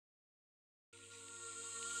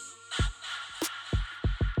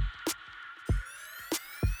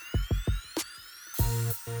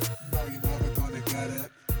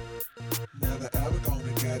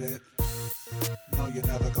you're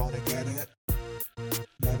never gonna get it.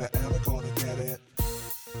 Never ever gonna get it.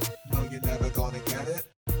 No, you're never gonna get it.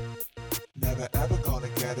 Never ever gonna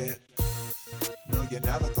get it. No, you're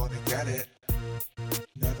never gonna get it.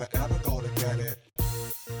 Never ever gonna get it.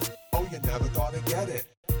 Oh, you're never gonna get it.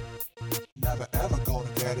 Never ever gonna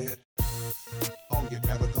get it. Oh, you're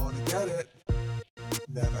never gonna get it.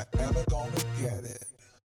 Never ever gonna get it.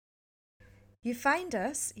 You find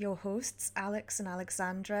us, your hosts Alex and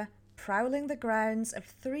Alexandra, prowling the grounds of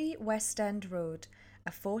 3 West End Road,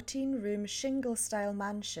 a 14-room shingle-style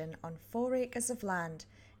mansion on 4 acres of land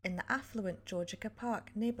in the affluent Georgica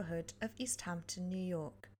Park neighbourhood of East Hampton, New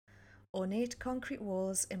York. Ornate concrete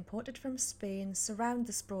walls imported from Spain surround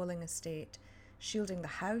the sprawling estate, shielding the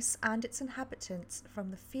house and its inhabitants from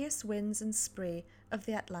the fierce winds and spray of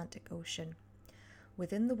the Atlantic Ocean.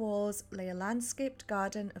 Within the walls lay a landscaped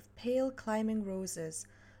garden of pale climbing roses,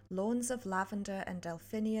 lawns of lavender and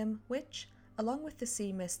delphinium which, along with the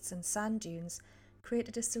sea mists and sand dunes,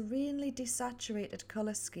 created a serenely desaturated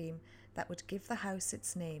colour scheme that would give the house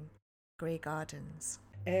its name, Grey Gardens.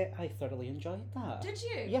 I thoroughly enjoyed that. Did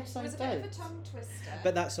you? Yes, I did. It was a bit of a tongue twister.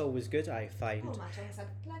 But that's always good, I find. Oh, my tongue's had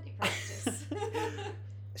plenty practice.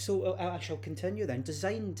 So I shall continue then.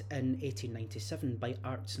 Designed in 1897 by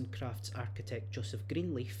arts and crafts architect Joseph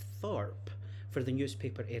Greenleaf Thorpe for the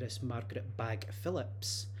newspaper heiress Margaret Bagg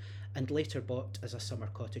Phillips, and later bought as a summer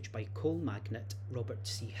cottage by coal magnate Robert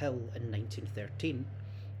C. Hill in 1913,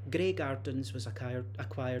 Grey Gardens was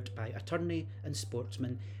acquired by attorney and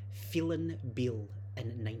sportsman Phelan Beale in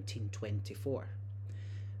 1924.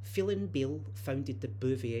 Phelan Beale founded the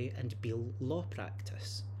Bouvier and Beale law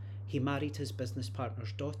practice. He married his business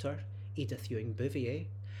partner's daughter, Edith Ewing Bouvier,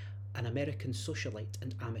 an American socialite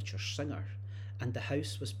and amateur singer, and the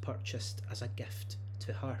house was purchased as a gift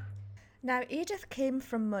to her. Now, Edith came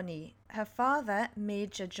from money. Her father,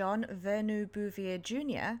 Major John Verneau Bouvier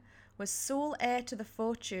Jr., was sole heir to the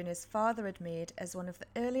fortune his father had made as one of the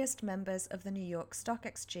earliest members of the New York Stock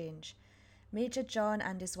Exchange. Major John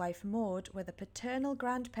and his wife Maud were the paternal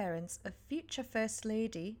grandparents of future First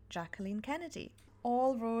Lady Jacqueline Kennedy.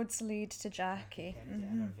 All roads lead to Jackie. And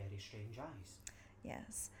her very strange eyes.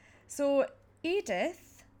 Yes. So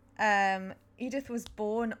Edith was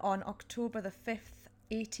born on October the 5th,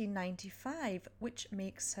 1895, which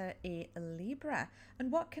makes her a Libra.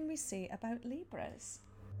 And what can we say about Libras?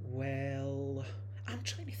 Well, I'm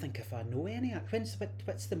trying to think if I know any.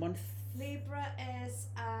 What's the month? Libra is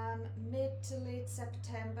mid to late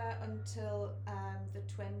September until the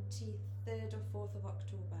 23rd or 4th of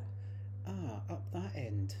October. Up that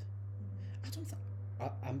end. I don't think...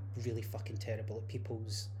 I'm really fucking terrible at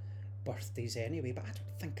people's birthdays anyway, but I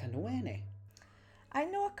don't think I know any. I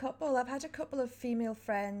know a couple. I've had a couple of female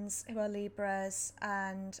friends who are Libras,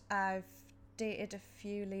 and I've dated a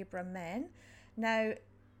few Libra men. Now,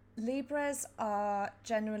 Libras are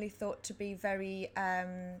generally thought to be very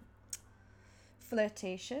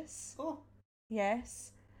flirtatious. Oh.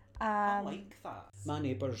 Yes. I like that. My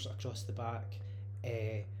neighbours across the back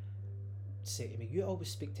say to me, you always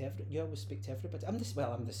speak to everybody. I'm the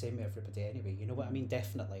same with everybody anyway, you know what I mean?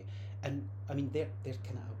 Definitely. And I mean they're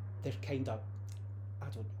kind of I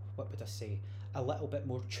don't know, what would I say, a little bit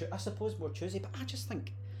more I suppose more choosy, but I just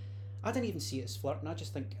think I didn't even see it as flirting. I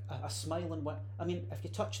just think a smile and what I mean, if you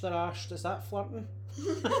touch their arse, is that flirting?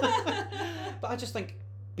 But I just think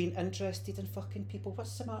being interested in fucking people,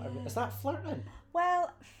 what's the matter? Yeah. Is that flirting?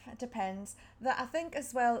 Well, it depends. I think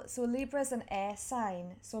as well, so Libra's an air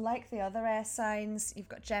sign. So like the other air signs, you've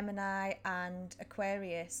got Gemini and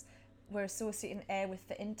Aquarius. We're associating air with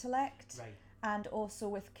the intellect, right, and also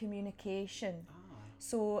with communication.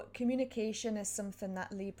 So communication is something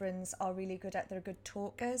that Librans are really good at. They're good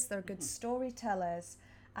talkers, they're good storytellers,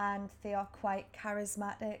 and they are quite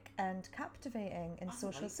charismatic and captivating in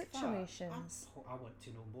social situations. I want to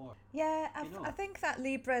know more. Yeah, I think that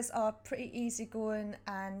Libras are pretty easygoing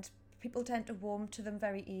and people tend to warm to them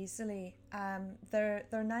very easily. They're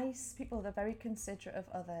nice people, they're very considerate of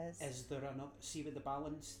others. Is there see with the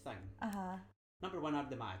balance thing? Number one, are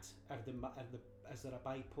they mad? Is there a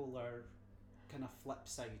bipolar kind of flip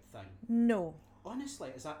side thing? No. Honestly,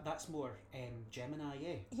 that's more Gemini,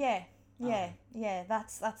 yeah? Yeah,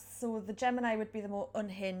 that's so the Gemini would be the more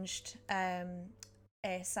unhinged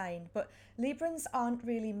air sign, but Librans aren't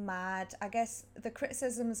really mad. I guess the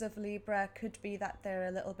criticisms of Libra could be that they're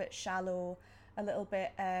a little bit shallow, a little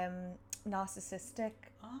bit narcissistic.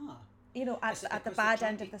 You know, at the bad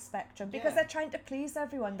end of the spectrum, because they're trying to please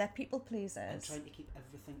everyone. They're people pleasers. And trying to keep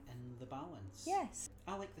everything in the balance. Yes.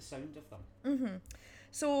 I like the sound of them. Mm-hmm.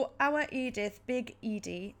 So our Edith, Big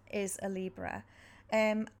Edie, is a Libra.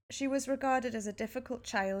 She was regarded as a difficult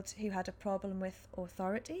child who had a problem with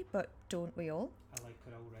authority, but don't we all? I like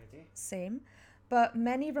her already. Same. But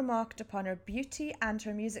many remarked upon her beauty and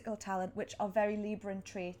her musical talent, which are very Libran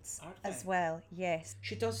traits Are they? as well. Yes.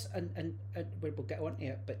 She does, and we'll get onto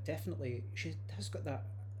it, but definitely she has got that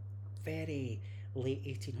very late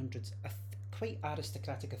 1800s, quite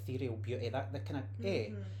aristocratic, ethereal beauty. That the kind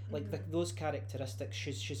of like those characteristics.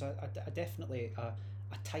 She's a definitely a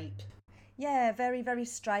type. Yeah, very, very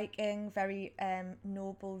striking, very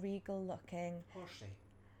noble, regal looking. Horsey.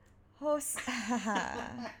 Horse.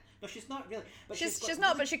 No, she's not really. But she's got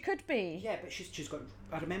not, but she could be. Yeah, but she's got.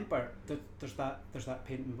 I remember there's that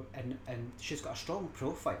painting, and she's got a strong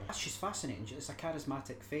profile. She's fascinating. It's a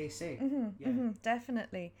charismatic face, eh?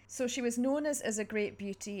 Definitely. So she was known as a great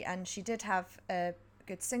beauty, and she did have a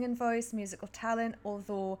good singing voice, musical talent,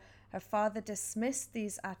 although her father dismissed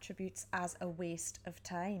these attributes as a waste of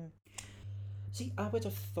time. See, I would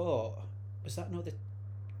have thought, was that not the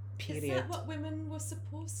period? Is that what women were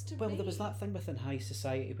supposed to be? Well, there was that thing within high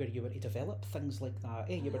society where you were to develop things like that.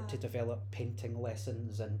 You were to develop painting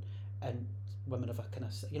lessons, and women of a kind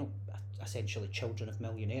of, essentially children of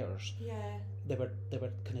millionaires. Yeah. They were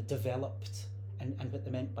kind of developed, and what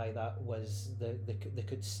they meant by that was they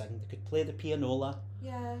could sing, they could play the pianola.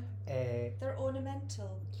 Yeah. They're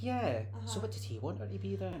ornamental. Yeah. So what did he want her to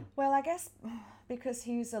be then? Well, I guess because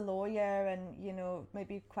he was a lawyer and,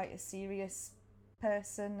 maybe quite a serious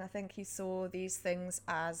person, I think he saw these things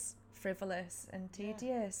as frivolous and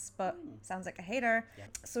tedious, but sounds like a hater. Yeah.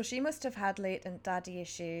 So she must have had latent daddy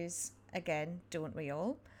issues. Again, don't we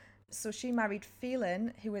all? So she married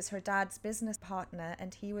Phelan, who was her dad's business partner,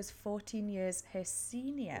 and he was 14 years her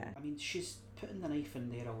senior. I mean, she's putting the knife in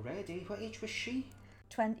there already. What age was she?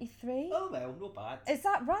 23? Oh, well, no bad. Is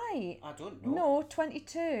that right? I don't know. No,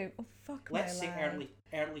 22. Oh, fuck Let's my say life.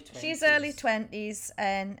 early 20s. She's early 20s,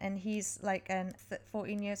 and he's like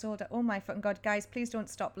 14 years older. Oh my fucking God, guys, please don't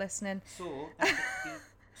stop listening. So,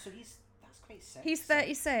 that's quite sexy. He's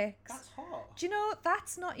 36. That's hot. Do you know,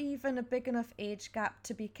 that's not even a big enough age gap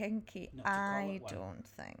to be kinky. Not to call I it one. don't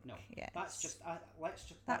think. No, Yes. that's just,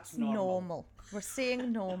 That's normal. We're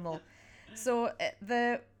saying normal. So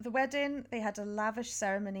the wedding, they had a lavish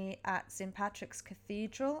ceremony at St. Patrick's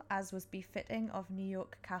Cathedral, as was befitting of New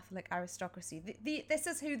York Catholic aristocracy. This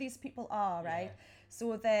is who these people are, right? Yeah.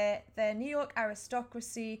 So they're New York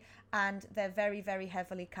aristocracy, and they're very, very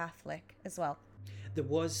heavily Catholic as well. There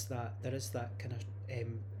is that kind of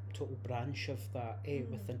total branch of that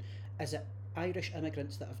within. Is it Irish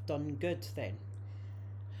immigrants that have done good then?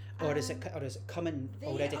 Or is it coming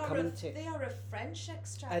to? They are a French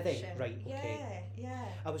extraction. Are they? Right, okay. Yeah.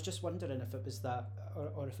 I was just wondering if it was that,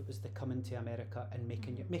 or if it was the coming to America and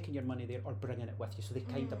making your money there, or bringing it with you. So they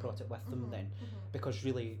kind of brought it with them then, because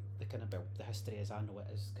really the history as I know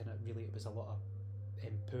it is kind of really, it was a lot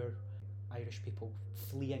of poor Irish people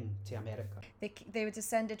fleeing to America. They were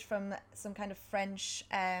descended from some kind of French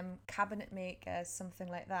cabinet makers, something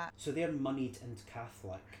like that. So they're moneyed and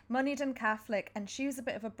Catholic. Moneyed and Catholic, and she was a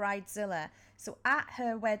bit of a bridezilla. So at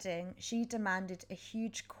her wedding, she demanded a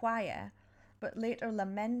huge choir, but later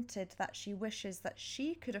lamented that she wishes that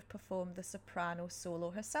she could have performed the soprano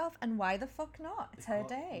solo herself. And why the fuck not? It's her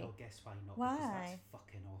day. No, guess why not? Why? Because that's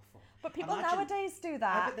fucking awful. But people Imagine- nowadays do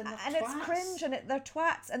that, but then they're and twats. it's cringe, and they're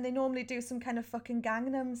twats, and they normally do some kind of fucking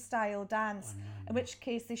Gangnam style dance, in which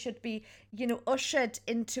case they should be, ushered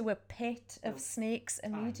into a pit of snakes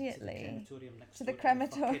immediately. To the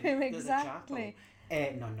crematorium, exactly.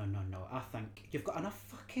 No. I think you've got enough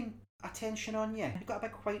fucking attention on you. You've got a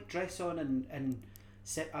big white dress on and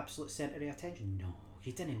set absolute centre of attention. No,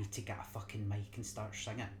 you didn't need to get a fucking mic and start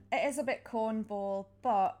singing. It is a bit cornball,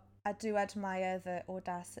 but I do admire the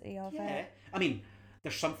audacity of it. I mean,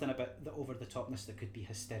 there's something about the over-the-topness that could be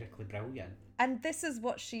hysterically brilliant. And this is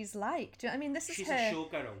what she's like. Do you know what I mean? This is She's her. a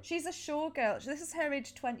showgirl. She's a showgirl. This is her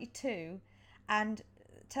age 22. And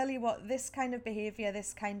tell you what, this kind of behaviour,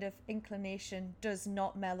 this kind of inclination does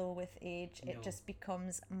not mellow with age. No. It just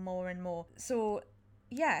becomes more and more. So,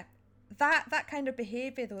 yeah, that kind of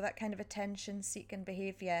behaviour, though, that kind of attention-seeking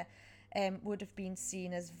behaviour, would have been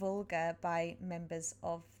seen as vulgar by members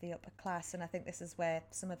of the upper class, and I think this is where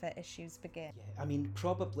some of her issues begin. Yeah, I mean,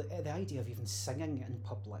 probably the idea of even singing in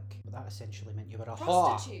public, that essentially meant you were a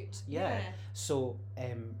Prostitute. whore. Yeah. So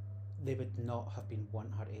they would not have been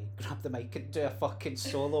wanting her to grab the mic and do a fucking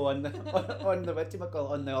solo on the on the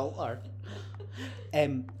whatchamacallit, on the altar.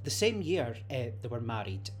 The same year they were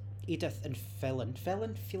married. Edith and Phelan's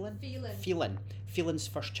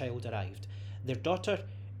first child arrived. Their daughter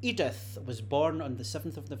Edith was born on the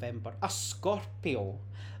 7th of November, a Scorpio,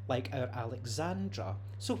 like our Alexandra.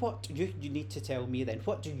 So what you need to tell me then?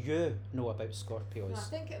 What do you know about Scorpios? I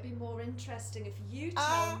think it'd be more interesting if you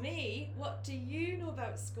tell me, what do you know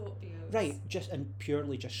about Scorpios? Right, and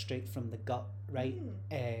purely just straight from the gut, right?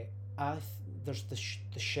 There's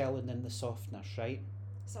the shell and then the softness, right?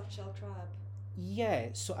 Soft shell crab. Yeah,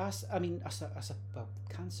 so as well,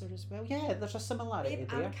 Cancer as well. Yeah, there's a similarity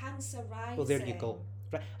there. I'm Cancer rising. Well, there you go.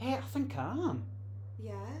 Right, hey, I think I am.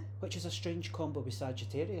 Yeah. Which is a strange combo with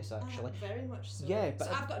Sagittarius, actually. Very much so. Yeah, but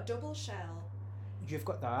so I've got a double shell. You've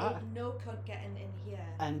got that. Ain't no cunt getting in here.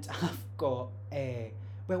 And I've got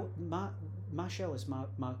well, my shell is my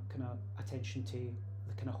kind of attention to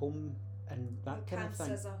the kind of home and that kind of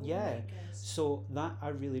thing. Yeah. So that I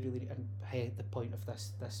really, and hey, the point of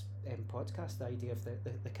this podcast, the idea of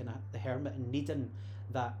the kind of the hermit and needing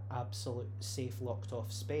that absolute safe locked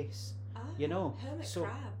off space. You know, hermit so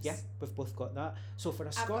crabs. Yeah, we've both got that. So for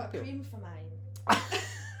a Scorpio, I've got a cream for mine.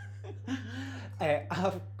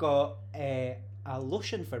 I've got a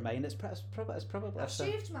lotion for mine. It's probably. I've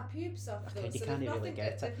shaved my pubes off though, you so can't they've really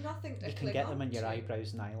get it. Nothing to you can get them in your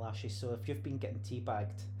eyebrows and eyelashes. So if you've been getting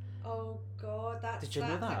teabagged. Oh God, that's. Did you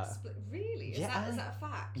know that? Really? Is that a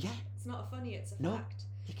fact? Yeah. It's not a funny. It's a fact.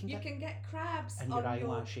 You can get crabs and on your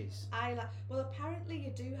eyelashes. Well, apparently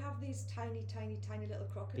you do have these tiny little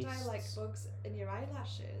crocodile-like bugs in your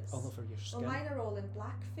eyelashes. All over your skin. Well, mine are all in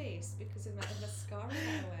blackface because of my mascara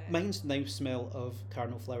I wear. Mine's now smell of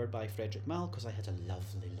Cardinal Flower by Frederick Malle because I had a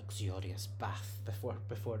lovely, luxurious bath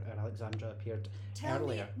before our Alexandra appeared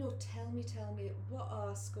earlier. Tell me, what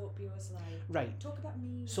are Scorpios like? Right. Talk about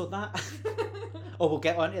me. So that... we'll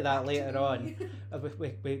get onto that later on.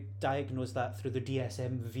 We diagnosed that through the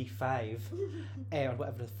DSM-V5 or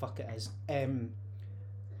whatever the fuck it is.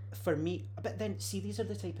 For me, but then see, these are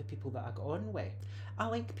the type of people that I got on with. I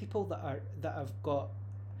like people that have got,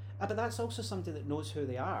 but that's also somebody that knows who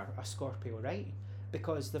they are, a Scorpio, right?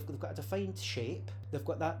 Because they've got a defined shape. They've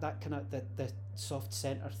got that kind of the soft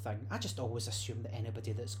centre thing. I just always assume that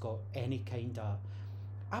anybody that's got any kind of,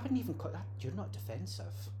 I wouldn't even call that. You're not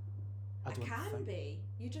defensive. I can be.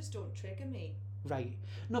 You just don't trigger me. Right.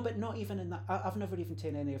 No, but not even in that. I've never even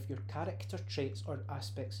taken any of your character traits or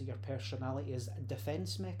aspects of your personality as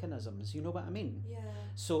defence mechanisms. You know what I mean? Yeah.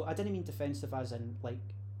 So I didn't mean defensive as in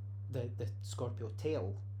like the Scorpio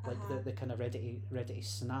tail, like the kind of ready to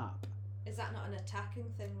snap. Is that not an attacking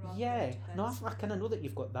thing? Yeah. No, I kind of know that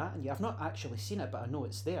you've got that in you. I've not actually seen it, but I know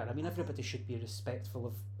it's there. I mean, everybody should be respectful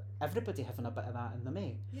of everybody having a bit of that in them,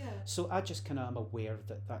 eh? Yeah. So I just kind of am aware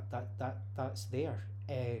that's there.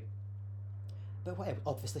 But what,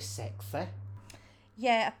 obviously sexy.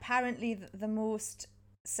 Yeah, apparently the most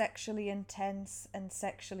sexually intense and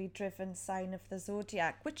sexually driven sign of the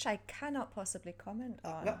zodiac, which I cannot possibly comment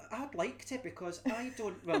on. Well, I'd like to because I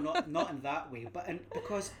don't. Well, not in that way, but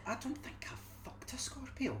because I don't think I fucked a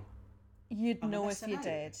Scorpio. You'd know if you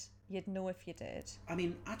did. You'd know if you did. I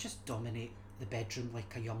mean, I just dominate the bedroom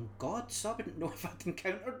like a young god, so I wouldn't know if I'd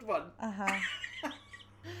encountered one.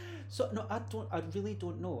 So no, I really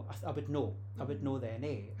don't know. I would know. I would know then,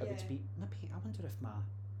 eh? It would be maybe. I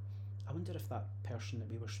wonder if that person that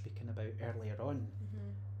we were speaking about earlier on,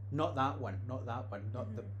 not that one, not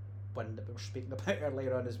the one that we were speaking about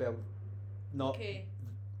earlier on as well. Not okay.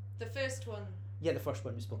 The first one. Yeah, the first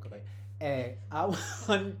one we spoke about. I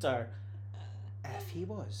wonder if he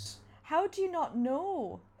was. How do you not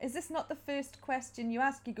know? Is this not the first question you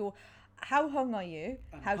ask? You go, how hung are you?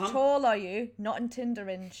 How tall are you? Not in Tinder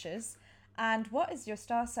inches. And what is your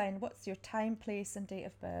star sign? What's your time, place, and date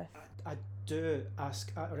of birth? I do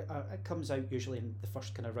ask. It comes out usually in the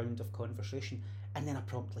first kind of round of conversation, and then I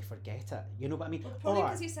promptly forget it. You know what I mean? Well, probably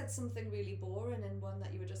because you said something really boring and one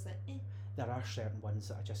that you were just like, eh. There are certain ones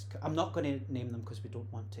that I'm not going to name them because we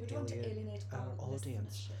don't want to alienate our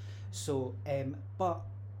audience. So, but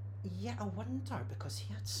yeah, I wonder because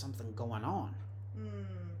he had something going on.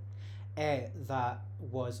 That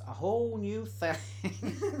was a whole new thing.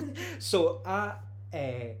 So I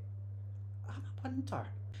wonder.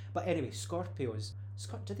 But anyway, Scorpios.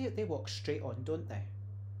 Do they walk straight on, don't they?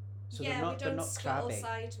 So yeah, they're not crabby.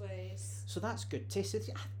 Sideways. So that's good.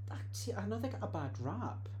 I know they got a bad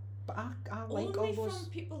rap, but I like only all those. From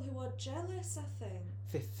people who are jealous, I think.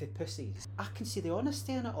 The pussies. I can see the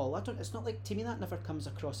honesty in it all. It's not like, to me, that never comes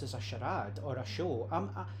across as a charade or a show.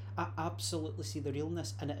 I absolutely see the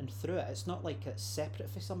realness in it and through it. It's not like it's separate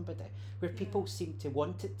for somebody, where people seem to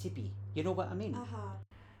want it to be. You know what I mean?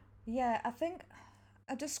 Yeah, I think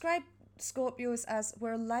I describe Scorpios as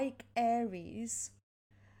we're like Aries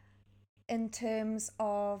in terms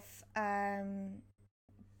of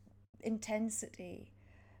intensity,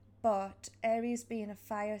 But Aries being a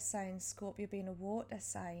fire sign, Scorpio being a water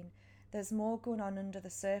sign, there's more going on under the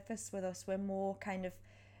surface with us. We're more kind of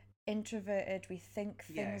introverted. We think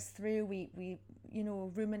things through. We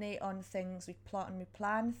ruminate on things. We plot and we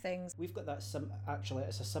plan things. We've got that actually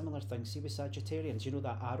it's a similar thing. See with Sagittarians, you know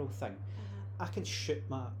that arrow thing. I can shoot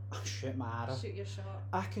my arrow. Shoot your shot.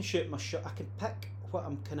 I can shoot my shot. I can pick what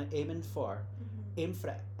I'm kind of aiming for. Aim for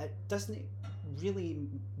it. It doesn't really.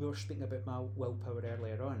 We were speaking about my willpower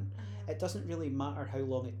earlier on. It doesn't really matter how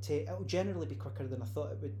long it takes. It'll generally be quicker than I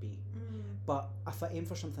thought it would be. But if I aim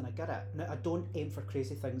for something, I get it. Now, I don't aim for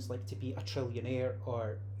crazy things like to be a trillionaire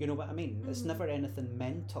or, you know what I mean? It's never anything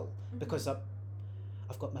mental because I've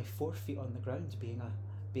got my 4 feet on the ground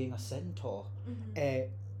being a centaur.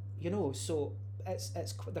 So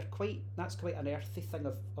that's quite an earthy thing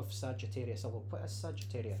of Sagittarius. Although, what is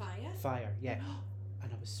Sagittarius? Fire, yeah.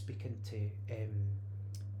 And I was speaking to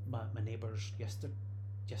my neighbours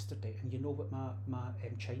yesterday, and you know what my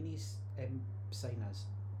Chinese sign is?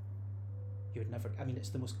 You would never. I mean, it's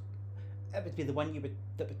the most. It would be the one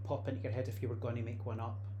that would pop into your head if you were going to make one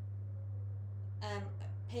up.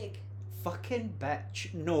 Pig. Fucking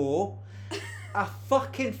bitch! No, a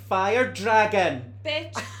fucking fire dragon.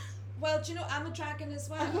 Bitch. Well, do you know I'm a dragon as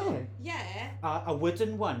well? Yeah. A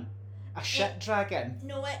wooden one. A shit dragon.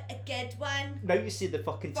 No, a good one. Now you see the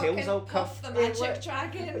fucking tails all Puff the magic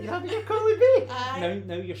dragon. Yeah, you're calling me.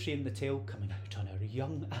 Now you're seeing the tail coming out on our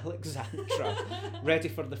young Alexandra, ready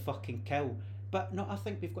for the fucking kill. But no, I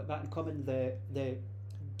think we've got that in common. The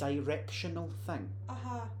directional thing.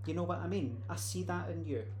 You know what I mean? I see that in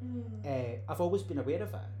you. I've always been aware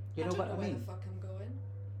of it. You know what I mean? I don't know where the fuck I'm going.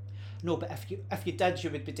 No, but if you did, you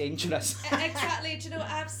would be dangerous. Exactly. Do you know,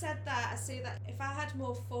 I've said that. I say that if I had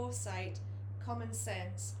more foresight, common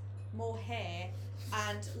sense, more hair,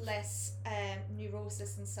 and less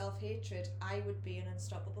neurosis and self-hatred, I would be an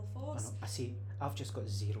unstoppable force. I see. I've just got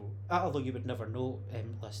zero. Although you would never know,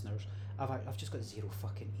 listeners. I've just got zero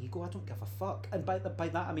fucking ego. I don't give a fuck. And by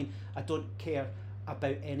that I mean I don't care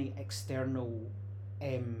about any external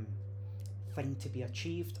thing to be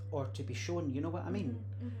achieved or to be shown. You know what I mean?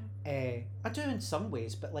 I do in some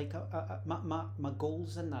ways, but like my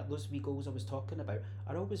goals in those wee goals I was talking about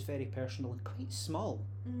are always very personal and quite small.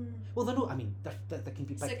 Well, they're not. I mean, they can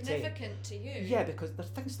be big significant to you. Yeah, because they're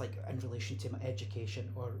things like in relation to my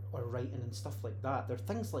education or writing and stuff like that. They're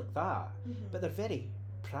things like that, but they're very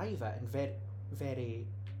private and very.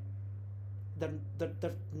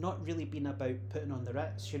 They're not really been about putting on the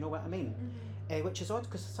ritz. You know what I mean? Which is odd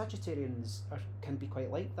because Sagittarians can be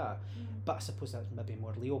quite like that. But I suppose that's maybe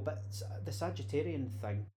more Leo. But the Sagittarian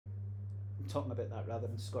thing, I'm talking about that rather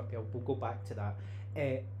than Scorpio, we'll go back to that,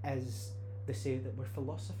 is they say that we're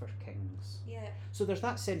philosopher kings. Yeah. So there's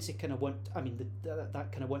that sense of kind of want, I mean,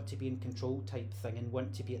 that kind of want to be in control type thing and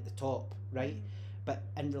want to be at the top, right? But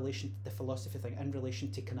in relation to the philosophy thing, in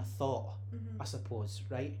relation to kind of thought, I suppose,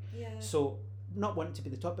 right? Yeah. So not wanting to be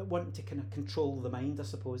the top, but wanting to kind of control the mind, I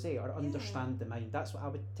suppose, or understand the mind. That's what I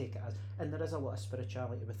would take it as. And there is a lot of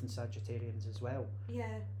spirituality within Sagittarians as well. Yeah.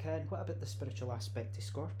 Ken, what about the spiritual aspect to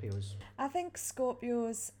Scorpios? I think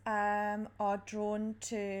Scorpios are drawn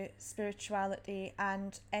to spirituality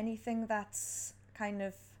and anything that's kind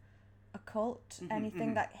of occult,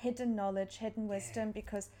 anything that hidden knowledge, hidden wisdom,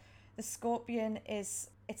 because the Scorpion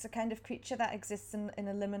it's a kind of creature that exists in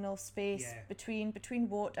a liminal space between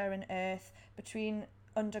water and earth, between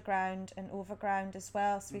underground and overground as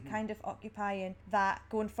well. So we kind of occupying that,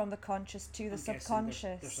 going from the conscious to the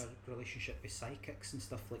subconscious. There's a relationship with psychics and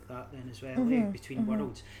stuff like that then as well, between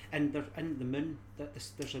worlds. And they're in the moon.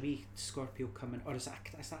 There's a wee Scorpio coming, or is that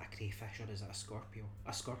a crayfish, or is it a Scorpio?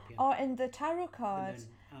 A scorpion. Or in the tarot card,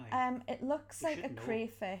 it looks You like a should know.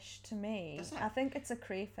 crayfish to me. Does it? I think it's a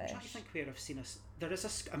crayfish. I'm trying to think where I've seen there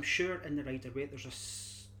is I'm sure in the Rider-Waite there's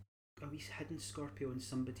a wee hidden Scorpio in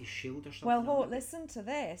somebody's shield or something. Well, listen to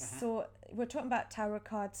this. So we're talking about tarot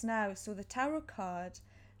cards now. So the tarot card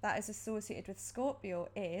that is associated with Scorpio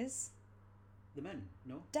is the moon,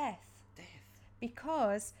 no? death.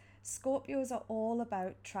 Because Scorpios are all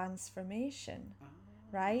about transformation,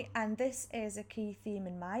 right? And this is a key theme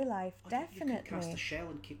in my life, definitely. You can cast a shell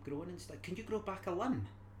and keep growing and stuff. Can you grow back a limb?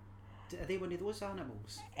 Are they one of those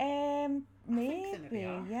animals? Maybe.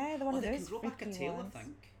 Yeah, they're one of those. They can grow back a tail, ones. I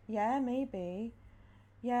think. Yeah, maybe.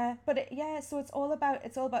 Yeah, but so it's all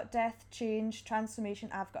about death, change, transformation.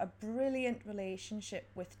 I've got a brilliant relationship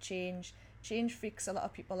with change. Change freaks a lot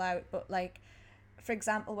of people out, but like, for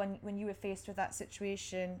example, when you were faced with that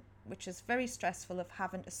situation, which is very stressful, of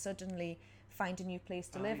having to suddenly find a new place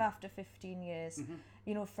to live after 15 years,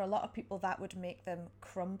 you know, for a lot of people that would make them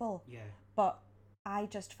crumble. Yeah. But I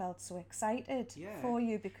just felt so excited Yeah. for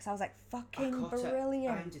you because I was like, I fucking caught brilliant. it.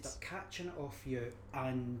 I ended up catching it off you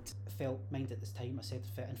and felt, mind at this time, I said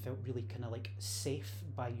fit and felt really kind of like safe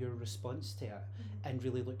by your response to it, and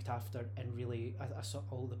really looked after, and really I saw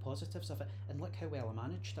all the positives of it, and look how well I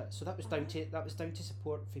managed it. So that was down to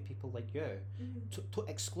support for people like you, to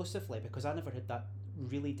exclusively, because I never had that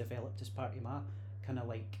really developed as part of my kind of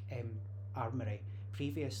like armoury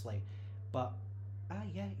previously. But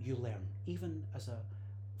yeah, you learn even as a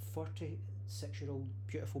 46-year-old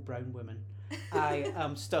beautiful brown woman. I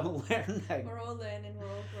am still learning. We're all learning, we're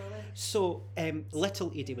all growing. So little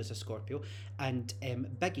Edie was a Scorpio, and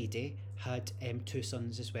Big Edie had two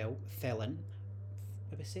sons as well. Felon.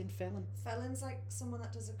 Are we saying felon? Felon's like someone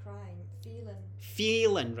that does a crime.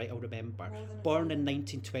 Phelan, right, I'll remember. More than a Born in felon.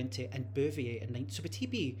 1920 and Bouvier in 19... So would he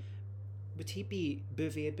be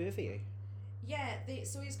Bouvier? Yeah,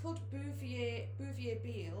 so he's called Bouvier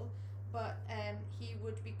Beale, but he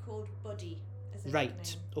would be called Buddy as a Right,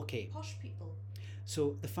 nickname. okay. Posh people.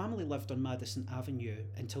 So the family lived on Madison Avenue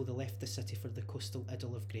until they left the city for the coastal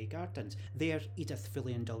idyll of Grey Gardens. There, Edith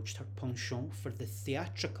fully indulged her penchant for the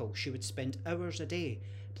theatrical. She would spend hours a day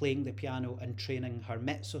playing the piano and training her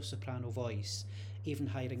mezzo-soprano voice, even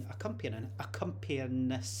hiring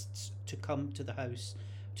accompanists to come to the house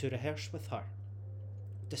to rehearse with her.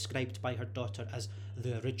 Described by her daughter as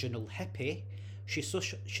the original hippie, she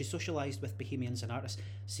socialised with bohemians and artists.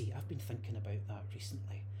 See, I've been thinking about that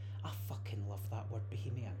recently. I fucking love that word,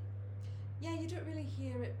 bohemian. Yeah, you don't really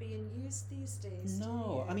hear it being used these days. No, do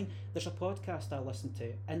you? I mean, there's a podcast I listen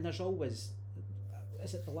to, and there's always,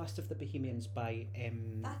 is it The Last of the Bohemians by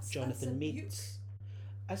Jonathan that's a Meades?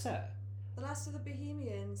 Is it? The Last of the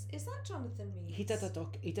Bohemians. Is that Jonathan Meades?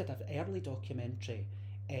 He did an early documentary,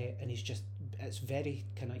 and it's very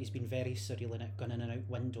kind of, he's been very surreal in it, going in and out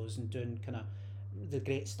windows and doing kind of the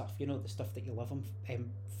great stuff, you know, the stuff that you love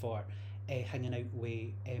him for, hanging out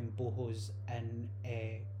with bohos in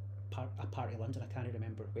a part of London, I can't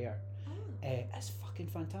remember where. It's fucking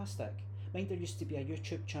fantastic. Mind, there used to be a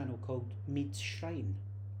YouTube channel called Mead's Shrine.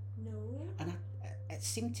 No. And it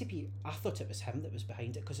seemed to be, I thought it was him that was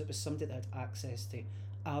behind it, because it was somebody that had access to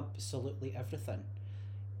absolutely everything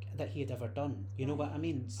that he had ever done. You know what I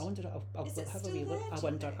mean? I wonder, I'll Is it have a still wee look. there, I do you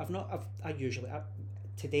wonder, think?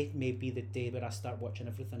 Today may be the day where I start watching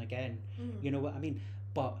everything again. You know what I mean?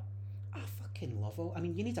 But I fucking love all. I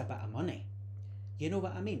mean, you need a bit of money. You know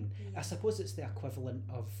what I mean? Yeah. I suppose it's the equivalent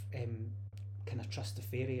of kind of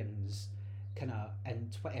Trustafarians, kind of,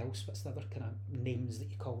 and what else? What's the other kind of names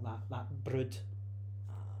that you call that brood?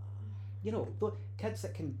 You know, kids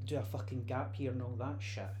that can do a fucking gap year and all that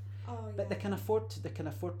shit. Oh, yeah. But they can afford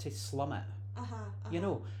to slum it. You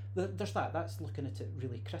know, there's that. That's looking at it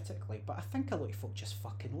really critically. But I think a lot of folk just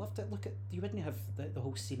fucking loved it. Look at, you wouldn't have the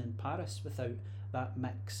whole scene in Paris without that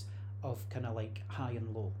mix of kind of like high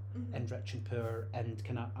and low, and rich and poor, and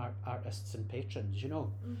kind of artists and patrons. You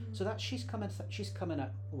know, so that she's coming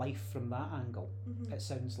at life from that angle. It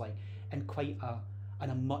sounds like, in quite a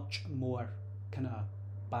much more kind of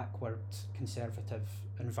backward conservative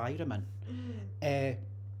environment.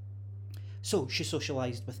 So she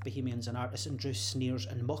socialised with bohemians and artists and drew sneers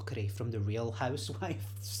and mockery from the Real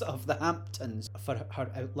Housewives of the Hamptons for her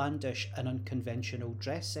outlandish and unconventional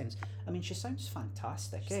dress sense. I mean, she sounds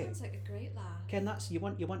fantastic, She sounds like a great laugh. Ken, that's you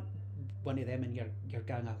want one of them in your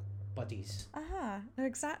gang of buddies.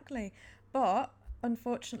 Exactly. But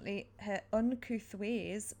unfortunately, her uncouth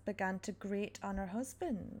ways began to grate on her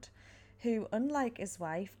husband, who, unlike his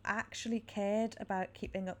wife, actually cared about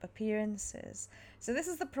keeping up appearances. So this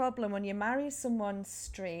is the problem when you marry someone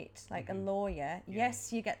straight, like a lawyer. Yeah.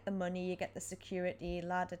 Yes, you get the money, you get the security,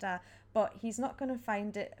 la-da-da, but he's not going to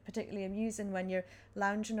find it particularly amusing when you're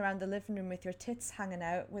lounging around the living room with your tits hanging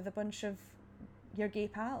out with a bunch of your gay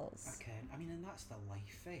pals. Okay, I mean, and that's the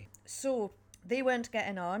life, eh? So they weren't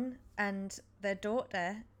getting on, and their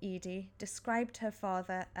daughter, Edie, described her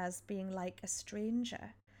father as being like a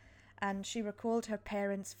stranger. And she recalled her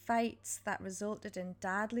parents' fights that resulted in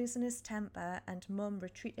Dad losing his temper and Mum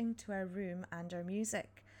retreating to her room and her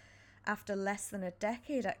music. After less than a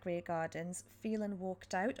decade at Grey Gardens, Phelan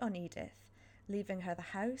walked out on Edith, leaving her the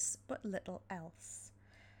house but little else.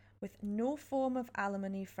 With no form of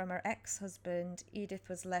alimony from her ex-husband, Edith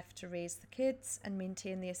was left to raise the kids and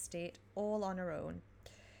maintain the estate all on her own.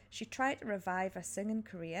 She tried to revive her singing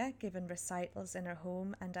career, giving recitals in her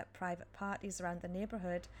home and at private parties around the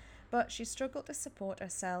neighbourhood, but she struggled to support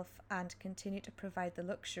herself and continue to provide the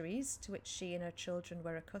luxuries to which she and her children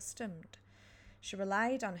were accustomed. She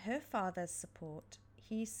relied on her father's support.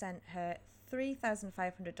 He sent her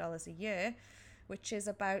 $3,500 a year, which is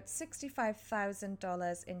about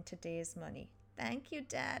 $65,000 in today's money. Thank you,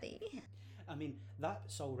 Daddy. I mean,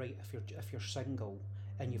 that's all right if you're single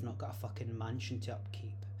and you've not got a fucking mansion to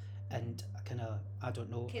upkeep and kind of, I don't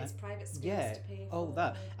know, Kids' private schools yeah, to pay for. all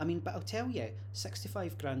that. I mean, but I'll tell you,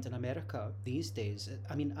 65 grand in America these days.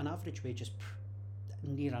 I mean, an average wage is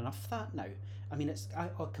near enough that now. I mean, it's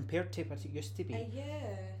compared to what it used to be.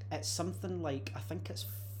 Yeah. It's something like, I think it's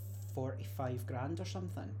 45 grand or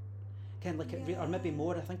something. Kind of like or maybe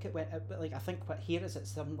more. I think it went like, I think what here is,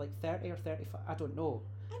 it's something like 30 or 35. I don't know.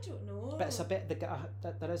 But it's a bit,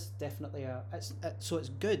 there is definitely so it's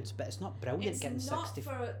good, but it's not brilliant. It's getting not 60.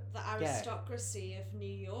 for the aristocracy of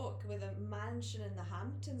New York with a mansion in the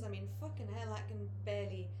Hamptons. I mean, fucking hell, I can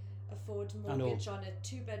barely afford mortgage on a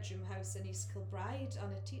 2-bedroom house in East Kilbride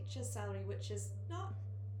on a teacher's salary, which is not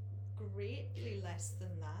greatly less than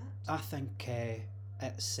that. I think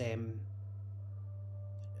it's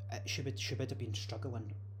she would have been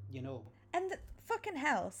struggling, you know. And fucking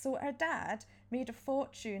hell, so her dad made a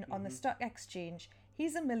fortune on the stock exchange.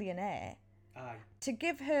 He's a millionaire. Aye. To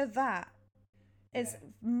give her that is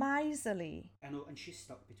miserly. I know, and she's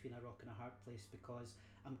stuck between a rock and a hard place because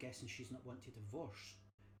I'm guessing she's not wanting to divorce.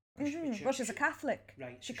 Well, she's a Catholic.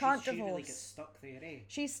 Right. She can't divorce. She really gets stuck there, eh?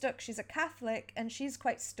 She's stuck. She's a Catholic, and she's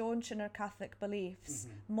quite staunch in her Catholic beliefs,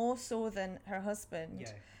 more so than her husband.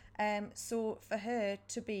 Yeah. So for her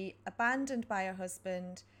to be abandoned by her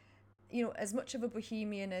husband, you know, as much of a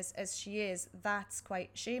bohemian as she is, that's quite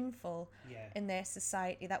shameful in their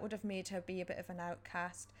society. That would have made her be a bit of an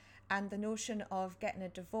outcast. And the notion of getting a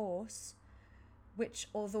divorce, which,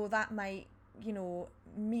 although that might, you know,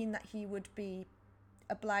 mean that he would be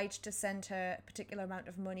obliged to send her a particular amount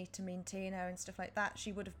of money to maintain her and stuff like that,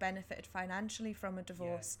 she would have benefited financially from a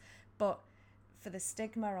divorce. But for the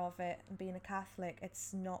stigma of it and being a Catholic,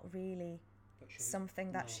 it's not really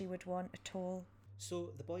something that she would want at all.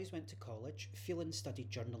 So the boys went to college. Phelan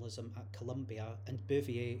studied journalism at Columbia, and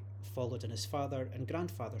Bouvier followed in his father and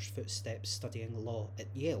grandfather's footsteps, studying law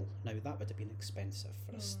at Yale. Now that would have been expensive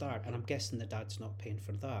for a start, and I'm guessing the dad's not paying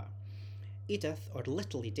for that. Edith, or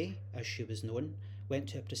Little Edie as she was known, went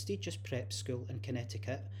to a prestigious prep school in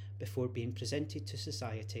Connecticut before being presented to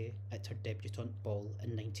society at her debutante ball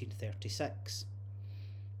in 1936.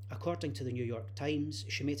 According to the New York Times,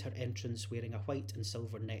 she made her entrance wearing a white and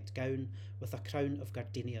silver net gown with a crown of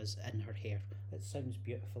gardenias in her hair. It sounds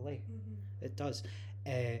beautiful, eh? It does.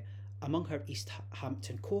 Among her East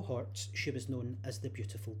Hampton cohorts, she was known as the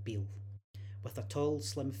Beautiful Beale. With a tall,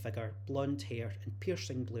 slim figure, blonde hair and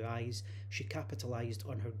piercing blue eyes, she capitalised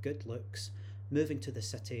on her good looks, moving to the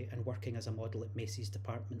city and working as a model at Macy's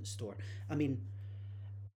department store. I mean,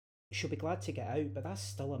 she'll be glad to get out, but that's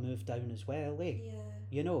still a move down as well, eh? Yeah.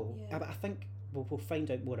 You know, I think we'll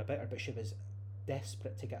find out more about her, but she was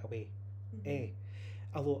desperate to get away, eh?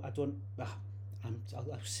 Although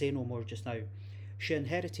I'll say no more just now. She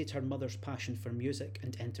inherited her mother's passion for music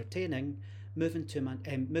and entertaining, moving to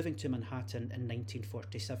Manhattan in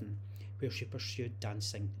 1947, where she pursued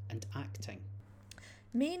dancing and acting.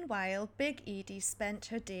 Meanwhile, Big Edie spent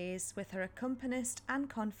her days with her accompanist and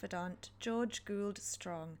confidant, George Gould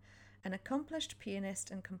Strong, an accomplished pianist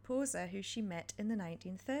and composer who she met in the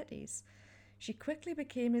 1930s. She quickly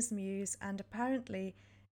became his muse, and apparently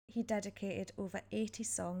he dedicated over 80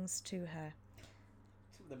 songs to her.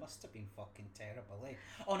 They must have been fucking terrible, eh?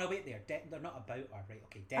 Oh no, wait, they're not about her, right?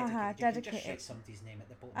 Okay, dedicated. You can just write somebody's name at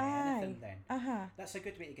the bottom of anything then. That's a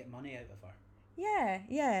good way to get money out of her.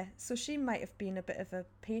 Yeah. So she might have been a bit of a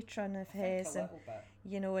patron of his, and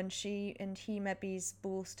you know, and he maybe's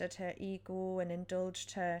bolstered her ego and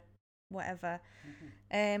indulged her, whatever.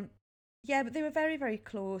 Yeah, but they were very, very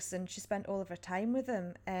close, and she spent all of her time with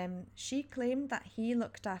him. She claimed that he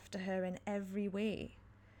looked after her in every way,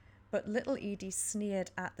 but Little Edie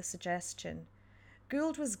sneered at the suggestion.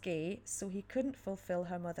 Gould was gay, so he couldn't fulfill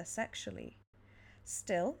her mother sexually.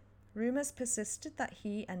 Still, rumours persisted that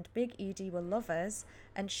he and Big Edie were lovers,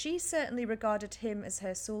 and she certainly regarded him as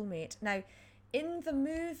her soulmate. Now, in the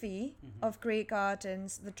movie of Grey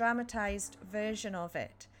Gardens, the dramatised version of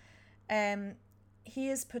it, he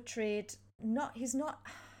is portrayed, he's not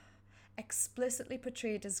explicitly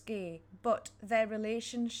portrayed as gay, but their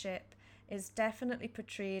relationship is definitely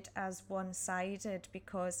portrayed as one-sided,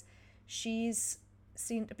 because she's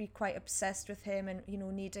seen to be quite obsessed with him and, you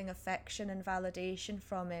know, needing affection and validation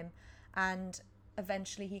from him, and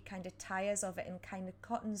eventually he kind of tires of it and kind of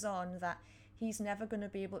cottons on that he's never going to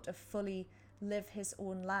be able to fully live his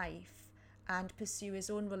own life and pursue his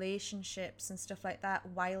own relationships and stuff like that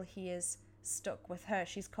while he is stuck with her.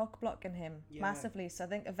 She's cock-blocking him massively, so I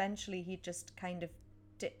think eventually he just kind of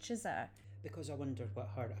ditches her. because I wondered what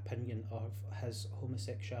her opinion of his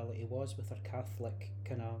homosexuality was with her Catholic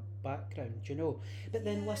kind of background, you know. But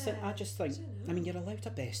then listen, I just think, I mean, you're allowed a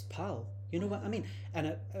best pal, you know what I mean?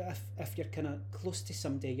 And if you're kind of close to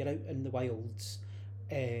somebody, you're out in the wilds,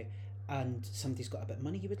 and somebody's got a bit of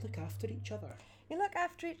money, you would look after each other. You look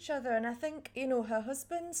after each other, and I think, you know, her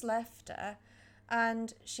husband's left her,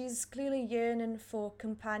 and she's clearly yearning for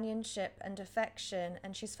companionship and affection,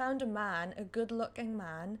 and she's found a man, a good-looking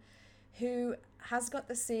man, who has got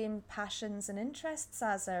the same passions and interests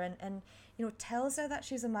as her, and you know, tells her that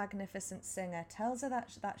she's a magnificent singer, tells her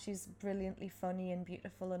that she's brilliantly funny and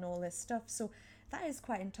beautiful and all this stuff. So that is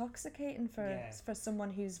quite intoxicating for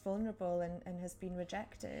someone who's vulnerable and has been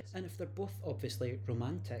rejected. And if they're both obviously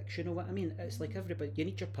romantic, you know what I mean? It's like everybody, you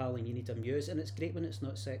need your pal and you need a muse, and it's great when it's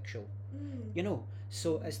not sexual, you know?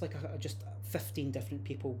 So it's like just 15 different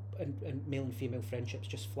people and male and female friendships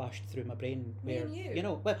just flashed through my brain. Where, Me and you. you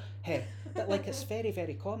know, well, hey, but like it's very,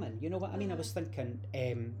 very common, you know what I mean? I was thinking,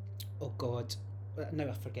 oh God, now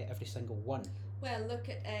I forget every single one. Well, look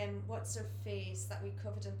at what's her face that we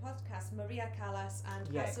covered in podcast, Maria Callas and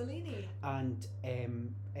Pasolini. And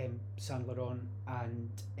Saint Laurent and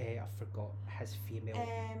I forgot his female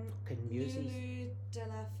fucking muses. Lulu de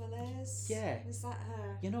la Falaise. Yeah. Is that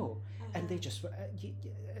her? You know, and they just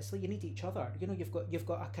it's like you need each other. You know, you've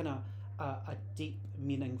got a kind of a deep,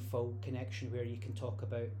 meaningful connection where you can talk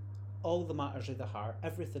about all the matters of the heart,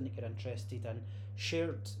 everything that you're interested in,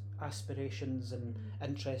 shared aspirations and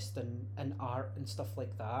interest in art and stuff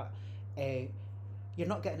like that. You're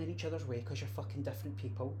not getting in each other's way because you're fucking different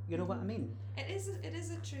people. You know what I mean? It is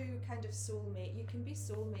a true kind of soulmate. You can be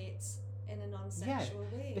soulmates in a non-sexual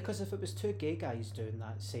way. Because if it was two gay guys doing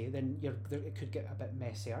that, say, then it could get a bit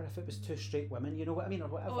messier. If it was two straight women, you know what I mean, or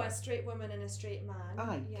whatever. Oh, a straight woman and a straight man.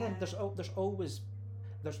 Aye, Ken, there's always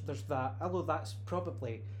that. Although that's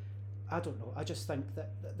probably, I don't know. I just think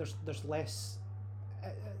that there's less.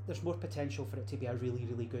 There's more potential for it to be a really,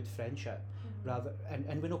 really good friendship, rather,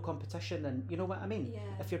 and with no competition, and you know what I mean. Yeah.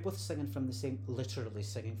 If you're both literally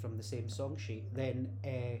singing from the same song sheet, then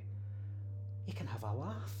you can have a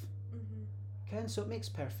laugh. Ken, so it makes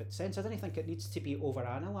perfect sense. I don't think it needs to be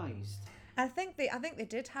overanalyzed. I think they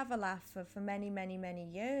did have a laugh for many, many, many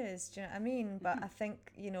years. Do you know what I mean? But I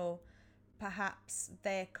think, you know, perhaps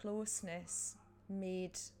their closeness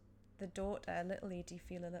made the daughter, little Edie,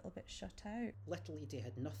 feel a little bit shut out. Little Edie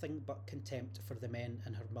had nothing but contempt for the men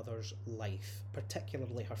in her mother's life,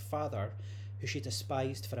 particularly her father, who she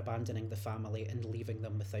despised for abandoning the family and leaving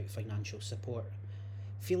them without financial support.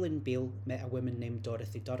 Phelan Beale met a woman named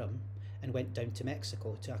Dorothy Durham and went down to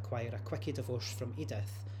Mexico to acquire a quickie divorce from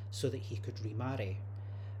Edith so that he could remarry.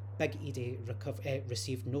 Big Edie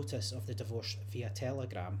received notice of the divorce via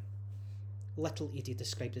telegram. Little Edie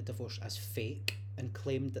described the divorce as fake and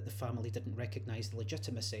claimed that the family didn't recognise the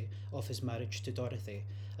legitimacy of his marriage to Dorothy,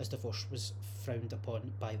 as divorce was frowned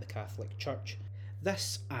upon by the Catholic Church.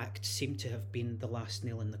 This act seemed to have been the last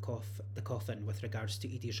nail in the coffin with regards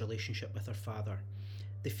to Edie's relationship with her father.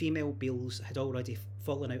 The female Beales had already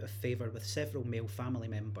fallen out of favour with several male family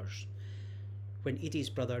members. When Edie's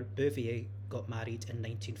brother Bouvier got married in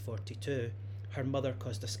 1942, her mother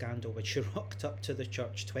caused a scandal when she rocked up to the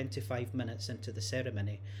church 25 minutes into the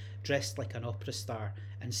ceremony, dressed like an opera star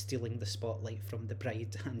and stealing the spotlight from the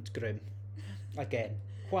bride and groom. Again,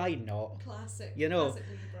 why not? Classic. You know, classic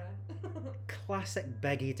Libra. Classic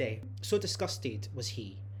Big Edie. So disgusted was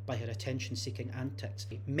he by her attention-seeking antics,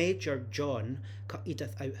 Major John cut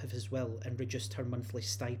Edith out of his will and reduced her monthly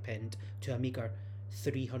stipend to a meagre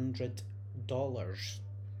 $300.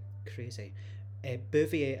 Crazy.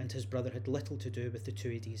 Bouvier and his brother had little to do with the two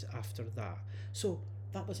Edies after that. So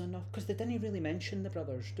that was enough, because they didn't really mention the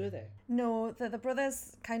brothers, do they? No, the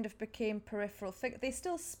brothers kind of became peripheral figures. They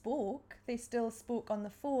still spoke on the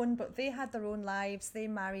phone, but they had their own lives. They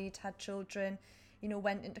married, had children, you know,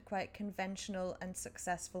 went into quite conventional and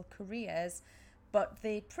successful careers, but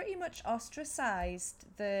they pretty much ostracised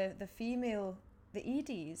the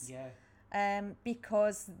Edies. Yeah.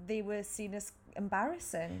 Because they were seen as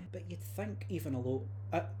embarrassing. But you'd think, even although,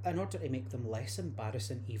 in order to make them less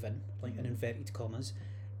embarrassing, even, like in inverted commas,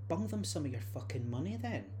 bung them some of your fucking money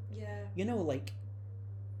then. Yeah. You know, like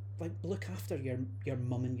look after your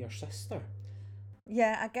mum and your sister.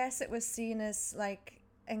 Yeah, I guess it was seen as like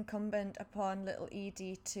incumbent upon little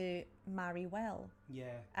Edie to marry well.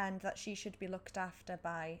 Yeah. And that she should be looked after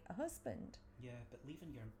by a husband. Yeah, but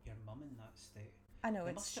leaving your mum in that state. I know,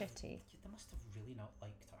 it's shitty. They must have really not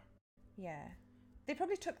liked her. Yeah. They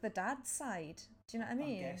probably took the dad's side. Do you know what I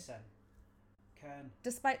mean? I'm guessing.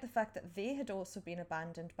 Despite the fact that they had also been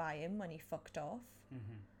abandoned by him when he fucked off.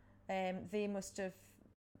 Mm-hmm. They must have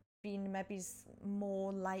been maybe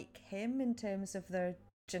more like him in terms of their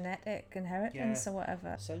genetic inheritance or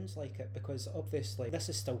whatever. Sounds like it, because obviously this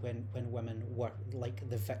is still when women were like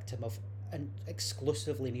the victim of, and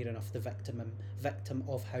exclusively near enough the victim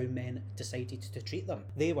of how men decided to treat them.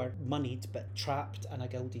 They were moneyed but trapped in a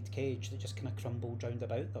gilded cage that just kind of crumbled round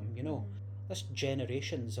about them, you know. There's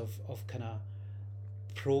generations of kind of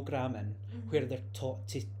programming where they're taught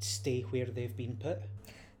to stay where they've been put.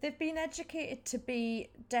 They've been educated to be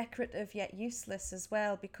decorative yet useless as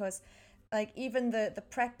well, because like even the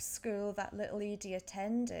prep school that little Edie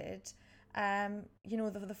attended, you know,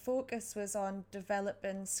 the focus was on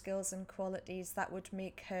developing skills and qualities that would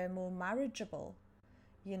make her more marriageable,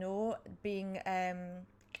 you know, being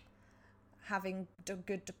having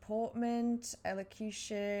good deportment,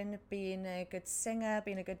 elocution, being a good singer,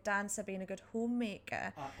 being a good dancer, being a good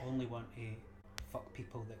homemaker. I only want to fuck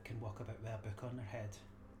people that can walk about with a book on their head.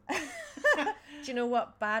 Do you know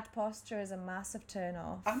what? Bad posture is a massive turn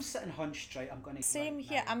off. I'm sitting hunched, right? I'm going to... Same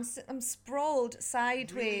here. I'm sprawled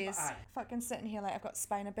sideways. Really? Fucking sitting here like I've got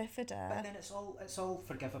spina bifida. But then it's all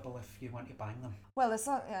forgivable if you want to bang them. Well, it's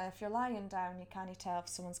not, if you're lying down, you can't tell if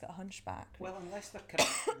someone's got a hunchback. Well, unless they're kind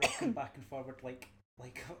of rocking back and forward like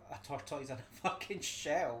a tortoise in a fucking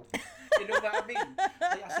shell. You know what I mean?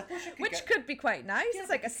 Like, I suppose you could could be quite nice. It's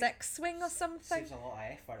like a sex swing or something. Saves a lot of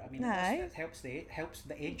effort. I mean, it helps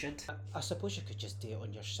the agent. I suppose you could just do it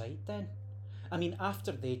on your side then. I mean,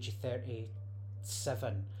 after the age of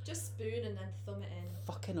 37, just spoon and then thumb it in.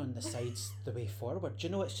 Fucking on the sides the way forward. Do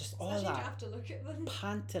you know, it's just all Especially that. You have to look at them.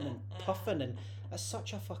 Panting and puffing, and it's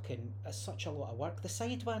such a lot of work. The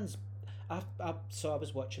side ones. So I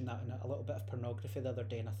was watching that in a little bit of pornography the other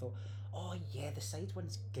day, and I thought, oh yeah, the side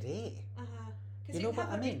one's great. Because you know what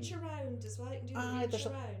I mean? Reach around as well. You can do the reach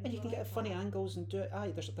around. And you can get funny angles and do it.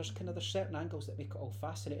 There's certain angles that make it all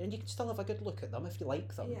fascinating, and you can still have a good look at them if you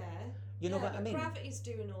like them. Yeah. You know what I mean? Gravity's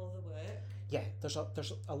doing all the work. Yeah, there's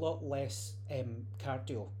a lot less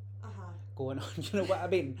cardio going on. You know what I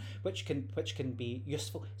mean? Which can be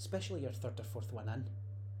useful, especially your third or fourth one in.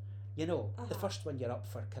 You know, the first one you're up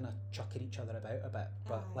for kind of chucking each other about a bit,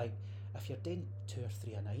 but like if you're doing 2 or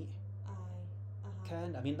 3 a night,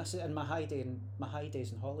 I mean, this is in my high days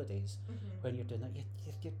and holidays when you're doing that,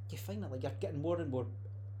 you find that like you're getting more and more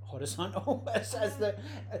horizontal as the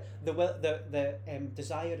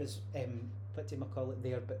desire is what do you call it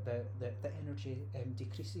there, but the energy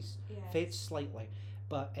decreases, fades slightly.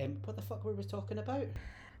 But what the fuck were we talking about?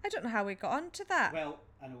 I don't know how we got onto that. Well,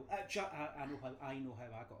 I know how I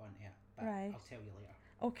got on here, but right. I'll tell you later.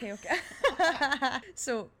 Okay.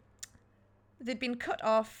 So they'd been cut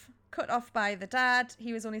off by the dad.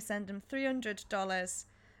 He was only sending them $300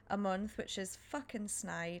 a month, which is fucking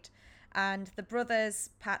snide. And the brothers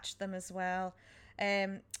patched them as well.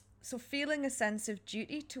 So feeling a sense of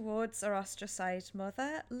duty towards her ostracised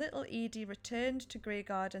mother, little Edie returned to Grey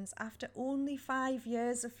Gardens after only 5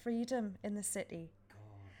 years of freedom in the city.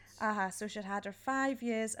 So she'd had her 5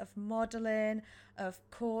 years of modelling, of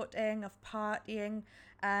courting, of partying,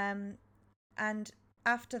 and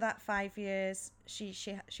after that 5 years, she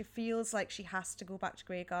feels like she has to go back to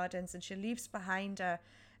Grey Gardens, and she leaves behind her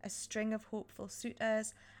a string of hopeful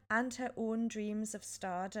suitors and her own dreams of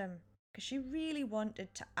stardom. Because she really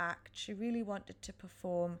wanted to act, she really wanted to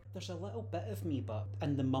perform. There's a little bit of me,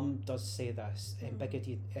 and the mum does say this, and Big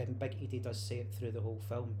Edie does say it through the whole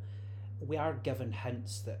film. We are given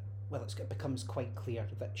hints that, well, it becomes quite clear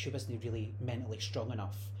that she wasn't really mentally strong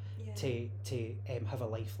enough to have a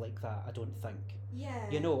life like that, I don't think. Yeah.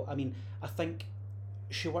 You know, I mean, I think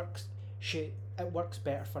it works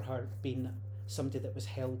better for her being somebody that was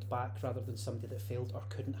held back rather than somebody that failed or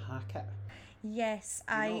couldn't hack it. Yes,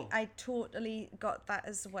 I totally got that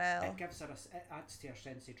as well. It adds to her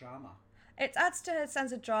sense of drama. It adds to her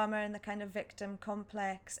sense of drama and the kind of victim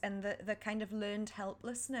complex and the kind of learned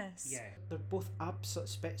helplessness. Yeah, they're both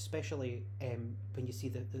especially when you see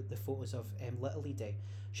the photos of Little Edie.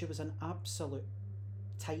 She was an absolute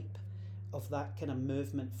type of that kind of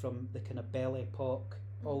movement from the kind of Belle Epoque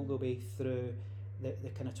all the way through the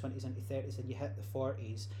kind of 20s into 30s, and you hit the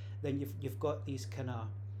 40s. Then you've got these kind of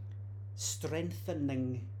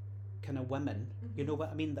strengthening kind of women, you know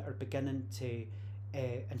what I mean, that are beginning to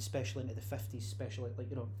and especially into the 50s, especially like,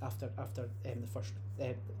 you know, after the first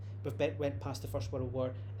we've went past the First World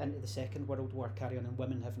War into the Second World War, carrying on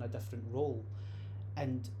women having a different role,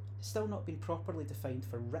 and still not been properly defined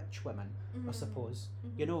for rich women, I suppose,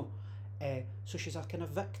 you know. So she's a kind of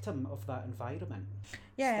victim of that environment.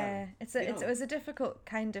 Yeah, it was a difficult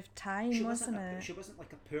kind of time, wasn't it? She wasn't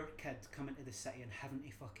like a poor kid coming to the city and having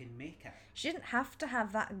to fucking make it. She didn't have to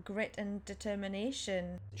have that grit and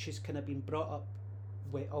determination. She's kind of been brought up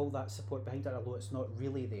with all that support behind it, although it's not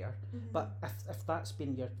really there. But if that's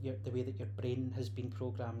been your the way that your brain has been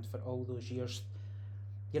programmed for all those years,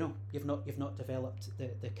 you know, you've not developed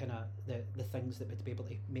the kind of the things that would be able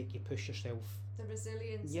to make you push yourself. The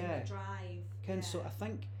resilience Yeah. and the drive. Ken, so I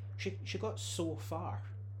think she got so far,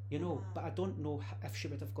 you know, but I don't know if she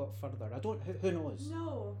would have got further. I don't. Who knows?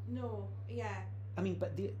 No, yeah. I mean,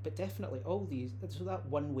 but definitely all these. So that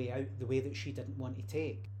one way out, the way that she didn't want to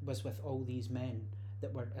take, was with all these men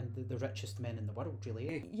that were and the richest men in the world, really.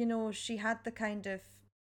 Eh? You know, she had the kind of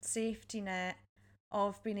safety net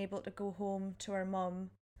of being able to go home to her mum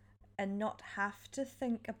and not have to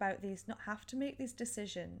think about these, not have to make these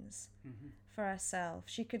decisions for herself.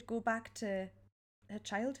 She could go back to her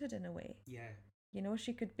childhood in a way. Yeah. You know,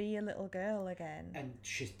 she could be a little girl again. And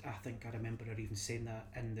I think I remember her even saying that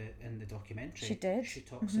in the documentary. She did. She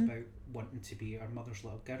talks about wanting to be her mother's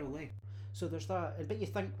little girl, eh? So there's that. But you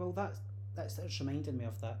think, well, that's reminding me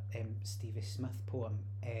of that Stevie Smith poem,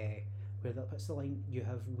 where what's the line? You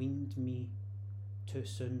have weaned me too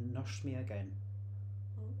soon, nurse me again.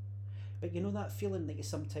 Oh. But you know that feeling that you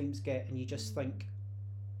sometimes get, and you just think,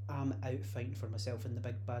 I'm out fighting for myself in the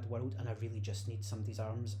big bad world, and I really just need somebody's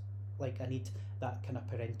arms. Like, I need that kind of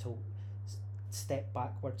parental step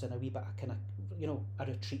backwards and a wee bit of kind of, you know, a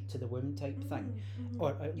retreat to the womb type thing.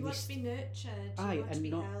 Or at you want least, to be nurtured, you want to be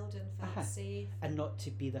held and felt safe. And not to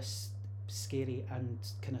be this scary and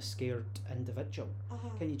kind of scared individual.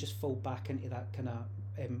 Can you just fall back into that kind of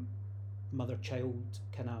mother-child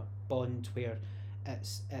kind of bond where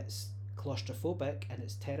it's claustrophobic and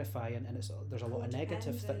it's terrifying and there's a lot of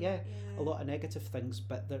negative a lot of negative things,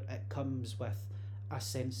 but it comes with a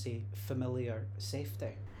sense of familiar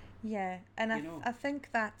safety. Yeah, and I think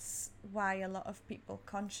that's why a lot of people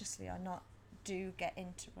consciously or not do get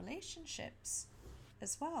into relationships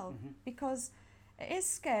as well, because it is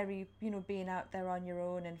scary, you know, being out there on your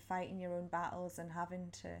own and fighting your own battles and having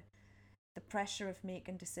to the pressure of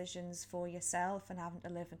making decisions for yourself and having to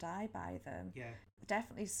live or die by them. Yeah.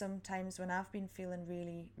 Definitely sometimes when I've been feeling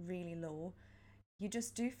really, really low, you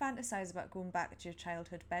just do fantasize about going back to your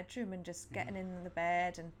childhood bedroom and just getting in the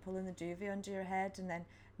bed and pulling the duvet under your head and then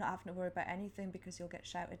not having to worry about anything because you'll get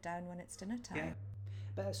shouted down when it's dinner time. Yeah.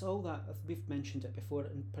 But it's all that, we've mentioned it before,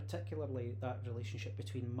 and particularly that relationship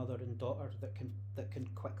between mother and daughter that can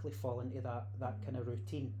quickly fall into that kind of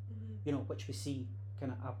routine, you know, which we see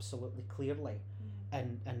kind of absolutely clearly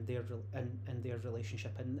in their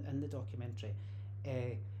relationship in the documentary,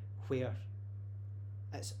 where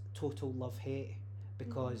it's total love-hate,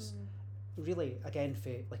 because really, again, for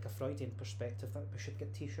like a Freudian perspective, we should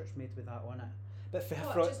get t-shirts made with that on it. But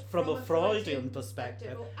from a Freudian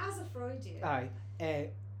perspective, well, as a Freudian,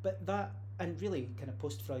 but that, and really kind of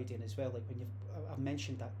post-Freudian as well. Like when I've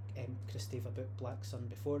mentioned that Kristeva book Black Sun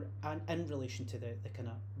before, and in relation to the kind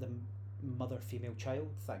of the mother female child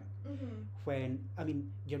thing, when I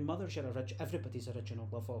mean your mother's everybody's original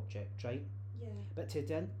love object, right? Yeah. But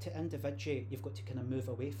to individuate, you've got to kind of move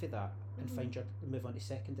away from that and move on to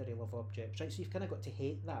secondary love objects, right? So you've kind of got to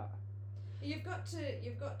hate that. You've got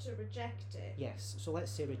to reject it. Yes. So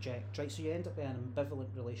let's say reject, right? So you end up in an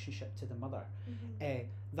ambivalent relationship to the mother.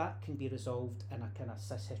 That can be resolved in a kind of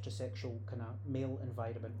cis heterosexual kind of male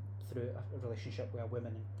environment through a relationship with a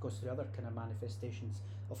woman, and goes through other kind of manifestations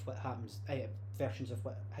of what happens, versions of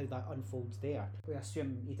how that unfolds there. We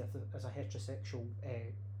assume Edith as a heterosexual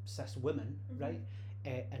cis woman, right?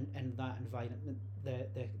 In that environment, the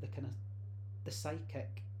kind of the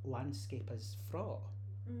psychic landscape is fraught.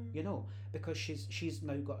 You know, because she's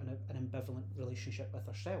now got an ambivalent relationship with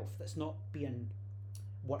herself that's not being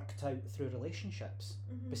worked out through relationships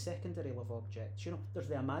with secondary love objects. You know, there's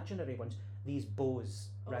the imaginary ones, these beaux,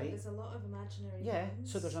 right? There's a lot of imaginary ones.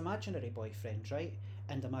 So there's imaginary boyfriends, right,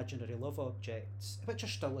 and imaginary love objects, which are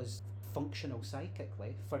still as functional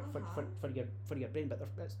psychically for your brain, but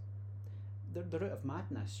they're the root of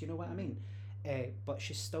madness. You know what I mean? But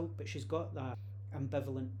she's got that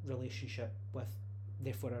ambivalent relationship with,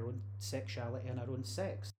 therefore, our own sexuality and our own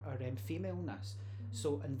sex, our femaleness.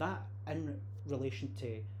 So in relation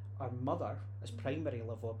to our mother as primary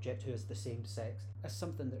love object, who is the same sex, is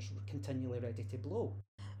something that's continually ready to blow.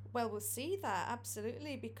 Well, we'll see that,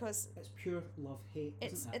 absolutely, because it's pure love-hate,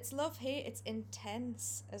 isn't it? It's love-hate, it's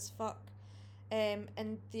intense as fuck.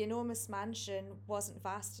 And the enormous mansion wasn't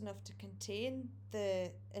vast enough to contain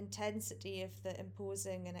the intensity of the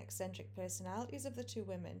imposing and eccentric personalities of the two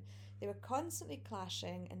women. They were constantly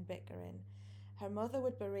clashing and bickering. Her mother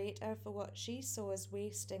would berate her for what she saw as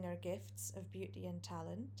wasting her gifts of beauty and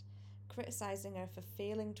talent, criticising her for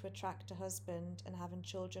failing to attract a husband and having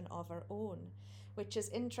children of her own, which is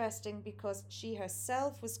interesting because she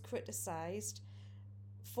herself was criticised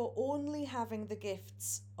for only having the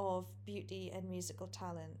gifts of beauty and musical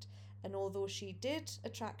talent. And although she did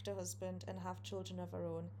attract a husband and have children of her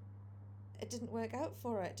own, it didn't work out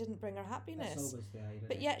for her. It didn't bring her happiness. That's always the irony.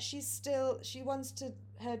 But yet she wants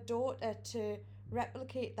her daughter to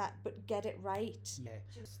replicate that, but get it right. Yeah,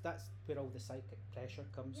 that's where all the psychic pressure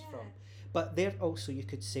comes Yeah. from. But there also, you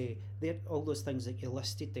could say, all those things that you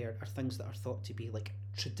listed there are things that are thought to be like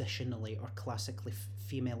traditionally or classically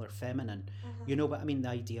female or feminine. You know what I mean? The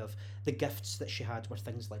idea of the gifts that she had were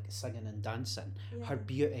things like singing and dancing, her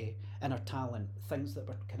beauty and her talent, things that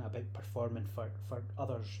were kind of about performing for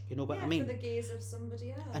others. You know what I mean? For the gaze of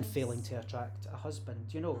somebody else. And failing to attract a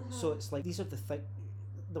husband, you know. So it's like, these are the things,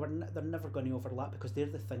 they're never going to overlap, because they're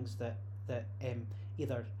the things that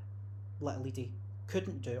either Little Edie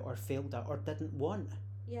couldn't do or failed at or didn't want.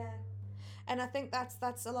 Yeah. And I think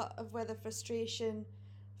that's a lot of where the frustration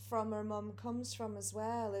from her mum comes from as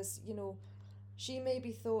well, is, you know, she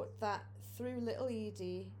maybe thought that through Little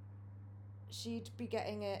Edie she'd be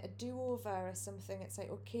getting a do-over or something. It's like,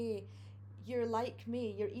 okay, you're like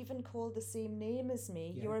me, you're even called the same name as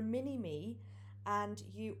me, you're a mini me, and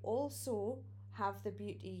you also have the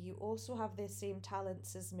beauty, you also have the same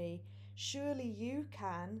talents as me. Surely you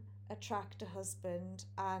can attract a husband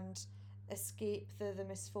and escape the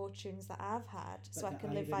misfortunes that I've had, so I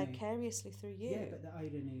can live vicariously through you. Yeah, but the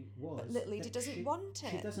irony was, but Little Edie doesn't want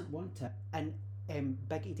it. She doesn't want it, and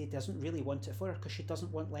Big Edie doesn't really want it for her, because she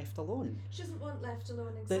doesn't want left alone. She doesn't want left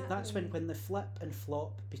alone, exactly. That's when they flip and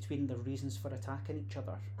flop between the reasons for attacking each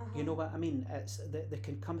other. You know what I mean? It's they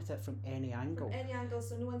can come at it from any angle. From any angle,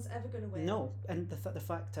 so no one's ever going to win. No, and the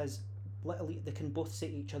fact is, they can both say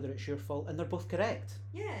to each other, it's your fault, and they're both correct.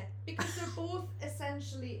 Yeah, because they're both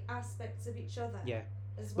essentially aspects of each other. Yeah.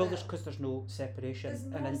 As well, because there's no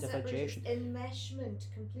separation and individuation. Enmeshment,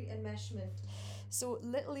 complete enmeshment. So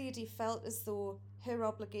Little Edie felt as though her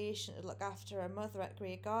obligation to look after her mother at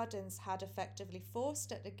Grey Gardens had effectively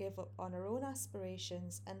forced her to give up on her own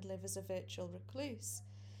aspirations and live as a virtual recluse.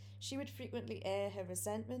 She would frequently air her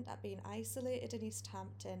resentment at being isolated in East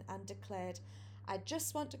Hampton and declared, "I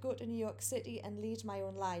just want to go to New York City and lead my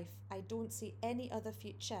own life. I don't see any other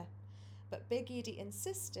future." But Big Edie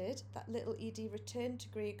insisted that Little Edie return to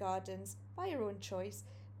Grey Gardens by her own choice,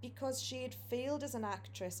 because she had failed as an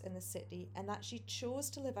actress in the city, and that she chose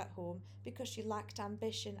to live at home because she lacked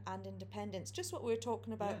ambition and independence. Just what we were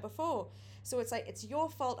talking about before. So it's like, it's your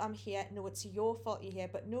fault I'm here. No, it's your fault you're here.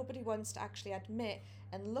 But nobody wants to actually admit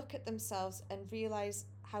and look at themselves and realise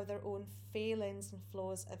how their own failings and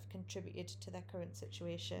flaws have contributed to their current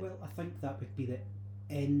situation. Well, I think that would be the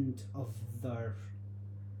end of their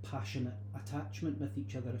passionate attachment with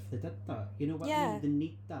each other if they did that. You know what I mean? They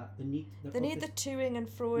need that. They need the toing and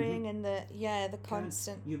froing and the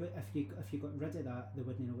constant. If you got rid of that, they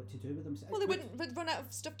wouldn't know what to do with themselves. Well, they would run out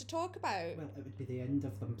of stuff to talk about. Well, it would be the end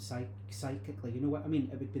of them psychically. You know what I mean?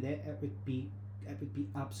 It would be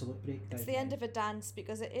absolute breakdown. It's the end of a dance,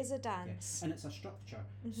 because it is a dance. Yeah. And it's a structure.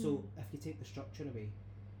 So if you take the structure away,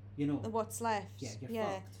 you know, what's left? Yeah, you're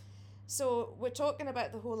fucked. So we're talking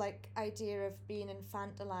about the whole idea of being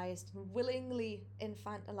infantilized and willingly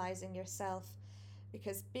infantilizing yourself,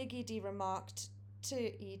 because Big Edie remarked to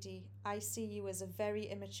Edie, "I see you as a very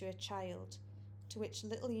immature child," to which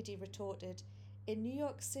Little Edie retorted, "In New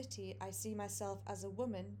York City I see myself as a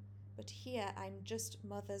woman, but here I'm just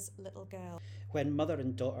mother's little girl." When mother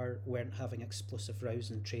and daughter weren't having explosive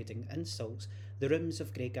rows and trading insults, the rooms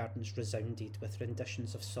of Grey Gardens resounded with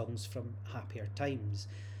renditions of songs from happier times.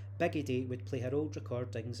 Big Edie would play her old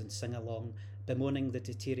recordings and sing along, bemoaning the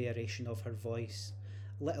deterioration of her voice.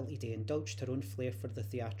 Little Edie indulged her own flair for the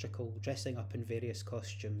theatrical, dressing up in various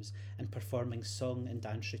costumes and performing song and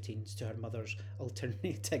dance routines to her mother's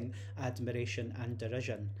alternating admiration and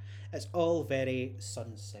derision. It's all very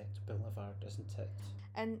Sunset Boulevard, isn't it?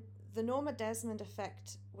 And the Norma Desmond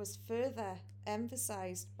effect was further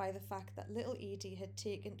emphasised by the fact that Little Edie had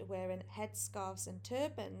taken to wearing headscarves and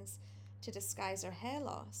turbans to disguise her hair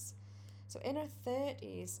loss. So in her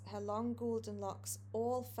 30s, her long golden locks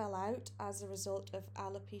all fell out as a result of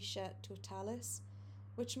alopecia totalis,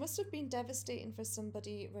 which must have been devastating for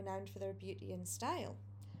somebody renowned for their beauty and style.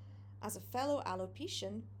 As a fellow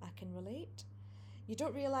alopecian, I can relate. You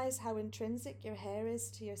don't realise how intrinsic your hair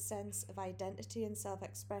is to your sense of identity and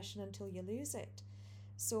self-expression until you lose it.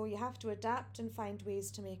 So you have to adapt and find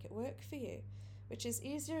ways to make it work for you, which is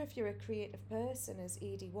easier if you're a creative person, as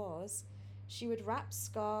Edie was. She would wrap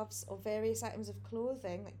scarves or various items of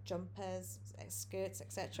clothing, like jumpers, skirts,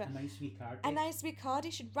 etc. A nice wee cardie. A nice wee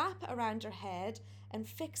cardie. She'd wrap it around her head and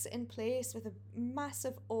fix it in place with a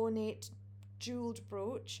massive ornate jewelled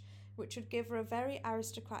brooch, which would give her a very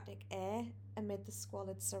aristocratic air amid the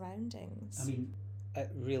squalid surroundings. I mean, it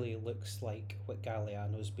really looks like what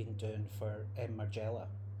Galliano's been doing for Margiela.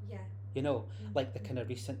 Yeah. You know, like the kind of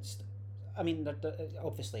recent. I mean,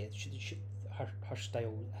 obviously, her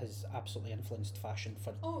style has absolutely influenced fashion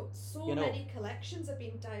for. Oh, so you know, many collections have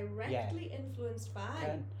been directly influenced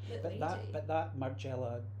by Little but that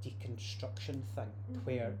Margiela deconstruction thing,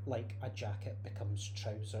 where like a jacket becomes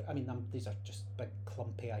trouser. I mean, these are just big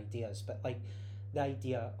clumpy ideas, but like the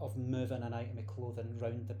idea of moving an item of clothing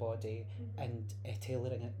round the body and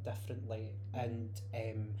tailoring it differently and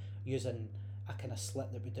using a kind of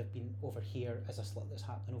slit that would have been over here as a slit that's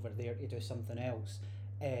happening over there to do something else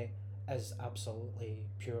is absolutely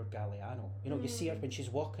pure Galliano. You know, you see her when she's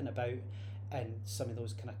walking about in some of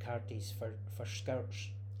those kind of cardies for skirts,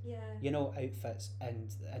 you know, outfits,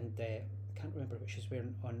 and I can't remember what she's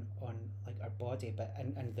wearing on like her body, but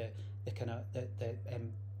and the kind of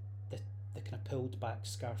the kind of pulled back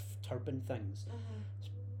scarf turban things. It's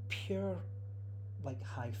pure like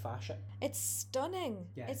high fashion. It's stunning.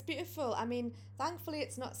 Yeah. It's beautiful. I mean, thankfully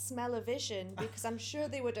it's not smell-o-vision, because I'm sure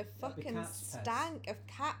they would have fucking stank of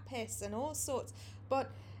cat piss and all sorts.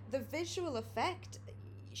 But the visual effect,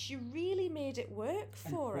 she really made it work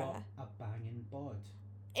for her. A banging bod.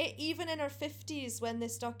 Even in her 50s when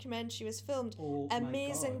this documentary was filmed,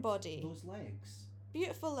 amazing body. Those legs.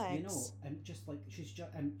 Beautiful legs. You know, and just like she's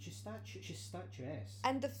statuesque.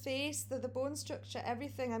 And the face, the bone structure,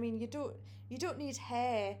 everything. I mean, you don't need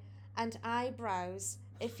hair and eyebrows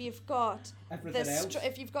if you've got everything else.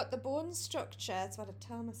 If you've got the bone structure. That's what I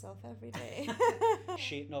tell myself every day.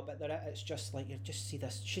 It's just like you just see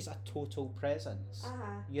this. She's a total presence.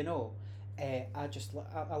 You know, I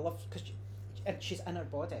love because she's in her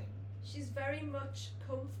body. She's very much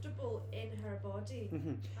comfortable in her body.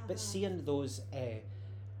 But seeing those,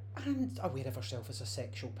 and aware of herself as a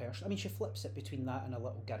sexual person. I mean, she flips it between that and a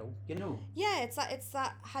little girl, you know. Yeah, it's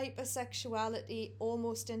that hypersexuality,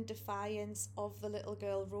 almost in defiance of the little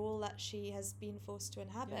girl role that she has been forced to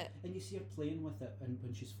inhabit. Yeah. And you see her playing with it, and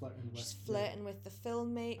when she's flirting with the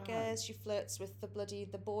filmmakers. She flirts with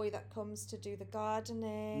the boy that comes to do the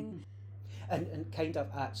gardening. And kind of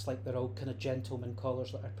acts like they're all kind of gentlemen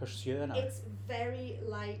callers that are pursuing her. It's very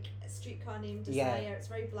like Streetcar Named Desire. Yeah. It's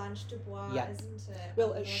very Blanche Dubois, isn't it?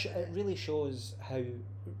 Well, it really shows how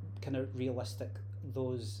kind of realistic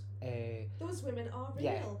those women are real.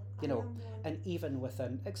 Yeah, you know, and even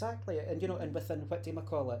within exactly, and you know, and within what do you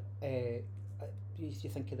call it? You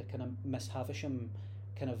think of the kind of Miss Havisham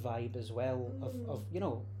kind of vibe as well of you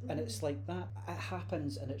know, and it's like that. It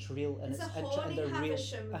happens and it's real and it's a horny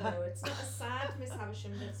Havisham though. It's not a sad Miss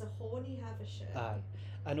Havisham, but it's a horny Havisham. Aye,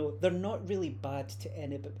 I know they're not really bad to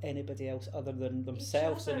anybody else other than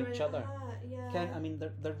themselves and each other. I mean,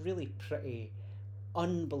 they're really pretty,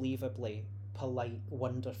 unbelievably polite,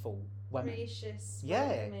 wonderful women. Gracious,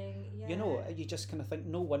 welcoming, you know, you just kind of think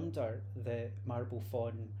no wonder the marble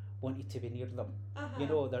fawn wanted to be near them. You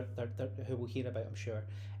know, they're who we'll hear about, I'm sure.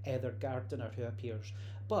 Their gardener who appears.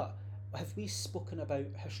 But have we spoken about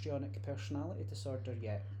histrionic personality disorder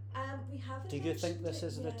yet? We haven't. Do you think this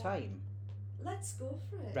is the time? Let's go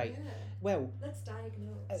for it. Right. Yeah. Well, let's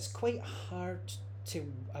diagnose. It's quite hard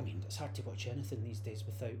to. I mean, it's hard to watch anything these days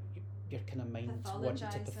without your kind of mind wanting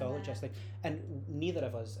to pathologise things. And neither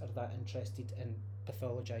of us are that interested in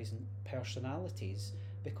pathologising personalities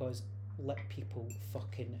because let people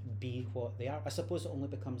fucking be what they are. I suppose it only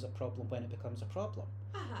becomes a problem when it becomes a problem.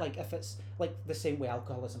 Like if it's like the same way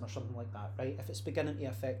alcoholism or something like that, right? If it's beginning to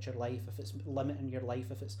affect your life, if it's limiting your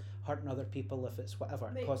life, if it's hurting other people, if it's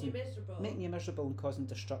whatever, making you miserable and causing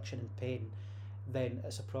destruction and pain, then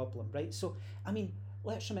it's a problem, right? So I mean,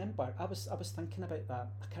 let's remember, I was thinking about that.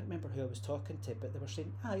 I can't remember who I was talking to, but they were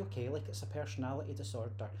saying, okay, like it's a personality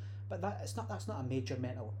disorder, but that's not a major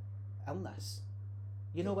mental illness.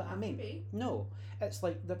 You know what I mean? No, it's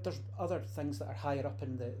like there's other things that are higher up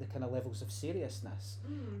in the kind of levels of seriousness.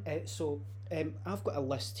 So I've got a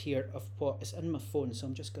list here of what is in my phone, so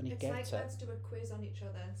I'm just going to get it. It's like let's do a quiz on each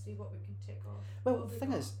other and see what we can tick off. Well, the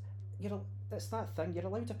thing is, it's that thing, you're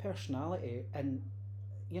allowed a personality, and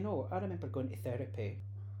you know, I remember going to therapy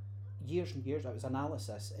years and years, it was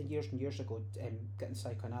analysis, and years ago, getting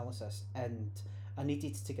psychoanalysis, and I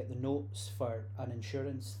needed to get the notes for an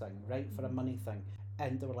insurance thing, right, for a money thing.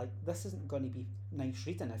 And they were like, this isn't going to be nice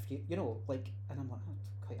reading if you know, like, and I'm like,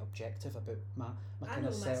 I'm quite objective about my kind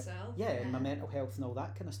of self, and my mental health and all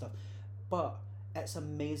that kind of stuff. But it's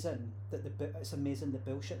amazing that the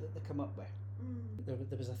bullshit that they come up with.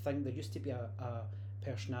 There was a thing. There used to be a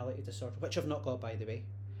personality disorder, which I've not got, by the way.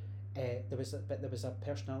 There was a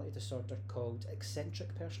personality disorder called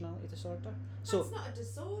eccentric personality disorder. So That's not a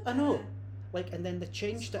disorder. I know, like, and then they It's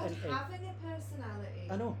changed it called into. having a personality.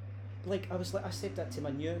 I know, like I said that to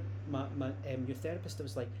my new therapist. I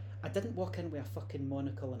was like, I didn't walk in with a fucking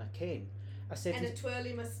monocle and a cane. I said, And a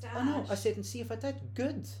twirly moustache. I know. I said, and see if I did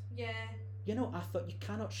good. Yeah. You know, I thought you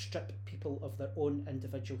cannot strip people of their own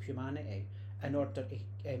individual humanity in order to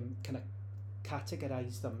kind of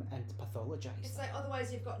categorise them and pathologise It's them. like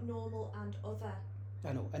otherwise you've got normal and other.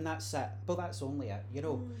 I know, and that's it. Well, that's only it, you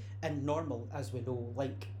know. And normal, as we know,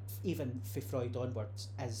 like even for Freud onwards,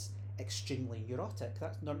 is extremely neurotic.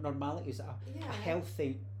 That's normality is a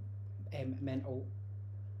healthy mental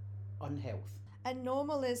unhealth. And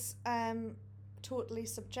normal is totally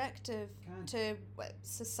subjective to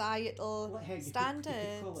societal standards. You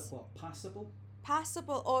could call it what?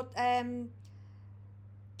 Passable, or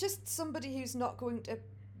just somebody who's not going to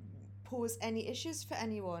pose any issues for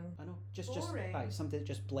anyone. I know, just somebody that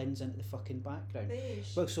just blends into the fucking background.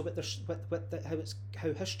 Beige. Well, so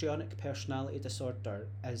how histrionic personality disorder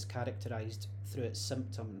is characterised through its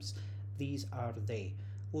symptoms. These are they: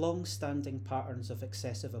 long-standing patterns of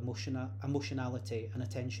excessive emotionality and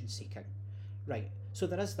attention seeking. Right. So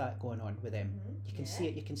there is that going on with them. You can see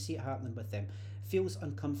it. You can see it happening with them. Feels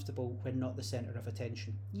uncomfortable when not the centre of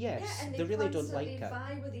attention. Yes, and they really don't like it. They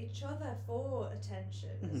vie with each other for attention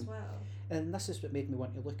as well. And this is what made me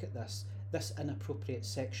want to look at this inappropriate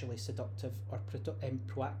sexually seductive or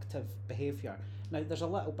proactive behaviour. Now, there's a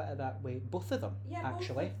little bit of that way, both of them,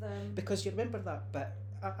 actually. Both of them. Because you remember that bit,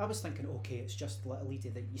 I was thinking, okay, it's just Little Edie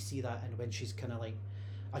that you see that, and when she's kind of like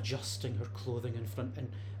adjusting her clothing in front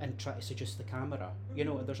and try to seduce the camera, you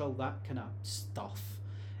know, there's all that kind of stuff,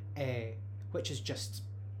 which is just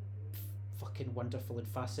fucking wonderful and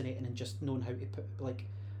fascinating, and just knowing how to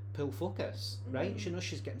pull focus, right? She knows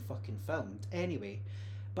she's getting fucking filmed anyway.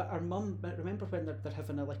 But our mum, remember when they're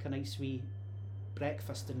having a nice wee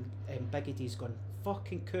breakfast, and Big Edie's gone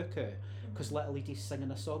fucking cuckoo because Little Edie's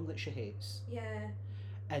singing a song that she hates. Yeah.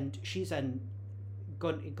 And she's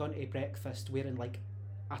gone to breakfast wearing like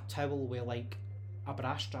a towel with like a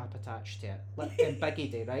bra strap attached to it, like in Big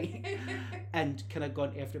Edie, right? And kind of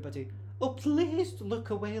gone to everybody, oh please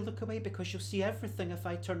look away because you'll see everything if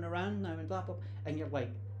I turn around now, and blah blah. And you're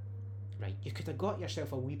like, right, you could have got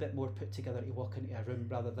yourself a wee bit more put together to walk into a room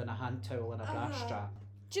rather than a hand towel and a bra strap.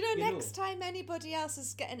 Do you know, next time anybody else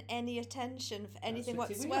is getting any attention for anything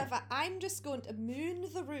whatsoever, I'm just going to moon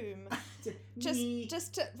the room.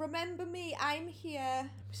 just to remember me, I'm here.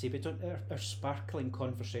 See, we don't. Our sparkling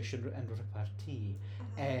conversation and repartee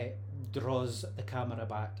draws the camera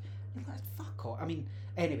back. You're like, fuck off. I mean,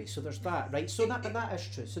 anyway, so there's that, right? So but that is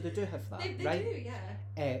true. So they do have that, they right? do,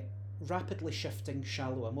 yeah. Rapidly shifting,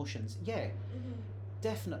 shallow emotions. Yeah,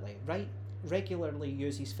 definitely, right? Regularly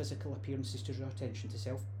uses physical appearances to draw attention to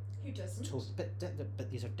self. Who doesn't? But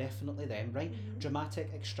these are definitely them, right? Dramatic,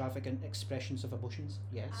 extravagant expressions of emotions.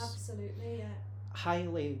 Yes. Absolutely, yeah. High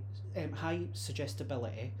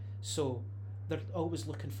suggestibility. So they're always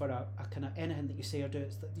looking for a kind of anything that you say or do.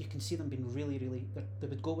 It's that you can see them being really, really. They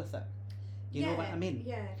would go with it. You know what I mean?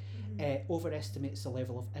 Yeah. Overestimates the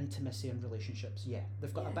level of intimacy in relationships. Yeah,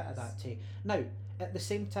 they've got a bit of that too. Now, at the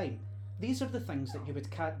same time, these are the things that you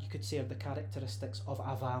could say are the characteristics of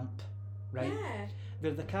a vamp, right? Yeah.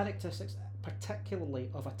 They're the characteristics,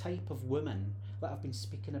 particularly of a type of woman that I've been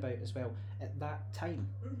speaking about as well at that time,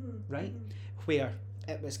 right? Where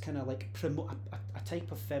it was kind of like a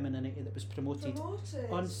type of femininity that was promoted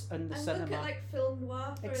in the cinema. Look at like film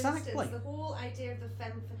noir, for Exactly. instance, the whole idea of the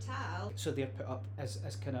femme fatale. So they're put up as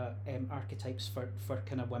kind of archetypes for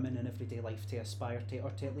kind of women in everyday life to aspire to,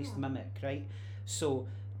 or to at least mimic, right? So,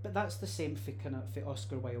 but that's the same for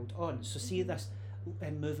Oscar Wilde on. So see this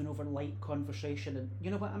moving over light conversation, and you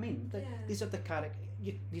know what I mean. These are the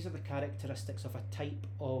characteristics of a type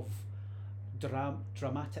of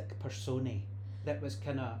dramatic personae that was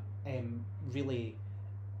kind of really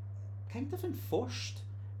kind of enforced.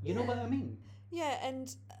 You know what I mean? Yeah, and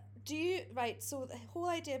so the whole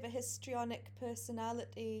idea of a histrionic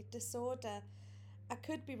personality disorder, I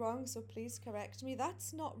could be wrong, so please correct me,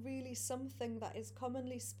 that's not really something that is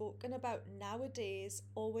commonly spoken about nowadays,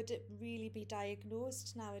 or would it really be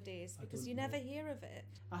diagnosed nowadays? Because you never hear of it.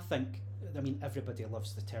 I mean, everybody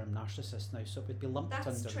loves the term narcissist now, so it would be lumped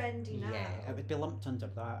under... That's trendy now. Yeah, it would be lumped under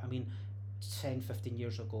that. I mean, 10, 15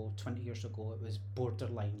 years ago, 20 years ago, it was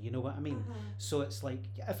borderline, you know what I mean? So it's like,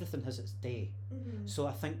 everything has its day. So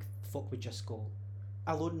I think folk would just go,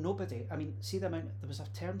 although nobody, I mean, see the amount, there was a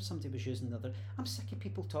term somebody was using the other, I'm sick of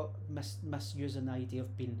people misusing the idea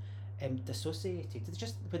of being dissociated.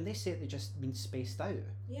 When they say it, they just mean spaced out.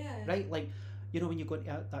 Yeah. Right? Like, You know, when you go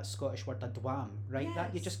into that Scottish word, a dwam, right?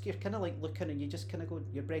 That Yes. you're kind of like looking and you just kind of go,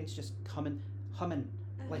 your brain's just humming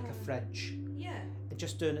like a fridge. Yeah. And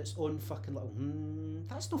just doing its own fucking little,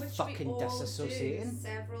 that's not Which fucking we all disassociating. do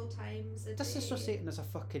several times a day. Disassociating is a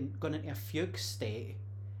fucking going into a fugue state.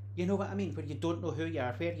 You know what I mean? Where you don't know who you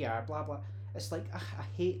are, where you are, blah blah. It's like, I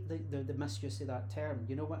hate the misuse of that term.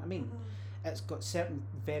 You know what I mean? It's got certain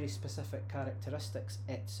very specific characteristics,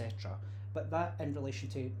 etc. But that in relation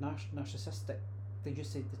to narcissistic, they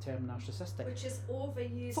use the term narcissistic. Which is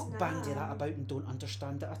overused Fuck now. bandy that about and don't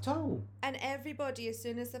understand it at all. And everybody, as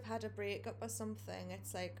soon as they've had a breakup or something,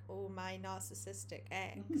 it's like, oh, my narcissistic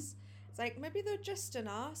ex. It's like, maybe they're just an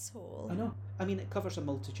asshole. I know. I mean, it covers a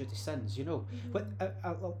multitude of sins, you know. But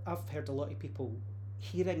I've heard a lot of people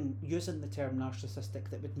using the term narcissistic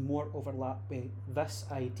that would more overlap with this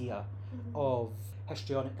idea of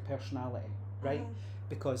histrionic personality, right?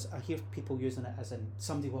 Because I hear people using it as in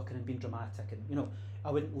somebody walking and being dramatic, and you know,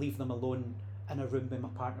 I wouldn't leave them alone in a room with my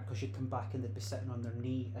partner because you'd come back and they'd be sitting on their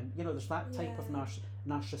knee, and you know, there's that type of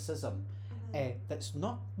narcissism that's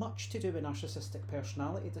not much to do with narcissistic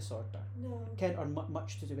personality disorder. No. Or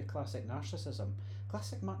much to do with classic narcissism.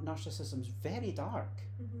 Classic narcissism's very dark.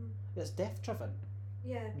 It's death driven.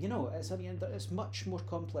 Yeah. You know, it's much more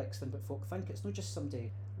complex than what folk think. It's not just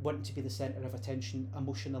somebody wanting to be the centre of attention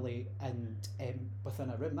emotionally and within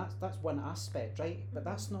a room. That's one aspect, right? But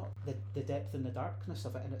that's not the depth and the darkness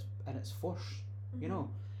of it and its force. You know.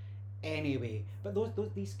 Anyway, but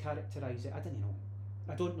these characterise it. I don't know.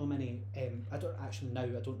 I don't know many. I don't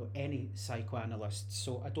know any psychoanalysts,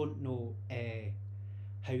 so I don't know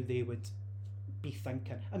how they would be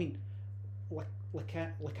thinking. I mean,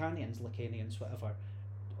 Lacanians, whatever,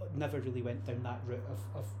 never really went down that route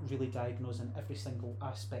of really diagnosing every single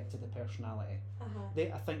aspect of the personality.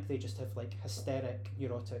 I think they just have like hysteric,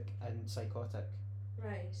 neurotic, and psychotic.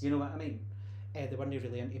 Right. You know what I mean? They weren't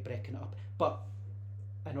really into breaking it up, but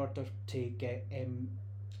in order to get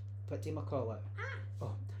what do you call it?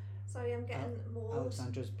 Oh, sorry, I'm getting mold.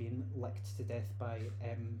 Alexandra's been licked to death by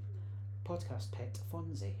podcast pet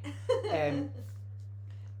Fonzie.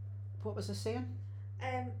 What was I saying?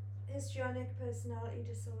 Histrionic personality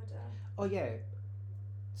disorder. Oh yeah,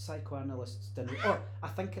 psychoanalysts didn't. Oh, I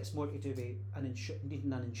think it's more to do with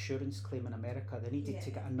needing an insurance claim in America. They needed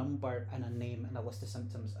to get a number and a name and a list of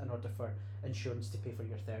symptoms in order for insurance to pay for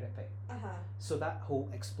your therapy. So that whole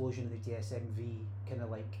explosion of the DSM-V kind of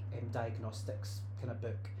like diagnostics kind of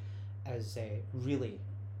book is really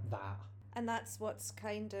that. And that's what's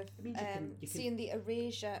kind of It means you can seeing the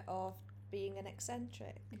erasure of being an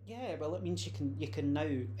eccentric. Yeah, well, it means you can now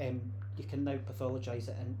pathologise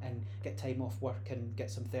it and get time off work and get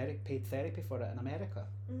some paid therapy for it in America.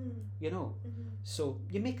 You know, so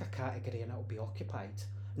you make a category and it'll be occupied.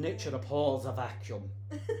 Nature abhors a vacuum.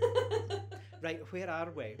 Right, where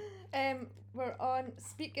are we? We're on,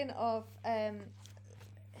 speaking of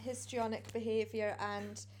histrionic behaviour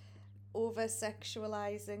and over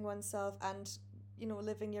sexualising oneself and, you know,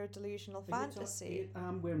 living your delusional fantasy.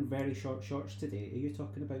 I'm wearing very short shorts today. Are you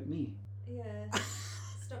talking about me? Yeah.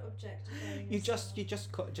 Stop objectifying. You just I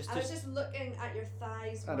was just looking at your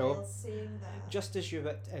thighs I know. while saying that. Just as you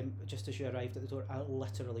arrived at the door, I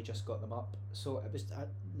literally just got them up. So it was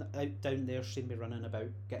out down there, seeing me running about,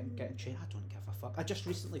 getting changed. I don't give a fuck. I just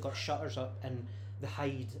recently got shutters up in the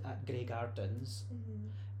Hyde at Grey Gardens.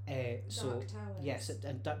 So Dark Towers. yes,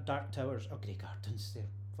 and Dark Towers. Oh, Grey Gardens.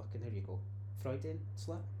 There you go. Freudian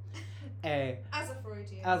slip. As a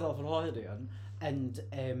Freudian. As a Freudian,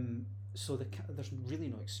 and so there's really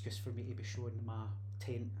no excuse for me to be showing my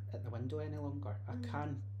taint at the window any longer. I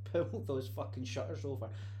can pull those fucking shutters over.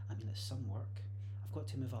 I mean, it's some work. I've got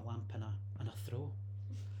to move a lamp and a throw,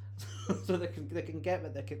 so they can get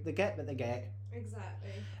what they get.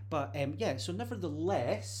 Exactly. But yeah. So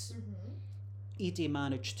nevertheless, Edie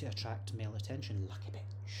managed to attract male attention. Lucky bitch.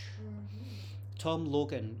 Tom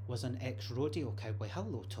Logan was an ex-rodeo cowboy.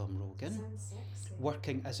 Hello, Tom Logan. Sounds sexy.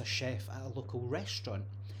 Working as a chef at a local restaurant.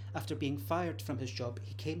 After being fired from his job,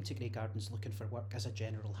 he came to Grey Gardens looking for work as a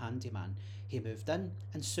general handyman. He moved in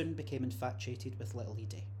and soon became infatuated with little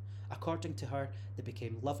Edie. According to her, they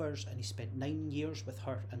became lovers and he spent 9 years with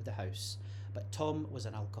her and the house. But Tom was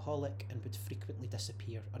an alcoholic and would frequently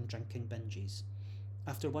disappear on drinking binges.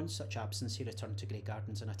 After one such absence, he returned to Grey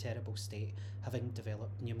Gardens in a terrible state, having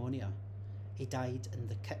developed pneumonia. He died in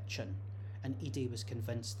the kitchen, and Edie was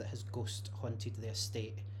convinced that his ghost haunted the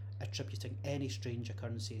estate, attributing any strange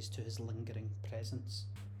occurrences to his lingering presence.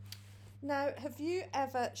 Now, have you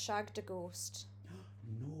ever shagged a ghost?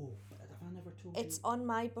 No, but have I never told It's you? on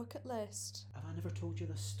my bucket list. Have I never told you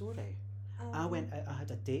this story? I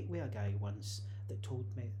had a date with a guy once that told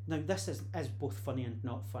me. Now this is both funny and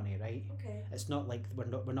not funny, right? Okay. It's not like we're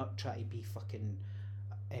not trying to be fucking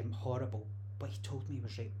horrible, but he told me he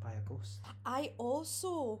was raped by a ghost. I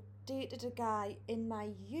also dated a guy in my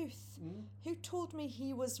youth who told me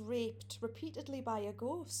he was raped repeatedly by a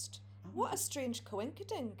ghost. What a strange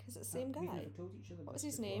coincidence. Is it the same We've guy? never told each other What was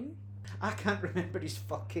this his before. name? I can't remember his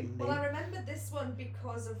fucking name. Well, I remember this one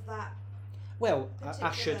because of that. Well,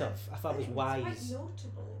 I should have if I was thing. wise. It's quite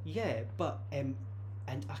notable. Yeah, but and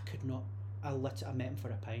I could not. I met him for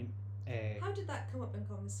a pint. How did that come up in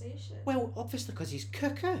conversation? Well, obviously because he's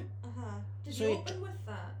cuckoo. Did So you he open with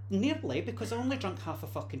that? Nearly, because I only drank half a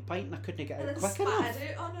fucking pint and I couldn't get And out then quick enough. spat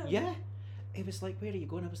it on him? Yeah. He was like, "Where are you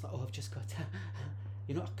going?" I was like, "Oh, I've just got to."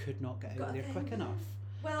 You know, I could not get Got out a there thing quick there. enough.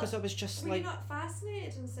 Well, Because I was just were like, you not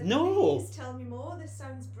fascinated and said, No. please tell me more, this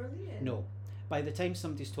sounds brilliant? no. By the time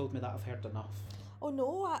somebody's told me that, I've heard enough. Oh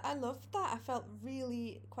no, I loved that. I felt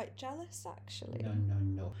really quite jealous actually.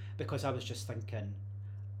 No. Because I was just thinking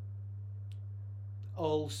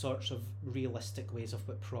all sorts of realistic ways of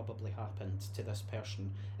what probably happened to this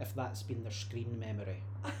person if that's been their screen memory.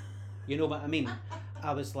 You know what I mean?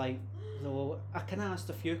 I was like, no, I kind of asked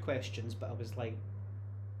a few questions, but I was like,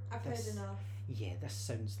 I've this- heard enough. yeah, this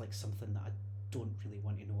sounds like something that I don't really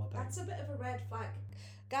want to know about. That's a bit of a red flag.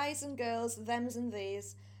 Guys and girls, thems and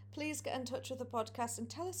theys, please get in touch with the podcast and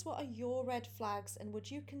tell us what are your red flags, and would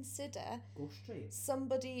you consider Go straight.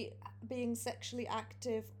 somebody being sexually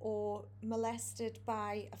active or molested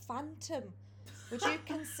by a phantom? Would you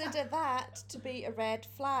consider that to be a red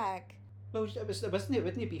flag? Well, it wasn't it?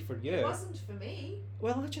 Wouldn't it be for you? It wasn't for me.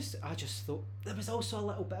 Well, I just thought there was also a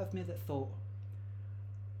little bit of me that thought,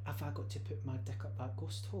 have I got to put my dick up that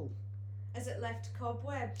ghost hole? Has it left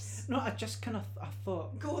cobwebs? No, I just kind of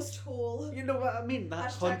thought, Ghost hole. you know what I mean?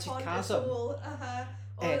 That Hashtag haunted chasm. hole.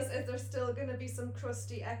 Or Eh, is there still going to be some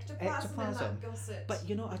crusty ectoplasm in ectoplasm. that gusset? But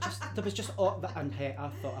you know, there was just all that, and hey, I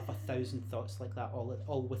thought of 1,000 thoughts like that,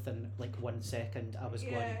 all within like 1 second. I was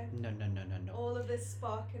Yeah. going, no. all of this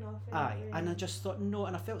sparking off in Aye, your and I brain. just thought no,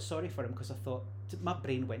 and I felt sorry for him because I thought my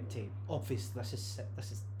brain went to obvious. This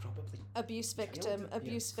is probably Abuse victim, child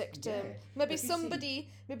abuse abuse. victim. Yeah. Maybe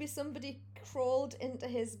Have you somebody crawled into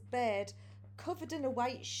his bed covered in a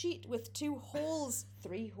white sheet with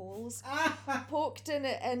 3 holes poked in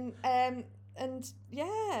it, and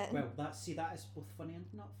yeah. Well, that is both funny and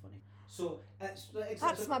not funny. So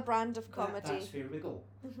That's my brand of comedy. That's where we go.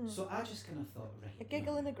 So I just kind of thought, right, A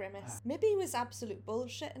giggle and a grimace. Maybe he was absolute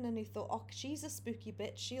bullshitting and he thought, oh, she's a spooky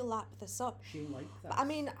bitch, she'll lap this up. she'll like that. But I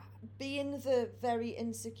mean, being the very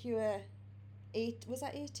insecure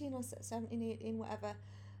 18 or 17, 18, whatever,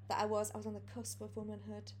 that I was on the cusp of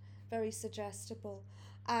womanhood, very suggestible.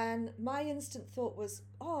 And my instant thought was,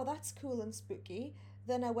 oh, that's cool and spooky.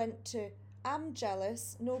 Then I went to, I'm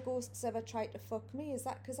jealous, no ghosts ever tried to fuck me, is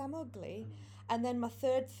that because I'm ugly? And then my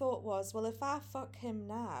third thought was, well, if I fuck him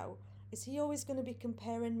now, is he always going to be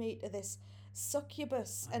comparing me to this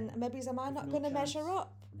succubus? And maybe am I You've not no going to chance. measure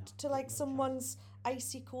up No, to you've like no someone's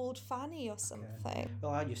icy cold fanny or something?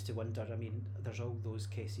 Well, I used to wonder. I mean, there's all those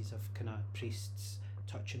cases of kind of priests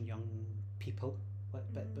touching young people, but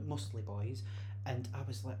mostly boys. And I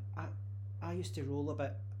was like, I used to roll a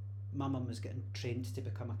bit. My mum was getting trained to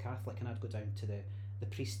become a Catholic, and I'd go down to the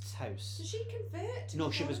priest's house. Did she convert to No,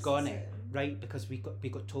 she was gone, Catholicism? right? Because we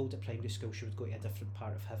got told at primary school she would go to a different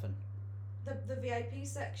part of heaven. The VIP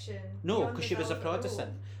section? No, beyond because the she was a velvet rope?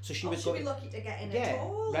 Protestant, so she Oh, would she'd go. be lucky to get in Yeah, at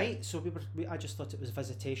all. right. So I just thought it was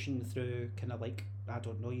visitation through kind of like, I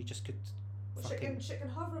don't know. You just could Well, she fucking can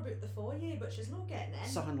hover about the foyer, but she's not getting in.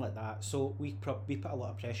 something like that. So we put a lot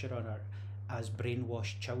of pressure on her as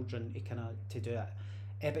brainwashed children to do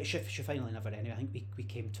it. But she finally never anyway. I think we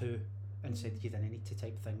came to and said you didn't need to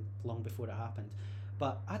type thing long before it happened.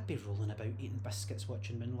 But I'd be rolling about eating biscuits,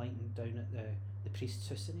 watching Moonlighting down at the priest's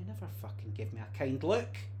house, and he never fucking gave me a kind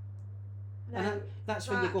look. And Now, that's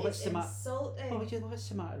when you go, that what's is the matter? insulting. Oh, what's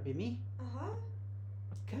the matter with me? Uh-huh.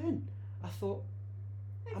 Good. I thought,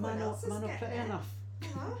 am I Everyone not else is getting pretty it. enough?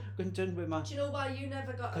 Uh-huh. Going down with my, Do you know why you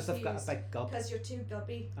never got because I've got a big gob. Because you're too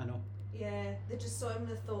gubby. I know, Yeah, they just saw him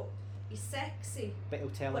and they thought, he's sexy, but he'll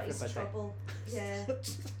tell but he's everybody. trouble. Yeah.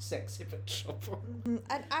 Sexy but trouble.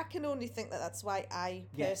 And I can only think that that's why I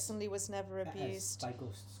Yes. personally was never It is, abused by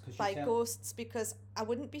ghosts. 'Cause you by tell- ghosts, because I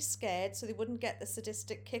wouldn't be scared, so they wouldn't get the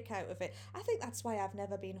sadistic kick out of it. I think that's why I've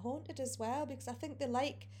never been haunted as well, because I think they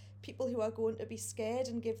like people who are going to be scared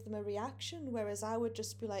and give them a reaction, whereas I would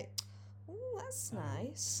just be like, oh, that's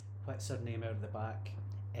nice. What's her name out of the back?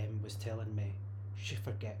 Was telling me she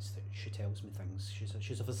forgets that she tells me things.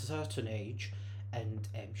 She's of a certain age, and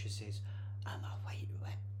she says, "I'm a white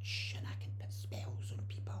witch and I can put spells on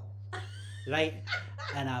people." right?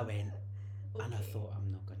 And I went, and I Okay. thought,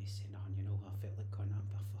 I'm not going to say nothing, you know. I felt like I'm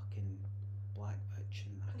a fucking black witch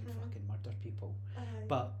and I can fucking murder people.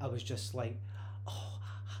 But I was just like, oh,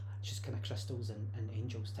 just kind of crystals and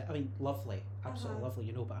angels. I mean, lovely, absolutely lovely,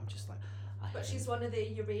 you know. But I'm just like, But she's one of the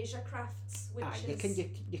Eurasia crafts, which is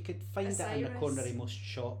you could find it in the Osiris. corner of most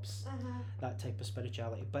shops, that type of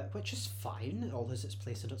spirituality. But which is fine. It all has its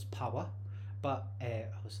place and its power. But I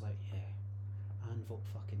was like, yeah, I invoke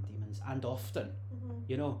fucking demons, and often,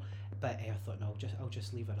 you know. But I thought, no, I'll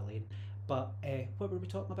just leave her alone. But what were we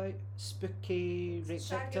talking about? Spooky rape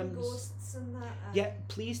shagging victims. ghosts and that. Yeah,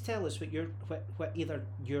 please tell us what either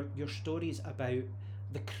your stories about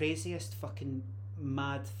the craziest fucking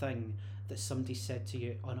mad thing that somebody said to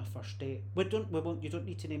you on a first date. You don't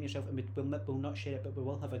need to name yourself, and we'll not share it, but we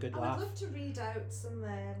will have a good laugh. I'd love to read out some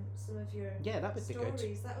of your that would stories. be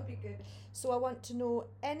good. That would be good. So I want to know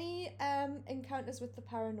any encounters with the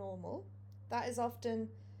paranormal. That is often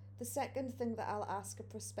the second thing that I'll ask a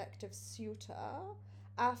prospective suitor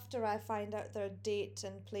after I find out their date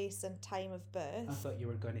and place and time of birth. I thought you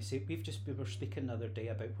were going to say we were speaking the other day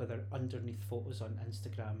about whether underneath photos on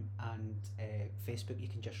Instagram and Facebook you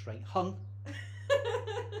can just write hung.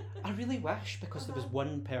 I really wish, because there was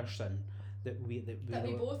one person that we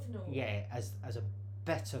both know. Yeah, as a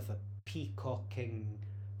bit of a peacocking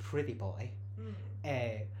pretty boy,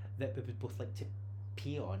 that we would both like to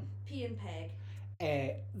pee on. Pee and Peg.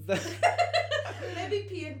 Maybe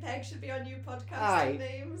Pee and Peg should be our new podcast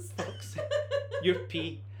names. Your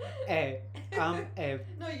pee. No,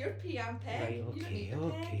 you're Pee and Peg. Right,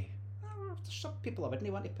 okay. There's some people I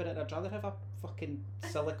wouldn't want to put it. I'd rather have a fucking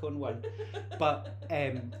silicone one. But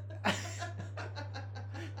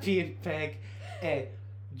Pee and Peg.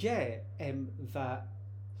 That.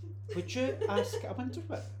 Would you ask? I wonder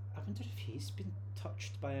if he's been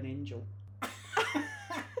touched by an angel.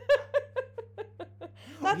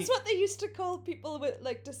 That's what they used to call people with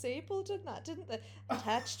disabled and that, didn't they?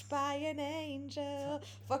 Touched by an angel,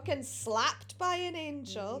 fucking slapped by an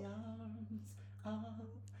angel. In the arms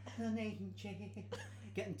of an angel.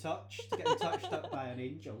 Getting touched up by an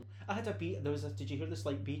angel. I had a beat. Did you hear this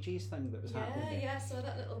Bee Gees thing that was happening there? Yeah, I saw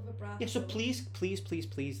that little vibrato. Yeah, so please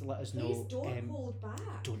let us know. Please don't hold back.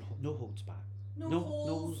 No holds back. No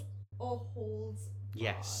holds or holds.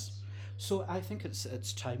 Yes. So I think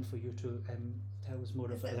it's time for you to tell us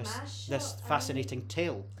more of this fascinating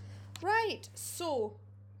tale. Right. So,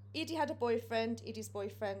 Edie had a boyfriend. Edie's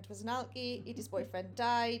boyfriend was an alkie. Edie's boyfriend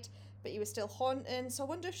died, but he was still haunting. So I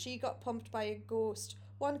wonder if she got pumped by a ghost.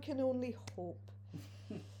 One can only hope.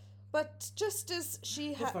 But just as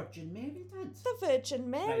she had... The Virgin Mary did. The Virgin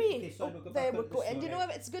Mary. Right, okay, so we'll go back on the story. And you know,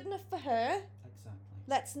 if it's good enough for her... Exactly.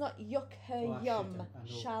 Let's not yuck her yum,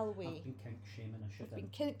 shall we? I've been kink-shaming, I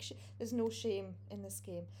should. There's no shame in this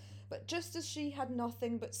game. But just as she had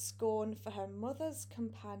nothing but scorn for her mother's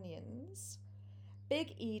companions,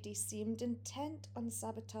 Big Edie seemed intent on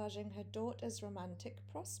sabotaging her daughter's romantic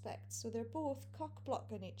prospects, so they're both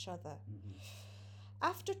cock-blocking each other. Mm-hmm.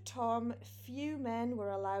 After Tom, few men were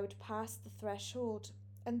allowed past the threshold,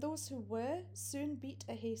 and those who were soon beat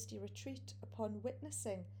a hasty retreat upon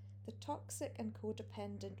witnessing the toxic and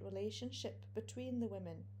codependent relationship between the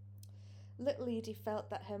women. Little Edie felt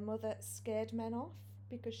that her mother scared men off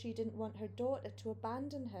because she didn't want her daughter to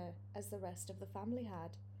abandon her as the rest of the family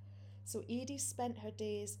had. So Edie spent her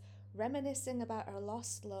days reminiscing about her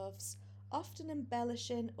lost loves, often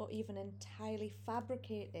embellishing or even entirely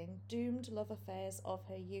fabricating doomed love affairs of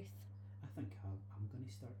her youth. I think I'm going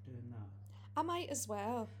to start doing that. I might as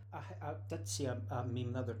well. I did see a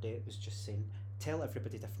meme the other day. It was just saying, tell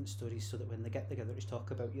everybody different stories so that when they get together to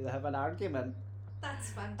talk about you, they have an argument.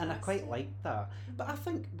 That's fantastic. And I quite like that. But I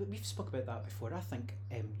think, we've spoke about that before, I think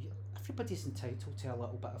everybody's entitled to a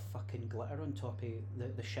little bit of fucking glitter on top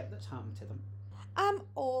of the shit that's happened to them. I'm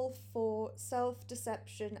all for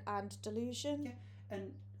self-deception and delusion. Yeah,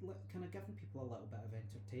 and kind of giving people a little bit of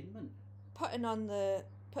entertainment. Putting on the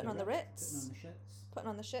Ritz. Putting on the shits. Putting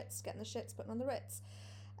on the shits, getting the shits, putting on the Ritz.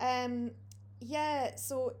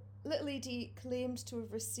 So Little Edie claimed to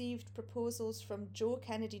have received proposals from Joe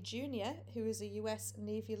Kennedy Jr., who is a US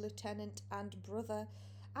Navy lieutenant and brother.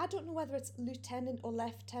 I don't know whether it's lieutenant or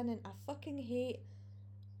lieutenant. I fucking hate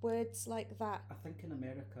words like that. I think in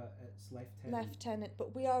America it's lieutenant. Lieutenant,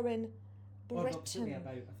 but we are in Britain.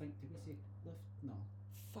 I think, did we say no?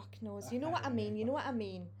 Fuck knows. You know what I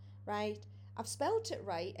mean, right? I've spelt it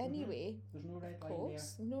right anyway. There's no red line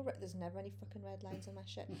there. There's never any fucking red lines on my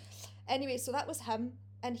shit. Anyway, so that was him,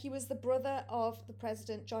 and he was the brother of the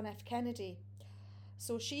President John F. Kennedy.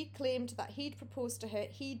 So she claimed that he'd proposed to her.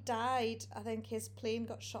 He died. I think his plane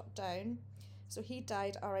got shot down. So he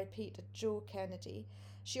died, RIP to Joe Kennedy.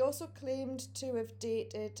 She also claimed to have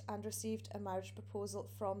dated and received a marriage proposal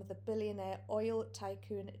from the billionaire oil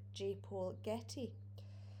tycoon J. Paul Getty.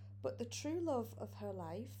 But the true love of her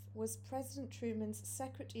life was President Truman's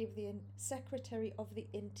Secretary of the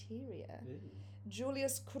Interior,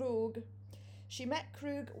 Julius Krug. She met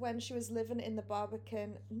Krug when she was living in the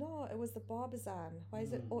Barbican. No, it was the Barbizon. Why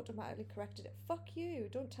is it automatically corrected? Fuck you.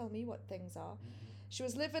 Don't tell me what things are. She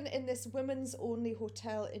was living in this women's only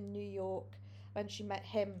hotel in New York when she met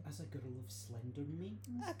him. As a girl of slender means.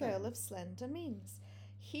 A girl of slender means.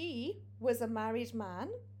 He was a married man.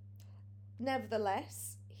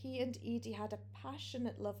 Nevertheless, he and Edie had a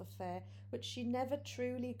passionate love affair which she never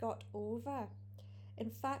truly got over. In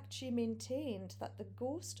fact, she maintained that the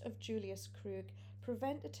ghost of Julius Krug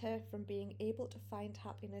prevented her from being able to find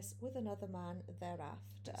happiness with another man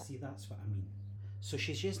thereafter. See, that's what I mean. So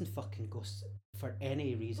she's using fucking ghosts for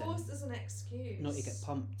any reason. Ghost is an excuse. Not to get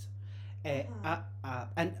pumped.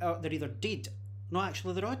 And they're either dead. No,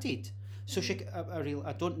 actually, they're all dead. So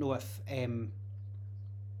I don't know if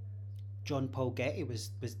John Paul Getty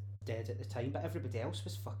was dead at the time, but everybody else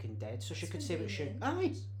was fucking dead. So she could say what she...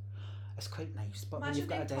 Aye. It's quite nice, but imagine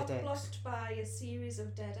when you've got a dead ex... blocked by a series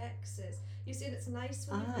of dead exes. You saying it's nice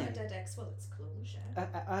when you've got a dead ex? Well, it's closure.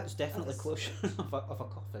 It's definitely closure of a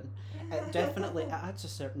coffin. It adds a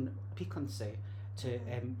certain piquancy to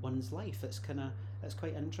one's life. It's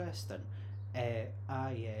quite interesting. I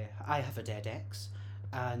have a dead ex,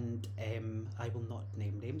 and I will not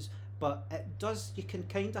name names, but it does. You can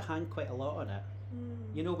kind of hang quite a lot on it.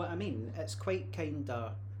 You know what I mean? It's quite kind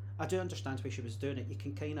of. I do understand why she was doing it. You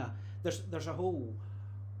can kind of there's a whole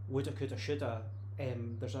woulda, coulda, shoulda.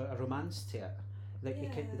 There's a romance to it that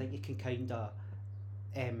you can kind of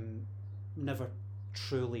never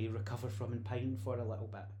truly recover from and pine for a little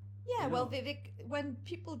bit. Yeah, you know? well, they when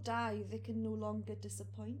people die, they can no longer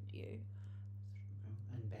disappoint you.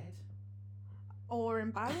 In bed. Or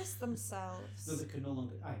embarrass themselves. No, they can no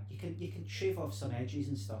longer. You can shave off some edges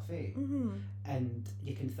and stuff, eh? And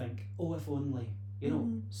you can think, oh, if only. You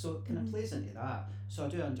know, so it kind of plays into that. So I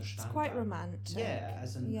do understand. It's quite that. romantic. Yeah,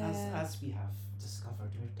 as we have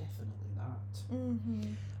discovered, we're definitely that.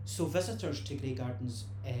 So visitors to Grey Gardens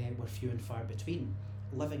were few and far between.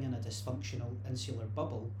 Living in a dysfunctional insular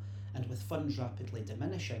bubble, and with funds rapidly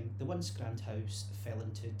diminishing, the once grand house fell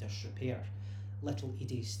into disrepair. Little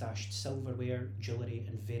Edie stashed silverware, jewellery,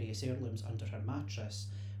 and various heirlooms under her mattress,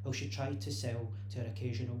 while she tried to sell to her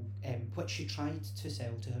occasional,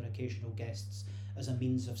 guests as a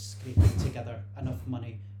means of scraping together enough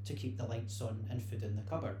money to keep the lights on and food in the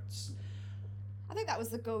cupboards. I think that was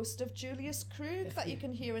the ghost of Julius Krug that you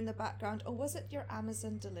can hear in the background. Or was it your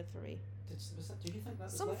Amazon delivery? Do you think that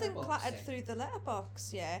was something clattered through the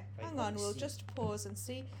letterbox? Yeah. Right, hang on, we'll just pause and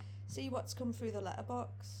see what's come through the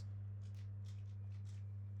letterbox.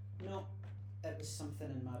 No, it was something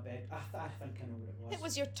in my bed. I think I know what it was. It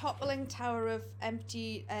was your toppling tower of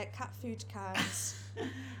empty cat food cans.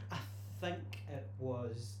 I think it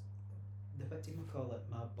was what do you call it?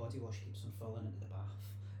 My body wash keeps on falling into the bath,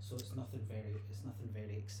 so it's nothing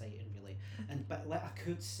very exciting really. But I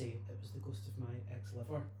could say it was the ghost of my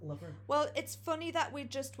ex-lover. Well, it's funny that we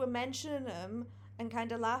just were mentioning him and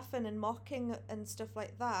kind of laughing and mocking and stuff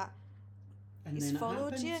like that. And he's then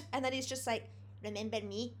followed you, and then he's just like, remember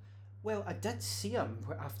me? Well, I did see him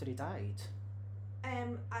after he died.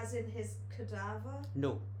 As in his cadaver?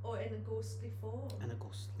 No. Or in a ghostly form? In a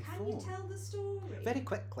ghostly form. Can you tell the story? Very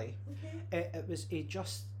quickly. Okay. It was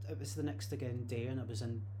the next again day, and I was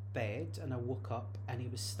in bed, and I woke up, and he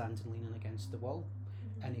was standing leaning against the wall,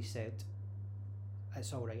 and he said,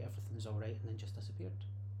 "It's all right, everything's all right," and then just disappeared.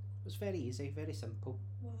 It was very easy, very simple.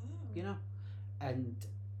 Wow. You know, and.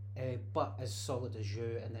 But as solid as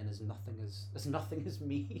you, and then as nothing as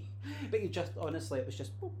me. But you just honestly, it was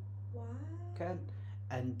just boop, wow. Okay,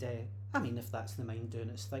 and I mean, if that's the mind doing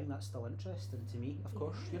its thing, that's still interesting to me, of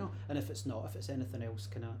course, you know. And if it's not, if it's anything else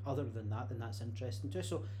kind of other than that, then that's interesting too.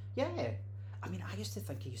 So yeah, I mean, I used to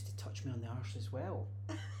think he used to touch me on the arse as well.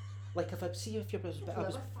 Like if you was a bit,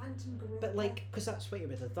 but like, because that's what you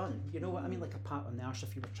would have done. You know what I mean? Like a pat on the arse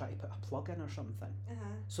if you were trying to put a plug in or something.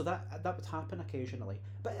 So that would happen occasionally.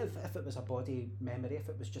 But if it was a body memory, if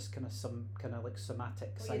it was just kind of some kind of like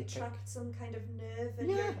somatic psychic, you tracked some kind of nerve in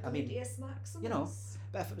your gluteus maximus. You know.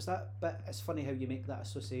 But if it was that, but it's funny how you make that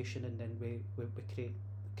association, and then we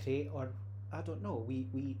create, or I don't know,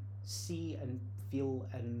 we see and feel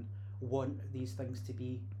and want these things to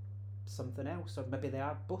be something else, or maybe they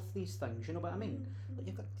are both these things. You know what I mean?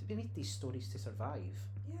 Like we need these stories to survive.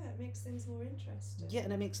 Yeah, it makes things more interesting. Yeah,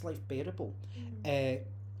 and it makes life bearable.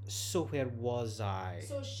 So where was I?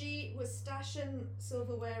 So she was stashing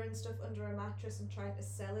silverware and stuff under a mattress and trying to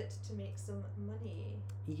sell it to make some money.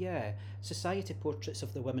 Yeah, society portraits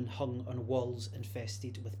of the women hung on walls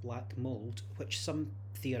infested with black mould, which some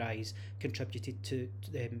theorise contributed to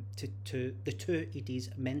the two Edie's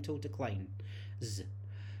mental decline.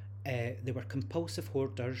 They were compulsive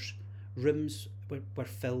hoarders. Rooms were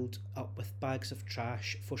filled up with bags of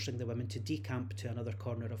trash, forcing the women to decamp to another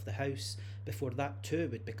corner of the house before that too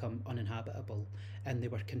would become uninhabitable, and they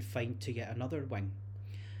were confined to yet another wing.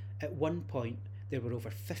 At one point, there were over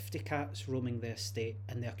 50 cats roaming the estate,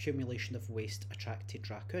 and the accumulation of waste attracted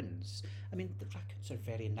raccoons. I mean, the raccoons are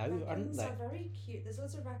very now, aren't they? Raccoons are very cute. There's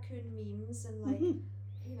loads of raccoon memes and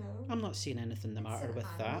you know. I'm not seeing anything the matter with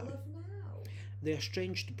that. Animal of now. The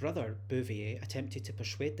estranged brother, Bouvier, attempted to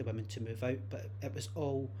persuade the women to move out, but it was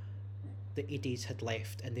all the Edies had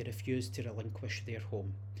left, and they refused to relinquish their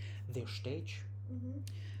home, their stage.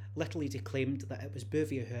 Little Edie claimed that it was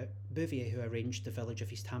Bouvier who arranged the village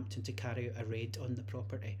of East Hampton to carry out a raid on the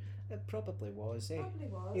property. It probably was, eh? Probably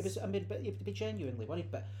was. He was. I mean, but he'd be genuinely worried.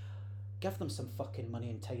 But give them some fucking money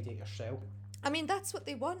and tidy it yourself. I mean, that's what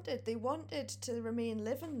they wanted. They wanted to remain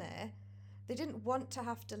living there. They didn't want to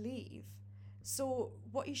have to leave. So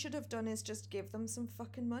what you should have done is just give them some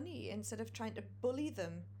fucking money instead of trying to bully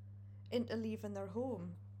them into leaving their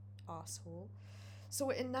home. Arsehole.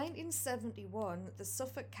 So in 1971, the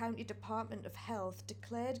Suffolk County Department of Health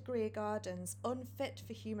declared Grey Gardens unfit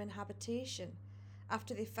for human habitation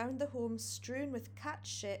after they found the home strewn with cat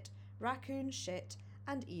shit, raccoon shit,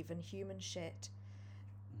 and even human shit.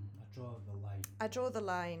 I draw the line. I draw the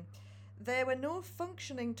line. There were no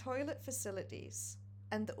functioning toilet facilities,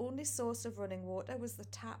 and the only source of running water was the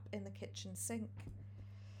tap in the kitchen sink.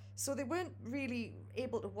 So they weren't really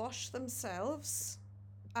able to wash themselves.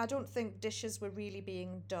 I don't think dishes were really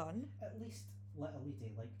being done. At least little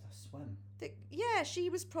Edie liked to swim. She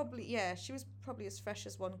was probably as fresh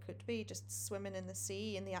as one could be, just swimming in the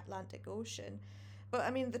sea in the Atlantic Ocean. But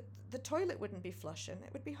I mean, the toilet wouldn't be flushing;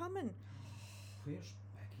 it would be humming. Where's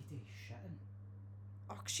Big Edie shitting?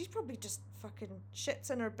 Oh, she's probably just fucking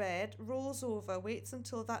shits in her bed, rolls over, waits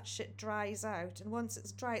until that shit dries out, and once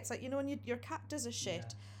it's dry, it's like, you know, when your cat does a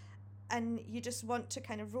shit, and you just want to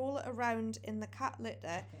kind of roll it around in the cat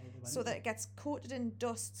litter so that it gets coated in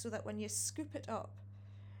dust, so that when you scoop it up,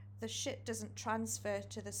 the shit doesn't transfer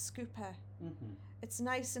to the scooper. It's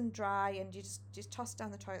nice and dry, and you just toss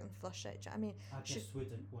down the toilet and flush it. I mean, I just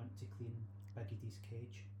wouldn't want to clean Big Edie's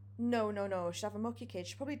cage. No. She'd have a mucky cage.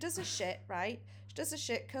 She probably does a shit, right? She does a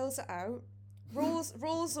shit, curls it out,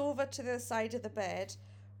 rolls over to the side of the bed,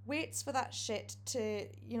 waits for that shit to,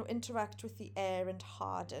 you know, interact with the air and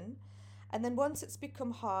harden. And then once it's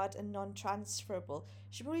become hard and non-transferable,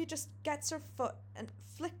 she probably just gets her foot and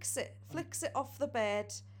flicks it off the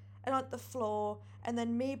bed and onto the floor, and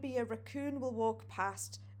then maybe a raccoon will walk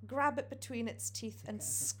past, grab it between its teeth, and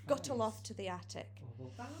scuttle off to the attic. Oh,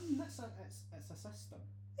 well, damn, it's a system.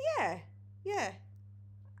 Yeah.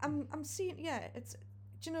 I'm seeing. Yeah, it's.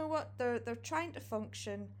 Do you know what? They're trying to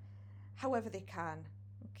function, however they can.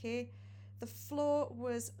 Okay, the floor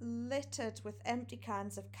was littered with empty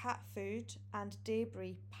cans of cat food and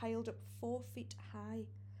debris piled up 4 feet high.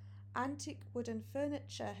 Antique wooden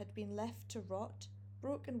furniture had been left to rot.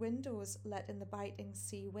 Broken windows let in the biting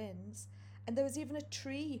sea winds, and there was even a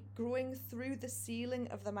tree growing through the ceiling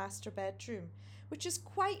of the master bedroom, which is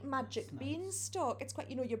quite magic beanstalk. It's quite,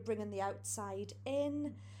 you know, you're bringing the outside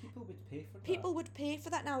in. People would pay for that. People would pay for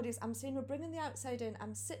that nowadays. I'm saying we're bringing the outside in.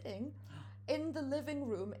 I'm sitting in the living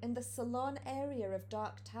room in the salon area of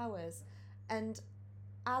Dark Towers, and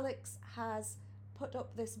Alex has put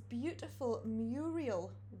up this beautiful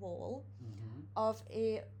mural wall of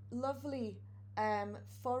a lovely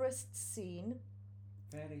forest scene.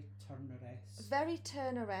 Very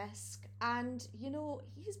Turner-esque, and you know,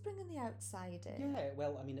 he's bringing the outside in. Yeah,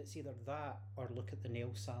 well, I mean, it's either that or look at the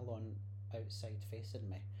nail salon outside facing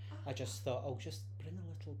me. I just thought I'll just bring a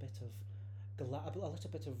little bit of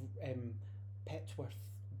Petworth,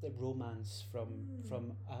 the romance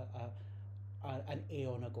from an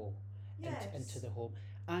aeon ago into the home.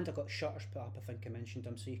 And I got shutters put up. I think I mentioned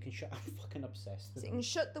them, so you can shut. I'm fucking obsessed with So them. you can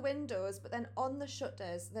shut the windows, but then on the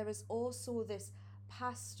shutters there is also this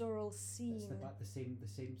pastoral scene. It's the same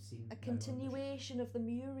scene. A continuation of the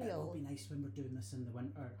mural. It'll be nice when we're doing this in the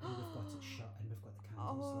winter and we've got it shut and we've got the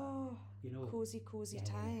candles lit. You know, cozy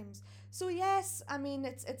times. So yes, I mean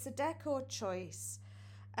it's a decor choice.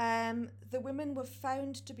 The women were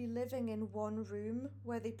found to be living in one room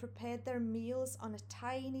where they prepared their meals on a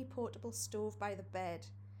tiny portable stove by the bed.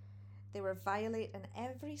 They were violating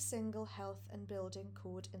every single health and building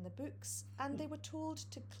code in the books, and they were told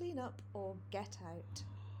to clean up or get out.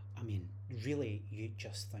 I mean, really, you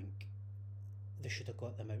just think they should have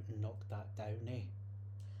got them out and knocked that down, eh?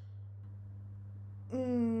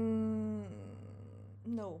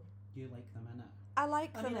 No. You like them in it? I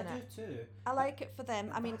like them in I it. do too. I like it for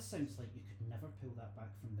them. I mean, that sounds like you could never pull that back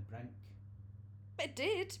from the brink. it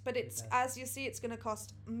did, but it's, did. as you see, it's going to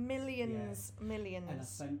cost millions. And I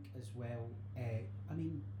think as well, I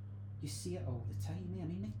mean, you see it all the time, eh? I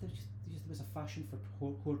mean, there was a fashion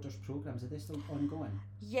for hoarders programs. Are they still ongoing?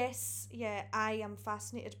 Yes, yeah, I am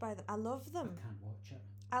fascinated by them. I love them. I can't watch it.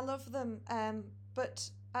 I love them, but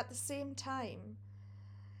at the same time,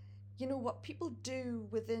 you know, what people do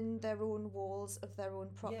within their own walls of their own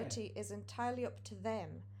property is entirely up to them.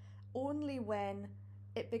 Only when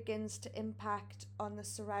it begins to impact on the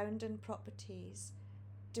surrounding properties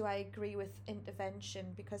do I agree with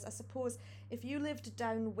intervention, because I suppose if you lived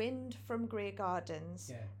downwind from Grey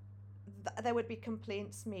Gardens, there would be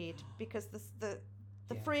complaints made because the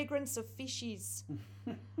fragrance of fishes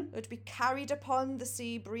would be carried upon the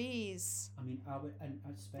sea breeze. I mean, I would, and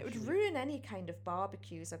especially... It would ruin any kind of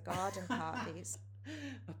barbecues or garden parties.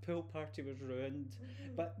 A pool party was ruined.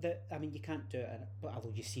 But, I mean, you can't do it, but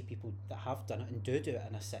although you see people that have done it and do it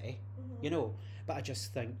in a city, you know. But I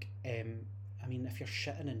just think, I mean, if you're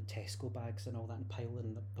shitting in Tesco bags and all that and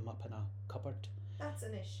piling them up in a cupboard... That's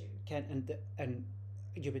an issue. And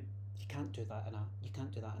you can't do that in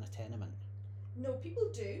a tenement. No, people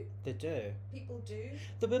do. They do. People do.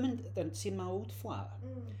 The women, see my old flat,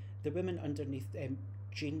 the women underneath,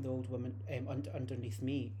 Jean, the old woman underneath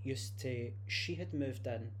me, she had moved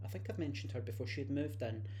in, I think I've mentioned her before, she had moved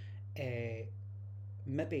in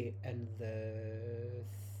maybe in the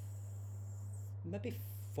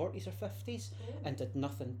 40s or 50s and did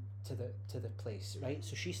nothing to the place, right?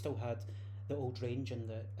 So she still had the old range in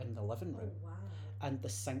the living room. Oh, wow. And the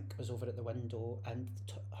sink was over at the window, and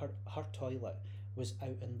her toilet was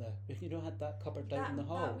out in had that cupboard out in the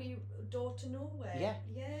hall. That wee door to nowhere. Yeah.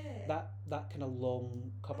 Yeah. That kind of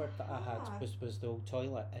long cupboard that I had was the old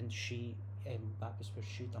toilet, and she that was where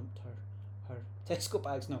she dumped her Tesco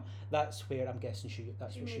bags. No, that's where I'm guessing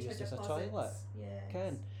that's where she used as a toilet.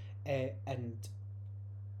 Yes. And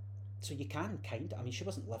so you can kind of, I mean, she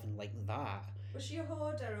wasn't living like that. Was she a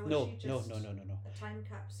hoarder, or was she just no. a time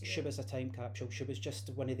capsule? She was a time capsule. She was just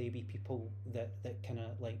one of the wee people that kind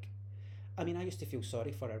of like... I mean, I used to feel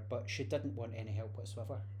sorry for her, but she didn't want any help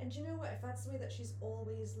whatsoever. And do you know what? If that's the way that she's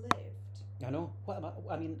always lived... I know. What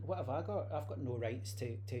have I got? I've got no rights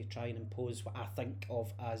to try and impose what I think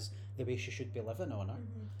of as the way she should be living on her.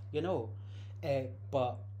 You know?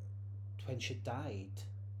 But when she died,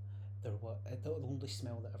 the only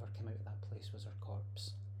smell that ever came out of that place was her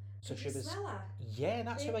corpse. So Did you smell her? Yeah,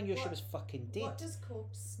 that's how I knew she was fucking dead. What does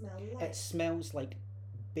corpse smell like? It smells like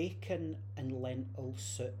bacon and lentil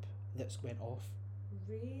soup that's went off.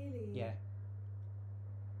 Really? Yeah.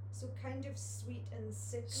 So kind of sweet and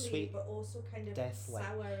sickly, but also kind of deathly.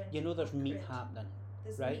 Sour and you know, there's acrid. meat happening.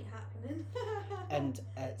 There's right? meat happening. And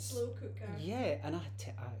it's... Slow cooker. Yeah, and I had to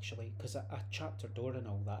actually, because I chapped her door and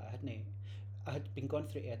all that, I had been gone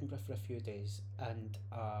through Edinburgh for a few days, and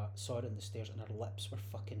saw her on the stairs, and her lips were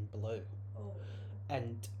fucking blue. Oh.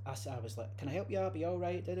 And I was like, "Can I help you? I'll be all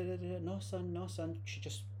right." No, son. She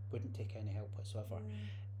just wouldn't take any help whatsoever.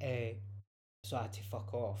 So I had to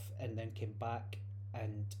fuck off, and then came back,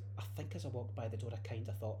 and I think as I walked by the door, I kind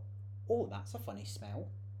of thought, "Oh, that's a funny smell."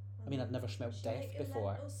 I mean, I'd never smelled death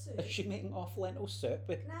before. Is she making off lentil soup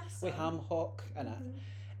with ham hock in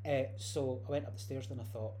it? So I went up the stairs, and I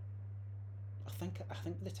thought, I think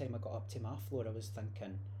by the time I got up to my floor, I was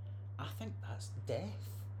thinking, I think that's death.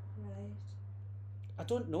 Right. I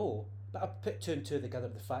don't know, but I put two and two together,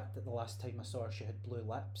 the fact that the last time I saw her, she had blue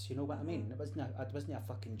lips. You know what I mean? I wasn't a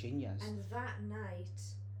fucking genius. And that night,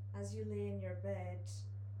 as you lay in your bed,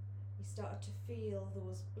 you started to feel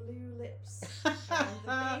those blue lips around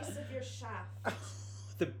the base of your shaft.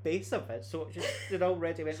 The base of it, so it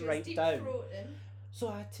already went right down. Throating. So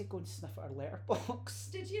I had to go and sniff at her letterbox.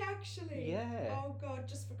 Did you actually? Yeah. Oh God,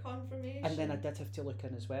 just for confirmation. And then I did have to look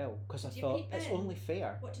in as well, because I thought it's only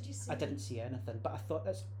fair. What did you see? I didn't see anything, but I thought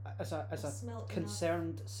as a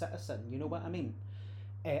concerned citizen, you know what I mean?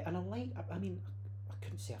 And I mean, I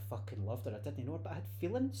couldn't say I fucking loved her. I didn't know her, but I had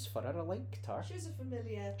feelings for her. I liked her. She was a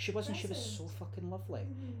familiar. She was, and she was so fucking lovely.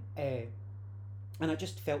 And I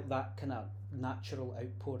just felt that kind of natural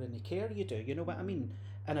outpouring of care you do. You know what I mean?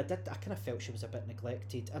 And I kind of felt she was a bit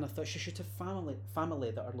neglected, and I thought she should have family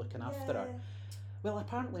that are looking after her. Well,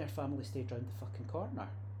 apparently her family stayed round the fucking corner,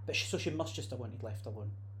 but she must just have wanted left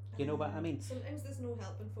alone. You know what I mean? Sometimes there's no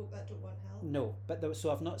helping folk that don't want help. No, but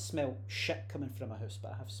so I've not smelt shit coming from a house,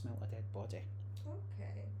 but I have smelt a dead body.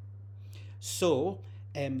 Okay. So,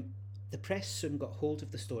 the press soon got hold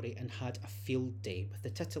of the story and had a field day with the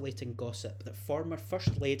titillating gossip that former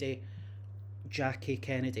First Lady Jackie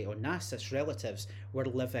Kennedy Onassis relatives were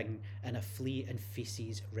living in a flea and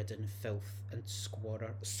feces ridden filth and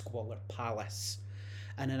squalor palace.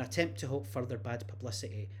 In an attempt to halt further bad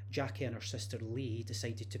publicity, Jackie and her sister Lee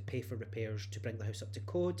decided to pay for repairs to bring the house up to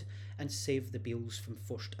code and save the Beales from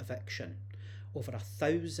forced eviction. Over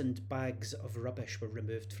 1,000 bags of rubbish were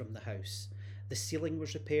removed from the house. The ceiling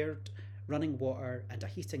was repaired, running water and a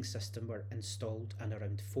heating system were installed, and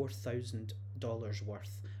around $4,000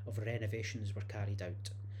 worth of renovations were carried out.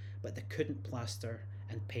 But they couldn't plaster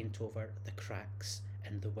and paint over the cracks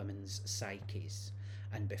in the women's psyches.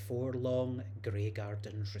 And before long, Grey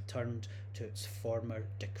Gardens returned to its former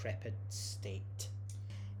decrepit state.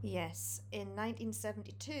 Yes, in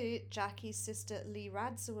 1972, Jackie's sister Lee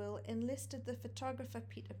Radziwill enlisted the photographer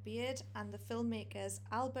Peter Beard and the filmmakers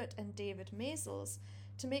Albert and David Maysles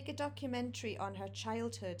to make a documentary on her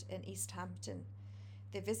childhood in East Hampton.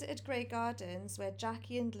 They visited Grey Gardens, where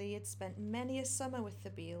Jackie and Lee had spent many a summer with the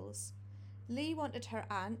Beales. Lee wanted her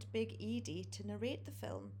aunt, Big Edie, to narrate the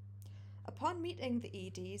film. Upon meeting the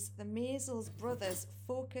Edies, the Maysles brothers'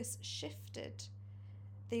 focus shifted.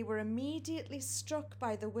 They were immediately struck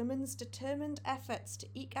by the women's determined efforts to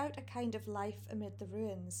eke out a kind of life amid the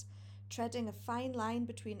ruins, treading a fine line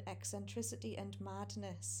between eccentricity and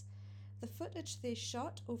madness. The footage they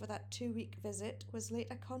shot over that 2-week visit was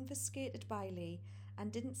later confiscated by Lee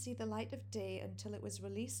and didn't see the light of day until it was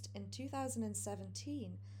released in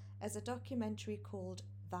 2017 as a documentary called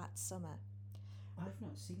That Summer. I've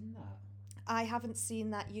not seen that. I haven't seen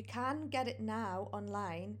that. You can get it now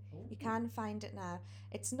online. Oh. You can find it now.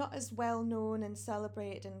 It's not as well known and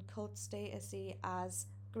celebrated and cult statusy as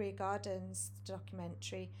Grey Gardens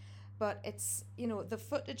documentary, but it's, you know, the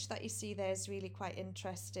footage that you see there is really quite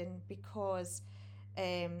interesting because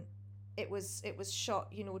it was shot,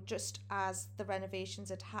 you know, just as the renovations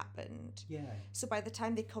had happened. Yeah. So by the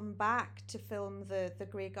time they come back to film the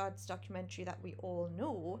Grey Gardens documentary that we all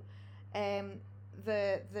know,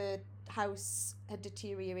 the house had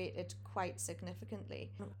deteriorated quite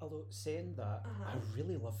significantly. Although saying that, Uh-huh. I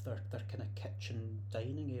really love their kind of kitchen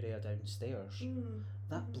dining area downstairs.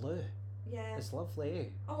 That blue Yeah. is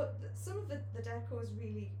lovely. Oh, some of the deco is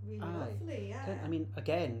really, really Aye. lovely. Yeah. I mean,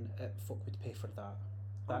 again, folk would pay for that.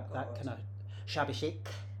 That God. kind of shabby chic.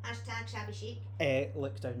 Hashtag shabby chic.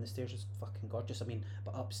 Look down the stairs is fucking gorgeous. I mean,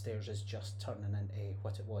 but upstairs is just turning into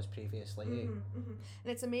what it was previously. And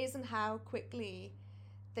it's amazing how quickly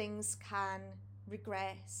things can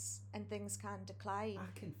regress and things can decline.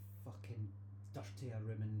 I can fucking dirty a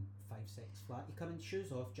room in 5-6 flat. You come in,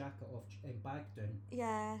 shoes off, jacket off, bag down,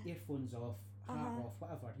 Yeah. earphones off, hat Uh-huh. off,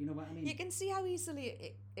 whatever. You know what I mean? You can see how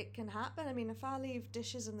easily it can happen. I mean, if I leave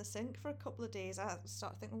dishes in the sink for a couple of days, I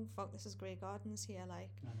start thinking, oh, fuck, this is Grey Gardens here,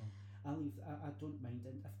 like. I know. I don't mind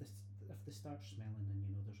it. If they start smelling, then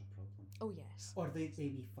you know there's a problem. Oh, yes. Or they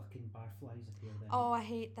wee fucking barflies appear then. Oh, I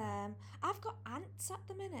hate them. I've got ants at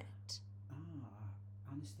the minute.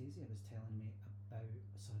 Anastasia was telling me about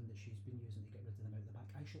something that she's been using to get rid of them out the back.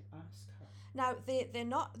 I shall ask her. Now,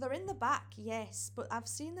 they're in the back, yes, but I've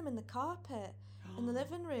seen them in the carpet, in the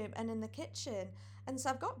living room and in the kitchen. And so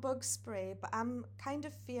I've got bug spray, but I'm kind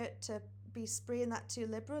of feared to be spraying that too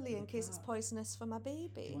liberally in case it's poisonous for my Do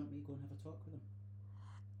baby. you want me to go and have a talk with them?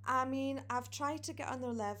 I mean, I've tried to get on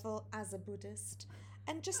their level as a Buddhist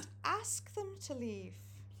and just ask them to leave.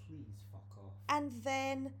 Please fuck off. And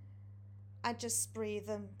then I just spray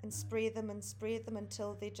them and spray them and spray them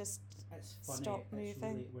until they just It's funny. stop It's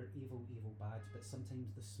moving. really, we're evil bad, but sometimes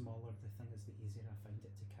the smaller the thing is, the easier I find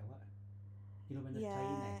it to kill it. You know, when they're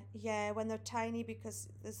tiny. Yeah, when they're tiny, because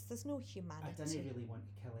there's no I humanity. didn't really want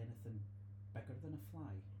to kill anything bigger than a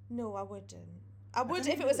fly. No, I wouldn't. I would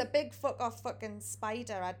didn't if it was a really- big fuck off fucking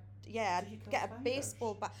spider. I'd Do you I'd kill get a spiders?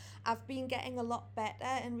 baseball bat. I've been getting a lot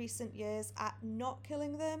better in recent years at not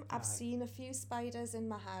killing them. I've Aye. seen a few spiders in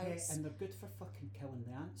my house. And they're good for fucking killing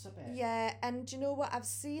the ants a bit. Yeah, and do you know what? I've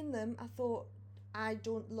seen them. I thought, I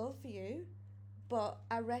don't love you, but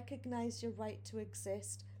I recognise your right to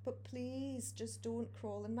exist. But please, just don't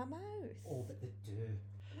crawl in my mouth. Oh, but they do.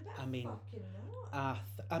 I I mean, fucking not.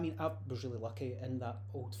 I was really lucky in that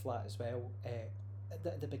old flat as well.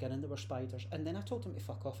 At the beginning there were spiders, and then I told them to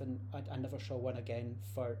fuck off, and I never saw one again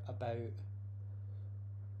for about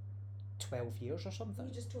 12 years or something.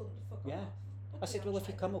 You just told them to fuck Yeah. off. I said, well, if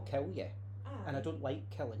you come, I'll kill you, and I Aye. don't like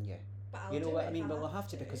killing you. But I'll You know do what it I if mean? I Well, I'll have have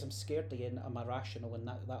to because I'm scared again. I'm irrational, and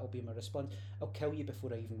that'll be my response. I'll kill you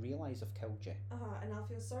before I even realise I've killed you. And I'll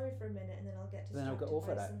feel sorry for a minute, and then I'll get Then I'll distracted get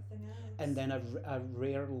over by it. something else. And then I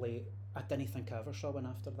rarely. I didn't think I ever saw one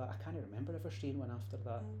after that. I can't remember ever seeing one after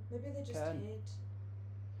that. Maybe they just Can. hid.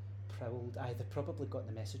 Prowled. They probably got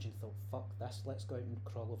the message and thought, fuck this, let's go out and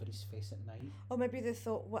crawl over his face at night. Or maybe they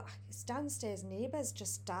thought, well, his downstairs neighbour's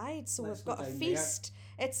just died, so Let's we've go got a down feast.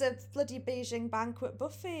 It's a bloody Beijing banquet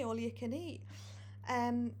buffet, all you can eat.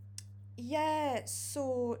 Yeah,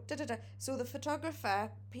 so So the photographer,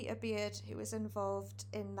 Peter Beard, who was involved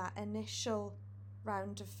in that initial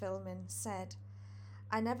round of filming, said,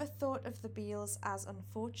 "I never thought of the Beales as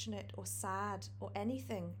unfortunate or sad or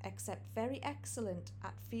anything except very excellent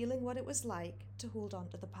at feeling what it was like to hold on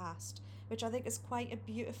to the past," which I think is quite a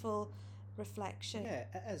beautiful reflection. Yeah,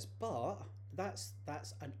 it is, but that's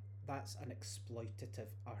an exploitative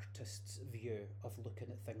artist's view of looking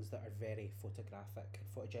at things that are very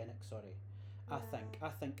photogenic. Sorry, Yeah. I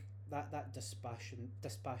think that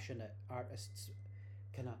dispassionate artists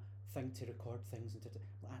kind of thing to record things and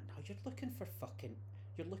now you're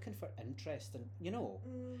looking for interest, and So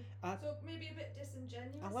maybe a bit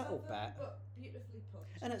disingenuous, a little of them, bit. but beautifully put.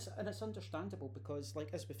 and it's understandable because,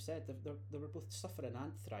 like as we've said, they were both suffering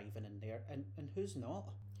and thriving in there, and who's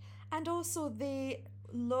not? And also they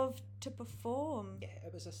love to perform. Yeah,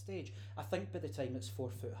 it was a stage. I think by the time it's 4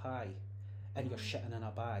 foot high and you're shitting in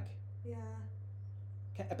a bag. Yeah.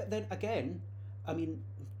 But then again, I mean,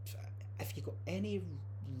 if you got any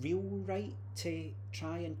real right to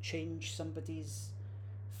try and change somebody's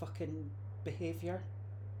fucking behaviour,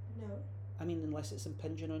 No, I mean, unless it's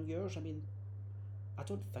impinging on yours, I mean, I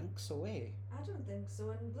don't think so, eh? I don't think so.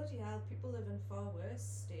 And bloody hell, people live in far worse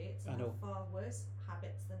states I and know. have far worse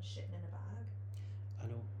habits than shitting in a bag. I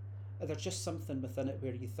know. There's just something within it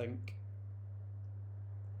where you think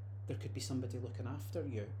there could be somebody looking after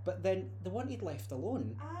you. But then the one he'd left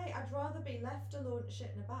alone, I'd rather be left alone to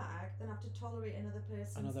shit in a bag than have to tolerate another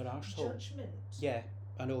person's another arsehole. judgment. Yeah,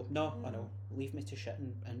 I know. No, I Yeah. know. Leave me to shit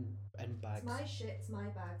in bags. It's my shit, it's my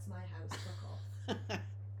bag, it's my house, fuck off.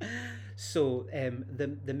 So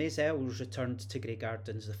the Maisels returned to Grey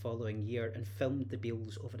Gardens the following year and filmed the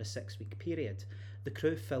Beales over a 6-week period. The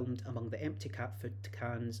crew filmed among the empty cat food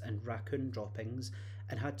cans and raccoon droppings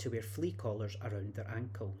and had to wear flea collars around their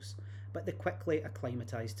ankles. But they quickly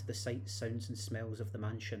acclimatised to the sights, sounds and smells of the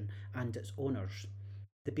mansion and its owners.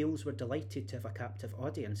 The Beales were delighted to have a captive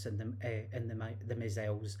audience in the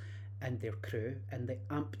Maisels and their crew, and they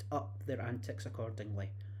amped up their antics accordingly.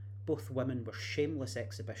 Both women were shameless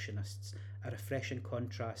exhibitionists, a refreshing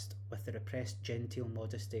contrast with the repressed genteel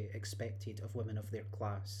modesty expected of women of their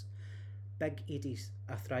class. Big Edie's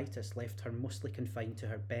arthritis left her mostly confined to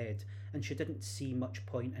her bed, and she didn't see much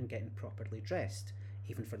point in getting properly dressed,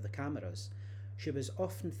 even for the cameras. She was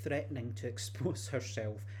often threatening to expose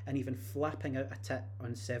herself and even flapping out a tit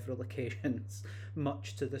on several occasions,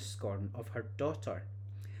 much to the scorn of her daughter.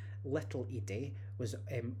 Little Edie was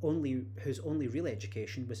whose only real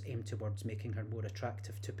education was aimed towards making her more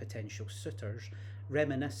attractive to potential suitors,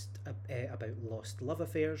 reminisced about lost love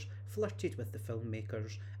affairs, flirted with the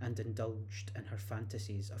filmmakers, and indulged in her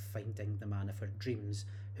fantasies of finding the man of her dreams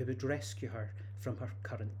who would rescue her from her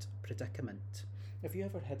current predicament. Have you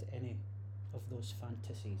ever had any of those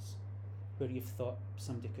fantasies where you've thought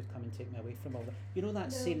somebody could come and take me away from all that? You know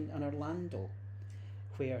that No. scene in Orlando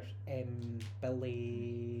where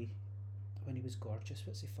Billy, when he was gorgeous,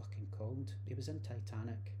 what's he fucking called? He was in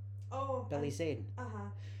Titanic. Oh, Billy Zane.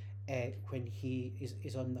 When he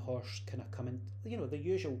is on the horse, kind of coming, the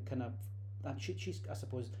usual kind of. She's, I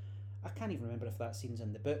suppose, I can't even remember if that scene's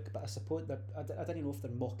in the book, but I suppose I don't know if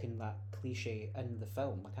they're mocking that cliche in the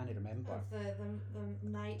film. I can't remember. Of the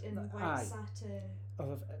knight in white Aye. satin.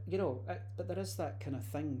 But there is that kind of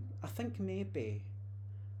thing. I think maybe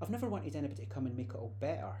I've never wanted anybody to come and make it all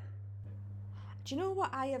better. Do you know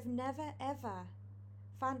what? I have never ever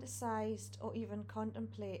fantasized or even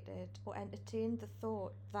contemplated or entertained the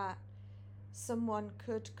thought that someone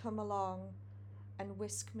could come along and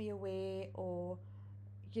whisk me away, or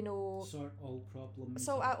Sort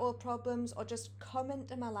out all problems, or just come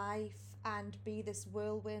into my life and be this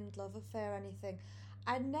whirlwind love affair or anything.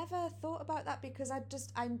 I never thought about that because I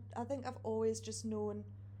think I've always just known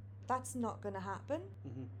that's not going to happen.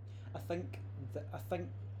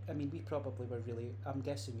 I mean, we probably were really, I'm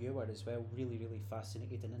guessing you were as well, really, really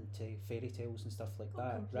fascinated and into fairy tales and stuff like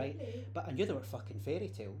that, right? Completely. But I knew they were fucking fairy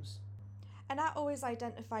tales. And I always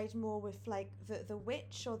identified more with like the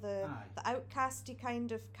witch or the outcasty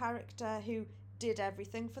kind of character who did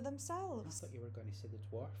everything for I themselves. thought you were going to say the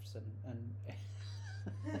dwarfs and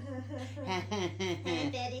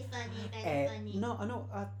Very funny, very funny. No, I know.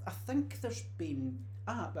 I think there's been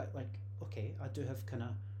but like okay, I do have kind of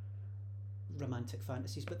romantic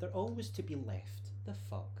fantasies, but they're always to be left the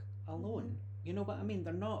fuck alone. You know what I mean?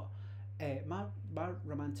 They're not. My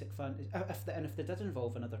romantic fantasy, if they did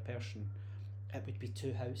involve another person, it would be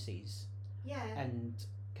two houses Yeah. and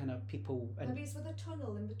kind of people and Maybe it's with a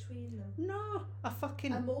tunnel in between them. no, a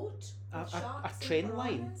fucking A moat. With a sharks and train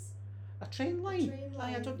line. piranhas. a train line. train Aye,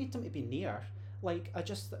 I line. don't need them to be near. Like I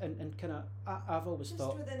just and kind of I've always Just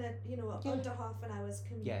thought. within Yeah. under half an hour's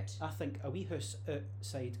commute. Yeah, I think a wee house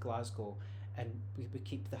outside Glasgow, and we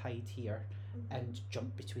keep the hide here Mhm. and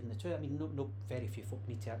jump between the two. I mean, no, very few folk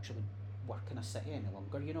need to actually work in a city any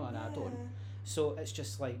longer, you know, and I don't. Yeah. So it's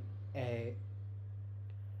just like,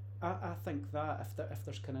 I think that if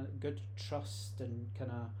there's kind of good trust and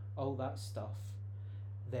kind of all that stuff,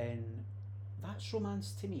 then that's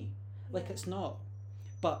romance to me. Like Yeah. it's not,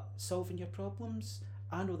 but solving your problems.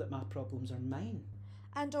 I know that my problems are mine.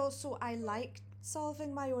 And also, I like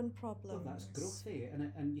solving my own Well, problems. that's growthy,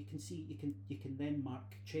 and you can see you can then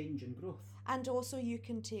mark change and growth. And also, you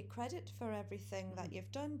can take credit for everything that Mhm.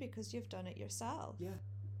 you've done because you've done it yourself. Yeah,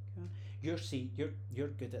 yeah. You're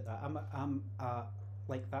good at that. I'm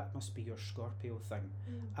like that must be your Scorpio thing.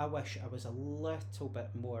 Mm. I wish I was a little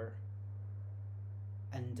bit more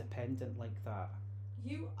independent like that.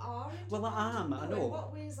 You are. Well, I am, independent, I though. know. In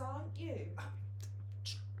what ways aren't you?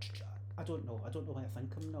 I don't know. I don't know why I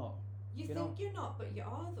think I'm not. You You think know? you're not, but you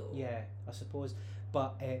are though. Yeah, I suppose.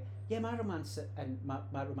 But yeah, my romance and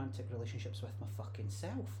my romantic relationships with my fucking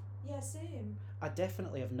self. Yeah, same. I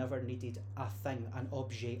definitely have never needed a thing, an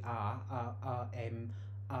objet, a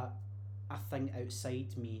thing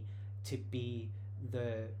outside me to be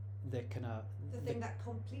the kind of The thing that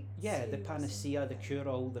completes. yeah, the you or panacea, the something. cure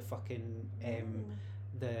all, the fucking No.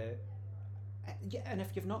 the yeah. And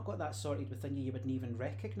if you've not got that sorted within you, you wouldn't even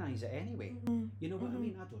recognise it anyway. Mhm. You know what I Mhm.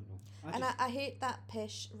 mean? I don't know. And I hate that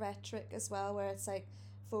pish rhetoric as well, where it's like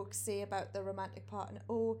folks say about the romantic partner,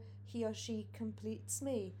 oh, he or she completes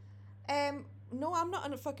me. No, I'm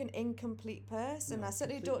not a fucking incomplete person. No, I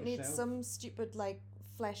certainly complete don't need yourself. some stupid like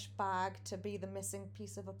flesh bag to be the missing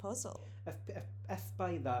piece of a puzzle. if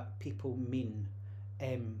by that people mean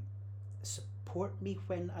support me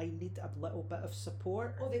when I need a little bit of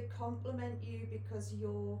support. Or they compliment you because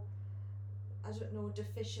your, I don't know,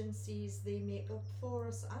 deficiencies they make up for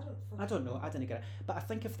us. I don't know. I didn't get it, but I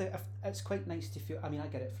think if it's quite nice to feel. I mean, I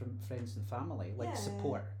get it from friends and family, like Yeah,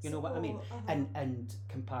 support. You know what I mean? support, uh-huh. And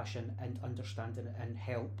compassion and understanding and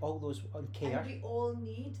help. All those and care. And we all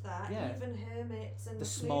need that, Yeah. even hermits and The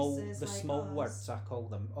small places like small us. words I call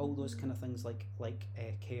them. All those Mhm. kind of things like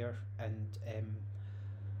care and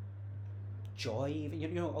joy. Even you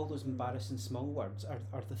know all those embarrassing small words are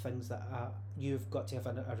the things that you've got to have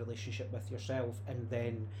a relationship with yourself, and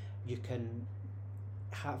then you can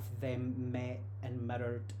have them met and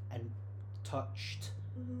mirrored and touched.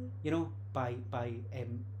 Mhm. You know by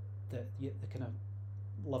the kind of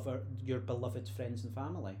lover, your beloved friends and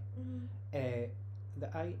family. Mhm.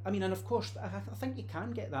 That I mean, and of course I think you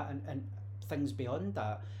can get that and things beyond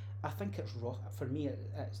that. I think it's for me.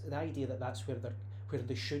 It's the idea that that's where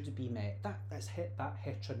they should be met. That's that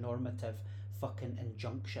heteronormative fucking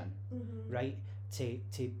injunction, Mhm. right?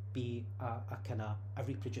 To be a kind of a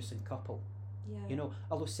reproducing couple. Yeah. You know,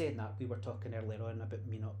 although saying that, we were talking earlier on about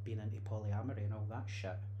me not being into polyamory and all that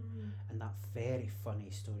shit, Mhm. and that very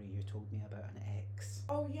funny story you told me about an ex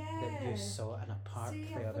Oh yeah. that you saw in a park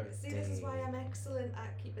See, the other see, day. this is why I'm excellent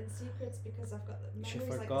at keeping secrets, because I've got the She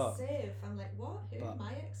memories like forgot. a sieve. I'm like, what? Who? But-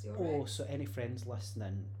 My ex? Your Oh, ex? so any friends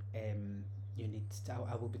listening, you need to,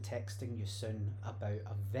 I will be texting you soon about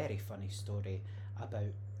a very funny story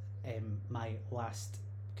about my last,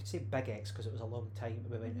 I could say big ex because it was a long time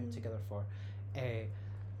we went out Mhm. together for, that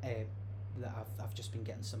I've just been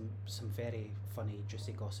getting some very funny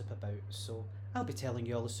juicy gossip about. So I'll be telling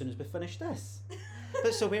you all as soon as we finish this.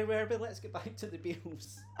 But so where were we? Let's get back to the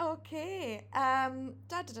Beals. Okay.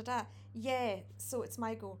 Yeah. So it's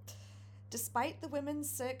my go. Despite the women's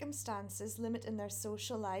circumstances limiting their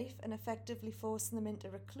social life and effectively forcing them into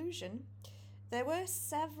reclusion, there were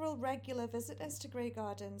several regular visitors to Grey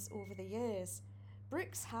Gardens over the years.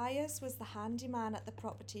 Brooks Hayes was the handyman at the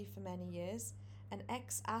property for many years. An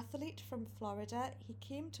ex-athlete from Florida, he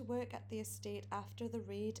came to work at the estate after the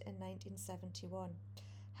raid in 1971.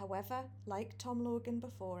 However, like Tom Logan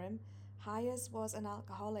before him, Hayes was an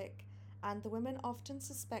alcoholic, and the women often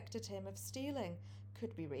suspected him of stealing.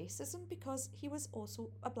 Could be racism because he was also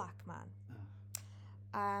a black man.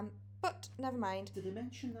 But never mind. Did they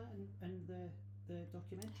mention that in the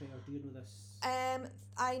documentary, or do you know this?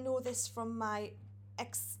 I know this from my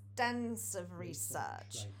extensive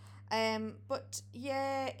research. Right. But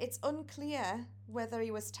yeah, it's unclear whether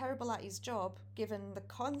he was terrible at his job, given the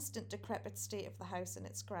constant decrepit state of the house and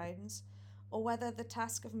its grounds, or whether the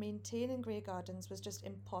task of maintaining Grey Gardens was just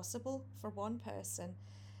impossible for one person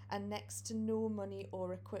and next to no money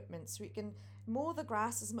or equipment. So he can mow the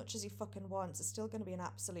grass as much as he fucking wants. It's still going to be an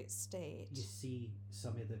absolute state. You see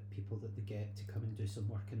some of the people that they get to come and do some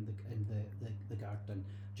work in the garden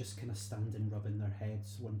just kind of standing, rubbing their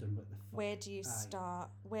heads, wondering what the fuck. Where do you start?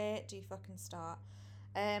 Where do you fucking start?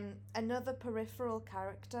 Another peripheral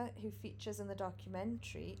character who features in the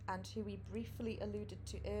documentary and who we briefly alluded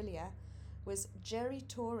to earlier was Jerry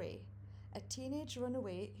Torrey, a teenage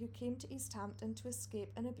runaway who came to East Hampton to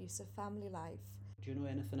escape an abusive family life. Do you know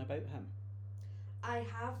anything about him? I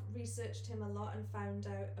have researched him a lot and found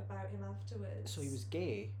out about him afterwards. So he was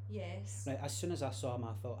gay? Yes. Right, as soon as I saw him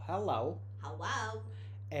I thought, hello. Hello.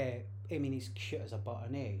 I mean, he's cute as a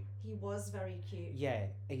button, eh? He was very cute. Yeah.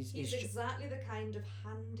 He's exactly the kind of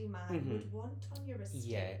handyman you'd want on your estate.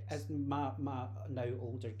 Yeah, as my now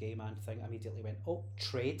older gay man thing immediately went, oh,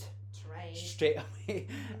 trade. Straight away.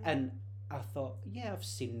 And I thought, yeah, I've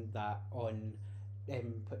seen that on,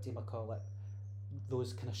 what do you call it?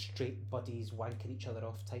 Those kind of straight buddies wanking each other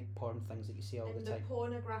off type porn things that you see all the time. In the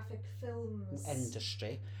pornographic films.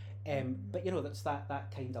 Industry. But you know, that's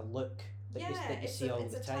that kind of look that you see all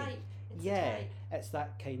the time. It's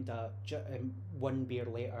that kind of one beer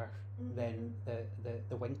later, then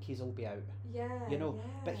the Winkies will be out. Yeah, you know.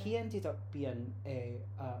 Yeah. But he ended up being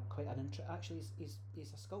quite an actually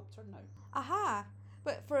he's a sculptor now. Aha!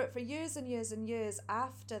 But for years and years and years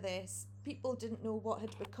after this, people didn't know what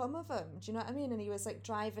had become of him. Do you know what I mean? And he was like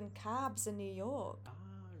driving cabs in New York. Ah,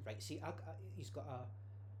 right. See, he's got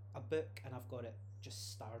a book, and I've got it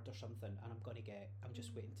just starred or something, and I'm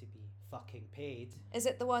just waiting to be fucking paid. Is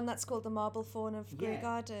it the one that's called The Marble Faun of Grey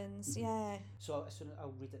Gardens? Mm-hmm. Yeah. So as soon as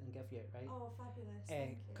I'll read it and give you it, right? Oh,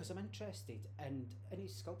 fabulous! Because I'm interested, and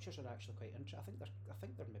his sculptures are actually quite interesting. I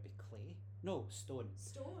think they're maybe clay. No, stone.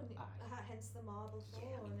 Stone. Hence the Marble Faun.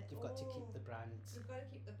 Yeah, I mean, you've got to keep the brand. You've got to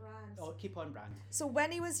keep the brand. Oh, keep on brand. So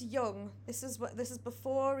when he was young, this is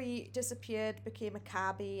before he disappeared, became a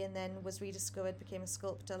cabbie, and then was rediscovered, became a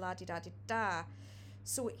sculptor. La di da di da.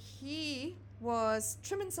 So he was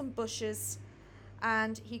trimming some bushes,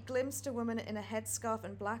 and he glimpsed a woman in a headscarf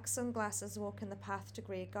and black sunglasses walking the path to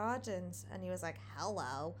Grey Gardens, and he was like,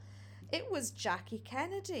 hello. It was Jackie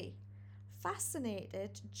Kennedy.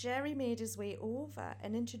 Fascinated, Jerry made his way over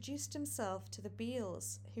and introduced himself to the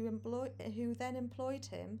Beals, who then employed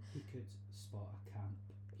him. He could spot a camp.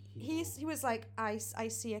 He was like, I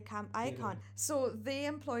see a camp icon. So they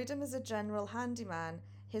employed him as a general handyman.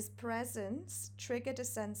 His presence triggered a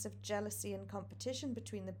sense of jealousy and competition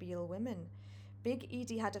between the Beale women. Big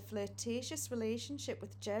Edie had a flirtatious relationship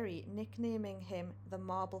with Jerry, nicknaming him the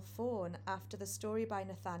Marble Faun after the story by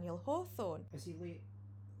Nathaniel Hawthorne. Is he like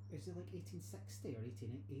 1860 or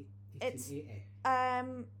 1880? It's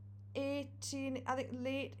 18, I think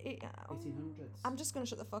late 1800s. I'm just going to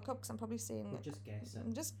shut the fuck up because I'm probably saying... We're just guessing.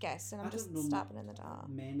 I'm just guessing. I'm just don't know stabbing in the dark.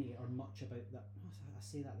 Many or much about that. I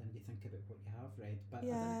say that then you think about what you have read, but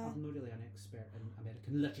Yeah. I'm not really an expert in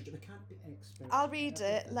American literature. We can't be experts. I'll read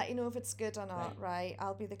it, let you know if it's good or not, right?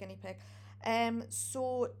 I'll be the guinea pig.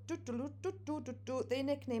 So, they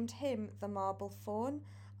nicknamed him the Marble Faun.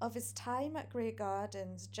 Of his time at Grey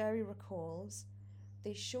Gardens, Jerry recalls,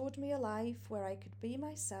 they showed me a life where I could be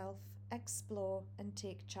myself, explore and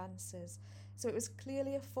take chances. So it was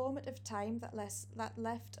clearly a formative time that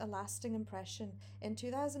left a lasting impression. In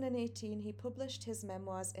 2018, he published his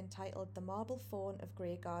memoirs entitled The Marble Faun of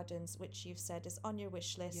Grey Gardens, which you've said is on your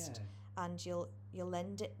wish list, and you'll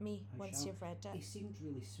lend it me once you've read it. He seemed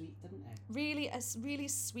really sweet, didn't he? Really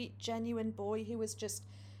sweet, genuine boy who was just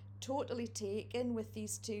totally taken with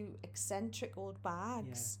these two eccentric old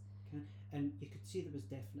bags. Yeah. And you could see there was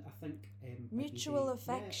definitely, I think... mutual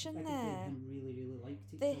affection Becky there. and him really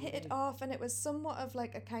liked each They other. hit it off, and it was somewhat of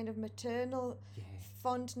like a kind of maternal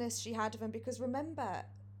fondness she had of him, because remember,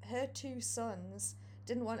 her two sons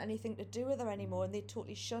didn't want anything to do with her anymore, and they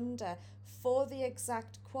totally shunned her for the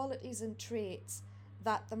exact qualities and traits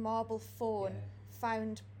that the Marble Faun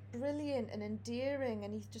found brilliant and endearing,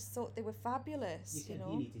 and he just thought they were fabulous. You know,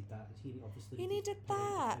 he needed that. He obviously needed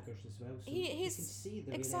that. Figures as well, so you can see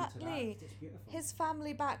the way they exactly. interact. It's beautiful. His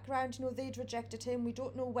family background, you know, they'd rejected him. We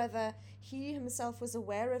don't know whether he himself was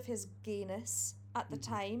aware of his gayness at the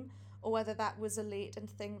time, or whether that was a latent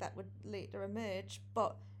thing that would later emerge.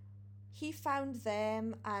 But he found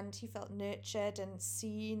them, and he felt nurtured and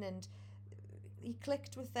seen, and he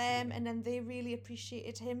clicked with them, and then they really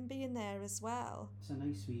appreciated him being there as well. It's a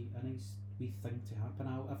nice wee wee thing to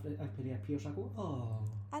happen. If he appears, I go, oh.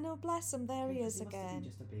 I know, bless him, there he Because is he must have been again.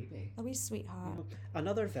 just a baby. A wee sweetheart.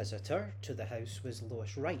 Another visitor to the house was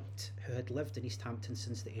Lois Wright, who had lived in East Hampton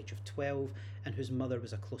since the age of 12 and whose mother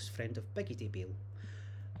was a close friend of Biggity Beale.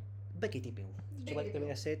 Biggity Beale. Did you like the way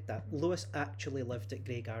I said that? Lois actually lived at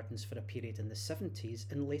Grey Gardens for a period in the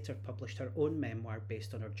 70s and later published her own memoir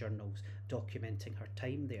based on her journals documenting her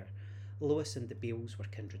time there. Lois and the Beales were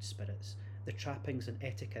kindred spirits. The trappings and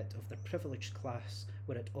etiquette of their privileged class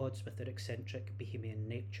were at odds with their eccentric bohemian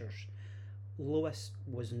natures. Lois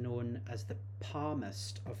was known as the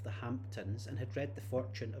palmist of the Hamptons and had read the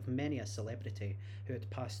fortune of many a celebrity who had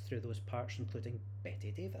passed through those parts, including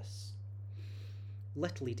Bette Davis.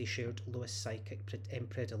 Little Edie shared Lois' psychic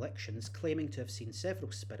predilections, claiming to have seen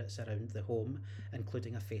several spirits around the home,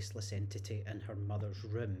 including a faceless entity in her mother's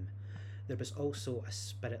room. There was also a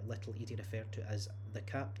spirit Little Edie referred to as the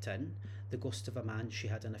Captain, the ghost of a man she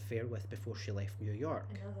had an affair with before she left New York.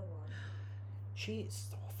 Another one.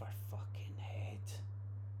 She's off her fucking head.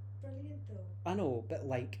 Brilliant though. I know, but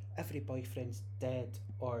like, every boyfriend's dead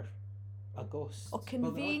or a ghost. Or Well, they're all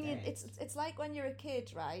convenient. dead. It's like when you're a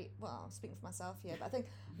kid, right? Well, I'm speaking for myself here, but I think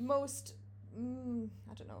most,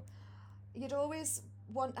 I don't know, you'd always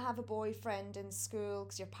want to have a boyfriend in school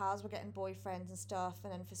because your pals were getting boyfriends and stuff,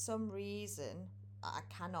 and then for some reason, I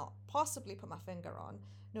cannot possibly put my finger on,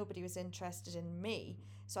 nobody was interested in me.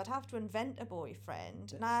 So I'd have to invent a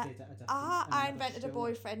boyfriend. And That stayed at a different- I another invented a school.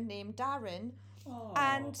 boyfriend named Darren. Oh,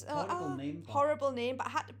 And horrible name. but- horrible name, but I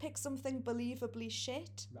had to pick something believably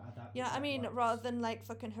shit. That- You know what I that mean? works. Rather than like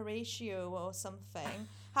fucking Horatio or something.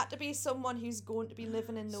 Had to be someone who's going to be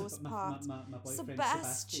living in those parts. My boyfriend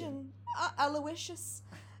Sebastian. Aloysius.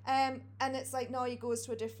 And it's like, no, he goes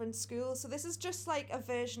to a different school. So this is just like a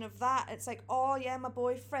version of that. It's like, oh yeah, my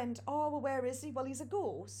boyfriend. Oh, well, where is he? Well, he's a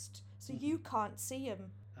ghost. So you can't see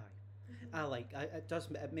him.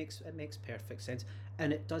 It makes perfect sense,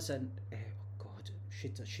 and it doesn't. Oh God,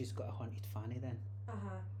 she's got a haunted fanny then.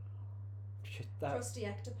 Crusty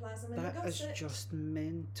ectoplasm in the That is gusset. just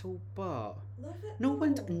mental, but Love it. no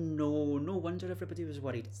wonder everybody was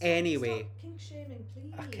worried. Anyway, Stop kink shaming,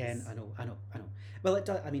 please. I know. Well, it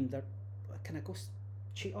does. I mean, can a ghost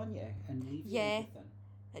cheat on you and leave you Yeah. everything?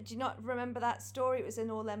 Do you not remember that story? It was in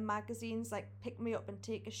all them magazines, like Pick Me Up and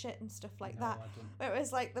Take a Shit and stuff like No, that. I don't. Where it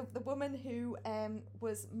was like the woman who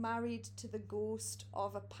was married to the ghost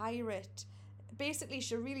of a pirate. Basically,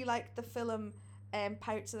 she really liked the film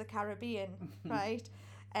Pirates of the Caribbean, right?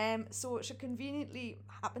 So she conveniently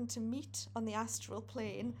happened to meet on the astral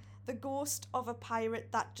plane the ghost of a pirate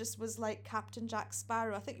that just was like Captain Jack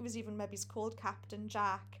Sparrow. I think it was even maybe called Captain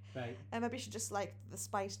Jack. Right. And maybe she just liked the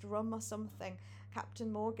spiced rum or something,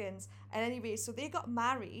 Captain Morgan's. And anyway, so they got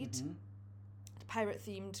married,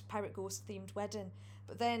 pirate ghost themed wedding.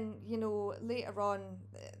 But then, you know, later on,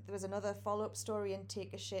 there was another follow-up story in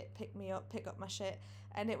Take a Shit, Pick Me Up, Pick Up My Shit.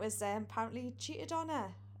 And it was apparently he cheated on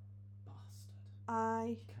her. Bastard.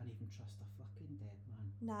 Aye, Can't even trust a fucking dead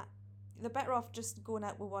man. nah. They're better off just going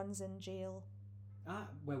out with ones in jail.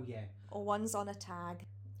 Well, yeah. Or ones on a tag.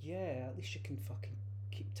 Yeah, at least you can fucking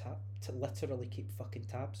literally keep fucking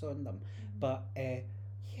tabs on them. But yeah,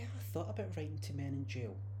 I thought about writing to men in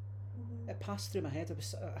jail. It passed through my head.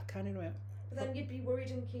 I can't remember. But then you'd be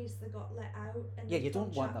worried in case they got let out. And Yeah, they'd you don't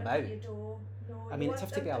come want them chapping out. at your door. No, I you mean, want it'd have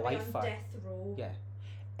to them be a on lifer. death row. Yeah.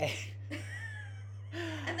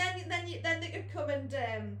 And then they could come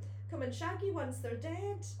and shag you once they're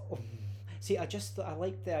dead. See, I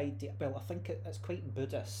like the idea. Well, I think it's quite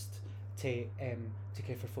Buddhist to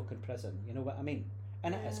care for folk in prison. You know what I mean?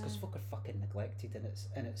 And it is, because folk are fucking neglected,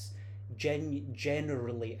 and it's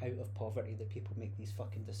generally out of poverty that people make these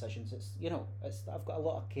fucking decisions. I've got a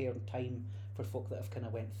lot of care and time for folk that have kind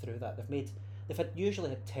of went through that. They've usually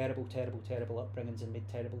had terrible upbringings and made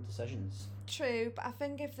terrible decisions. True, but I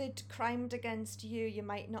think if they'd crimed against you, you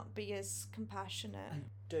might not be as compassionate. I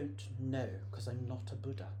don't know, because I'm not a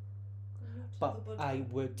Buddha. But I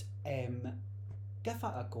would give it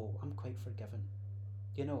a go. I'm quite forgiving,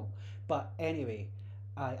 you know. But anyway,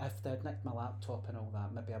 if they'd nicked my laptop and all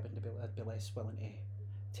that, maybe I'd be less willing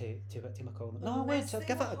to call them. No, wait, I'd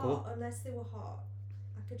give it a go. Unless they were hot.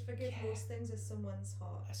 I could forgive most things if someone's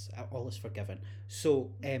hot. All is forgiven.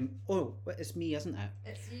 So, it's me, isn't it?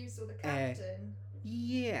 It's you, so the captain.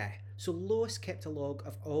 Yeah. So Lois kept a log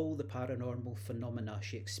of all the paranormal phenomena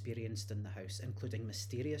she experienced in the house, including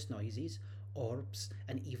mysterious noises, orbs,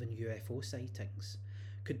 and even UFO sightings.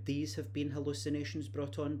 Could these have been hallucinations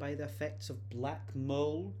brought on by the effects of black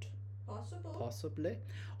mold? Possibly.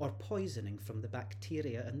 Or poisoning from the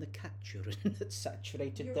bacteria in the cat urine that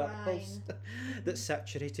saturated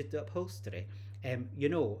the upholstery. You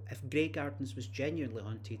know, if Grey Gardens was genuinely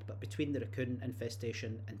haunted, but between the raccoon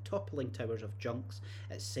infestation and toppling towers of junks,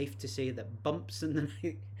 it's safe to say that bumps in the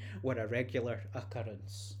night were a regular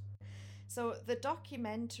occurrence. So the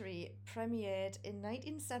documentary premiered in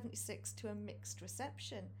 1976 to a mixed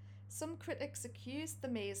reception. Some critics accused the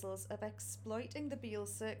Maisels of exploiting the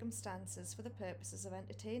Beales circumstances for the purposes of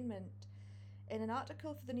entertainment. In an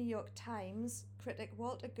article for the New York Times, critic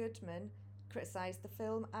Walter Goodman criticised the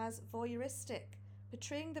film as voyeuristic,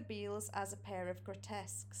 portraying the Beales as a pair of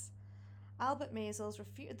grotesques. Albert Maysles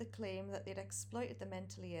refuted the claim that they'd exploited the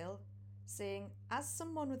mentally ill, saying, "As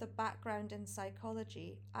someone with a background in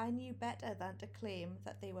psychology, I knew better than to claim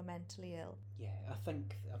that they were mentally ill." Yeah, I mean,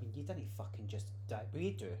 you didn't fucking just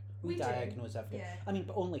we do. We do, diagnose everything. yeah. I mean,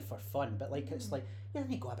 but only for fun. But like, it's like, you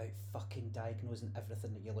don't go about fucking diagnosing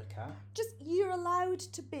everything that you look at. Just, you're allowed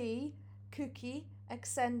to be kooky,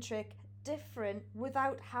 eccentric, different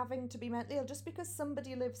without having to be mentally ill. Just because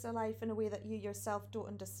somebody lives their life in a way that you yourself don't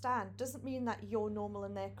understand doesn't mean that you're normal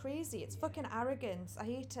and they're crazy. It's fucking arrogance. I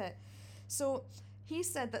hate it. So he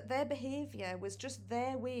said that their behaviour was just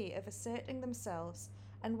their way of asserting themselves,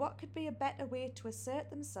 and what could be a better way to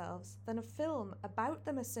assert themselves than a film about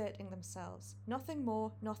them asserting themselves? Nothing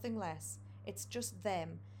more, nothing less. It's just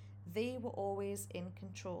them. They were always in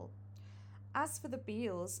control. As for the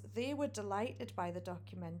Beales, they were delighted by the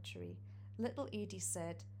documentary. Little Edie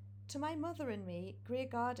said, "To my mother and me, Grey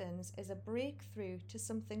Gardens is a breakthrough to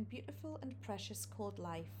something beautiful and precious called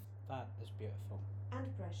life." That is beautiful.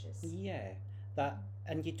 And precious. Yeah, that,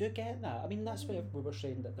 and you do get that. I mean, that's why we were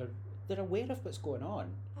saying that they're aware of what's going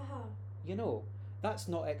on. You know, that's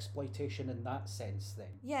not exploitation in that sense. Then.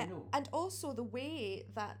 Yeah, You know? and also the way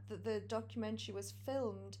that the documentary was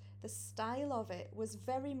filmed, the style of it was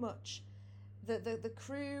very much. The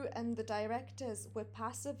crew and the directors were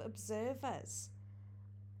passive observers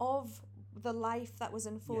of the life that was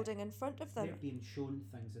unfolding in front of them. They're being shown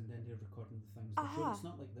things and then they're recording the things. They're shown. It's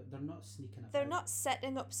not like they're not sneaking about. They're not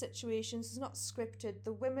setting up situations. It's not scripted.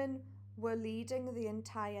 The women were leading the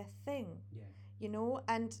entire thing. Yeah. You know,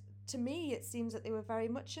 and to me it seems that they were very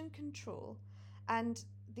much in control, and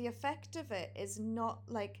the effect of it is not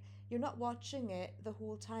like you're not watching it the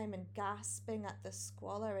whole time and gasping at the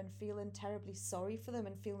squalor and feeling terribly sorry for them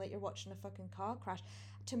and feeling like you're watching a fucking car crash.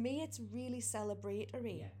 To me, it's really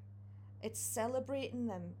celebratory. Yeah. It's celebrating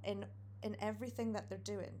them in everything that they're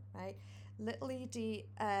doing, right? Little Edie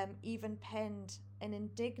even penned an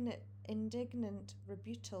indignant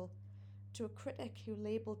rebuttal to a critic who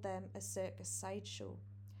labelled them a circus sideshow.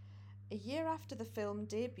 A year after the film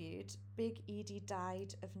debuted, Big Edie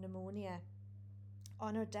died of pneumonia.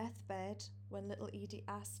 On her deathbed, when Little Edie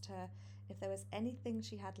asked her if there was anything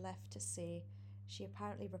she had left to say, she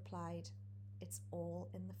apparently replied, "It's all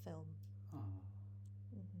in the film." Oh.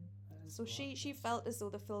 So she felt as though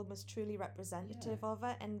the film was truly representative of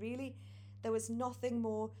her, and really there was nothing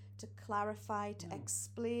more to clarify, to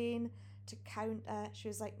explain, to counter. She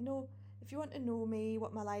was like, "No, if you want to know me,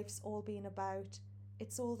 what my life's all been about,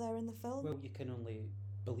 it's all there in the film." Well, you can only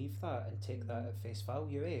believe that and take that at face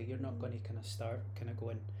value, eh? You're not going to kind of start kind of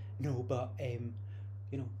going, "No, but you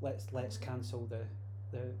know, let's cancel the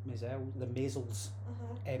Maisels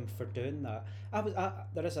for doing that."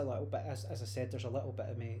 There is a little bit, as I said, there's a little bit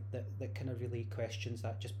of me that kind of really questions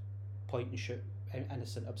that just point and shoot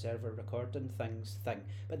innocent observer recording thing,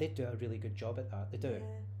 but they do a really good job at that. They do.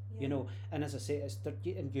 You know, and as I say,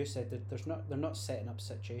 and you said that they're not setting up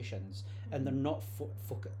situations, and they're not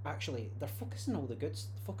actually they're focusing on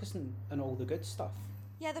all the good stuff.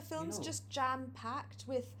 Yeah, the film's just jam packed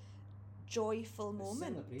with joyful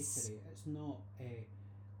moments. It's celebratory. It's not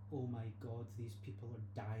oh my god, these people are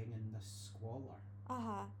dying in this squalor.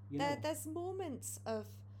 There's moments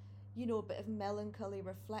of, you know, a bit of melancholy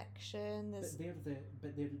reflection. But they're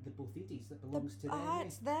the both Edies that belongs to them.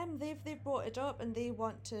 It's them. They've brought it up, and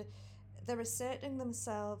they're asserting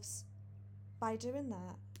themselves by doing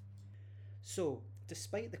that. So,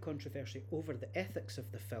 despite the controversy over the ethics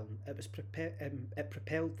of the film, it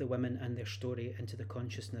propelled the women and their story into the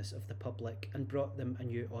consciousness of the public and brought them a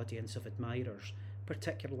new audience of admirers,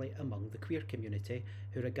 particularly among the queer community,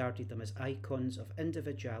 who regarded them as icons of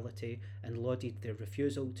individuality and lauded their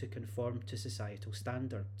refusal to conform to societal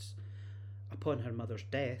standards. Upon her mother's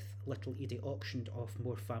death, Little Edie auctioned off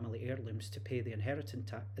more family heirlooms to pay the inheritance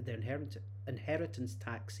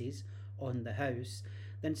taxes on the house,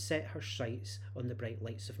 then set her sights on the bright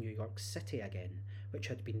lights of New York City again, which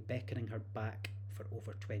had been beckoning her back for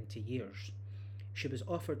over 20 years. She was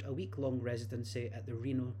offered a week-long residency at the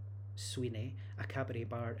Reno Sweeney, a cabaret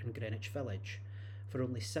bar in Greenwich Village. For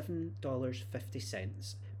only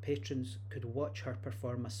 $7.50 Patrons could watch her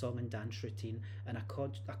perform a song and dance routine in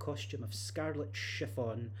a costume of scarlet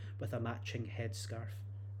chiffon with a matching headscarf.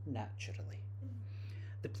 Naturally.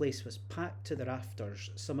 The place was packed to the rafters.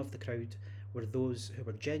 Some of the crowd were those who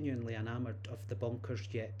were genuinely enamoured of the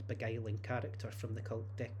bonkers yet beguiling character from the cult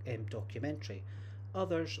documentary.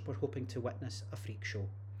 Others were hoping to witness a freak show.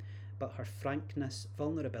 But her frankness,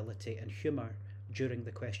 vulnerability and humour during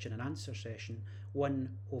the question and answer session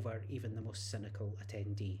won over even the most cynical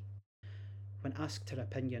attendee. When asked her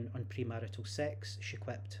opinion on premarital sex, she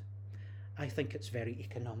quipped, "I think it's very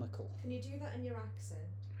economical." Can you do that in your accent?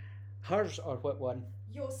 Hers or what one?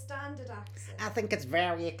 Your standard accent. I think it's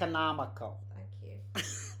very economical. Thank you.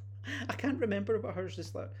 I can't remember what hers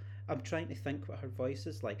is like. I'm trying to think what her voice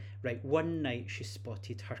is like. Right, one night she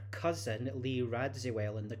spotted her cousin Lee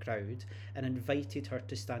Radziwill in the crowd and invited her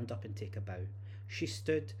to stand up and take a bow. She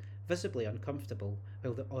stood, visibly uncomfortable,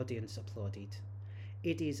 while the audience applauded.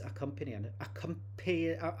 Eddie's accompanist,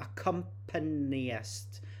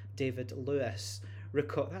 David Lewis,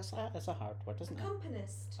 that's a hard word, isn't it?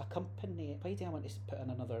 Accompanist. Why do I want to put in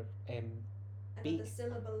another Another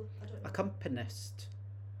syllable. I don't know. Accompanist.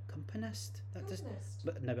 Accompanist?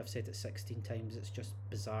 But now I've said it 16 times, it's just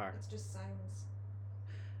bizarre. It just sounds.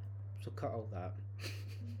 So cut all that.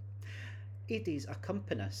 Eddie's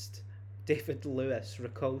accompanist, David Lewis,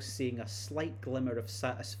 recalls seeing a slight glimmer of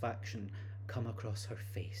satisfaction come across her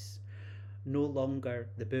face. No longer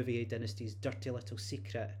the Bouvier dynasty's dirty little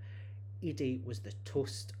secret, Edie was the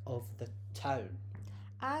toast of the town.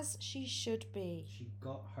 As she should be. She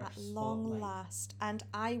got her at spotlight. long last. And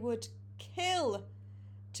I would kill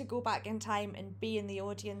to go back in time and be in the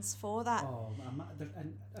audience for that. Oh,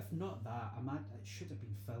 and if not that, it should have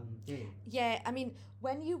been filmed there. Yeah, I mean,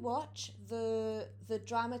 when you watch the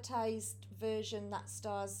dramatised version that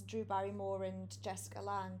stars Drew Barrymore and Jessica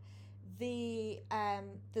Lange,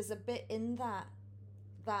 there's a bit in that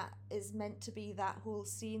is meant to be that whole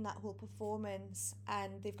scene, that whole performance,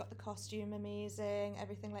 and they've got the costume amazing,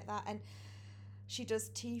 everything like that, and she does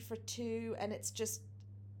Tea for Two, and it's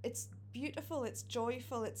beautiful, it's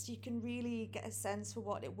joyful, you can really get a sense for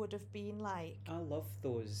what it would have been like. I love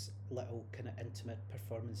those little kind of intimate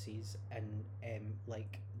performances in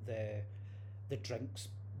like the drinks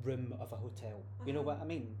room of a hotel. You know what I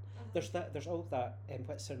mean? There's all that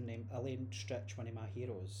what's her name, Elaine Stritch, one of my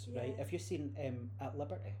heroes, right? Have you seen At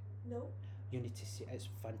Liberty? No. You need to see it. It's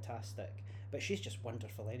fantastic. But she's just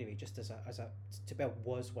wonderful anyway, just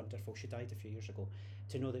was wonderful. She died a few years ago.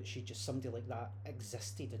 To know that somebody like that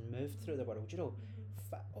existed and moved through the world, you know,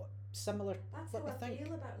 similar. That's how I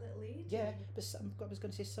feel about Little Edie. Yeah, but I was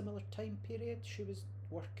going to say similar time period. She was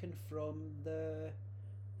working from the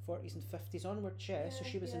 40s and 50s onwards, so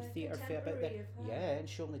she was in theatre for about and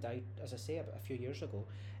she only died, as I say, about a few years ago.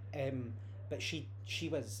 But she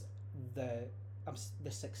was the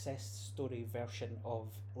success story version of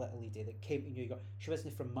Little Edie that came to New York. She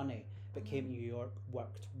wasn't from money, but came to New York,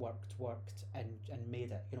 worked, and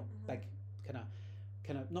made it. You know, big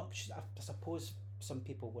kind of not. I suppose some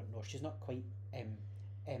people wouldn't know. She's not quite.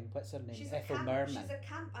 What's her name? She's Ethel Merman. She's a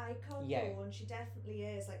camp icon, though, and she definitely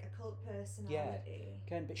is like a cult personality.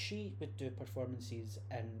 Yeah, but she would do performances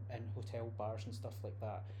in hotel bars and stuff like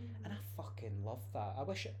that, and I fucking love that. I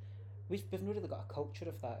wish we've not really got a culture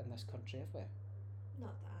of that in this country, have we?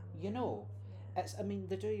 Not that. You know, it's. I mean,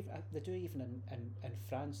 they do even in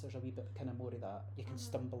France. There's a wee bit kind of more of that. You can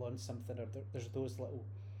stumble on something, or there's those little.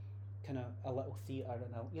 Kind of a little theatre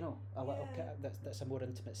and a little that's a more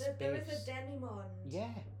intimate space. There is a demi-monde. Yeah.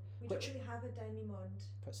 We don't really have a demi-monde.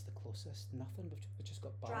 What's the closest? Nothing. We've just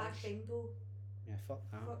got bars. Drag bingo. Yeah, fuck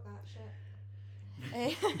that. Fuck that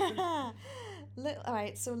shit.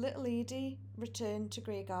 Alright, so Little Edie returned to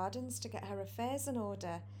Grey Gardens to get her affairs in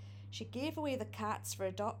order. She gave away the cats for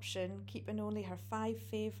adoption, keeping only her 5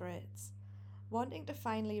 favourites. Wanting to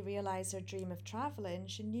finally realise her dream of travelling,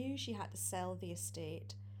 she knew she had to sell the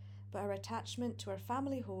estate. But her attachment to her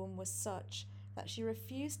family home was such that she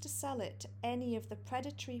refused to sell it to any of the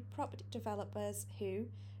predatory property developers who,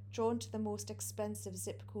 drawn to the most expensive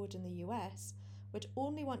zip code in the US, would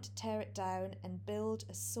only want to tear it down and build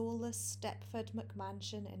a soulless Stepford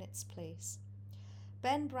McMansion in its place.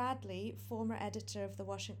 Ben Bradley, former editor of the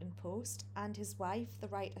Washington Post, and his wife, the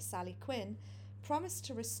writer Sally Quinn, promised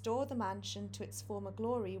to restore the mansion to its former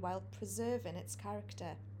glory while preserving its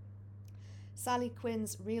character. Sally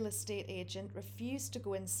Quinn's real estate agent refused to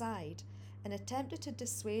go inside and attempted to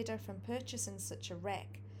dissuade her from purchasing such a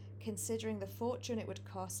wreck, considering the fortune it would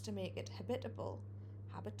cost to make it habitable.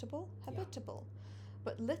 Habitable? Habitable. Yeah.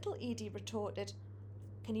 But Little Edie retorted,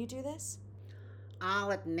 "Can you do this?"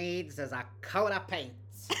 All it needs is a coat of paint.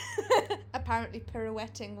 apparently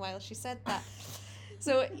pirouetting while she said that.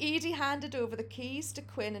 So Edie handed over the keys to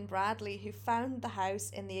Quinn and Bradley, who found the house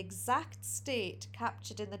in the exact state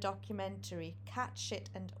captured in the documentary, cat shit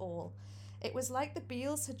and all. It was like the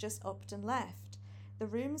Beales had just upped and left. The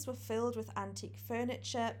rooms were filled with antique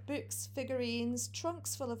furniture, books, figurines,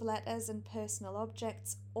 trunks full of letters and personal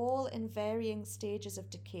objects, all in varying stages of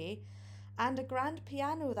decay, and a grand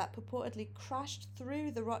piano that purportedly crashed through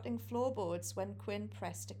the rotting floorboards when Quinn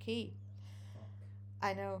pressed a key.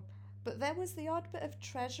 I know. But there was the odd bit of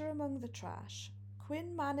treasure among the trash.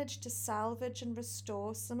 Quinn managed to salvage and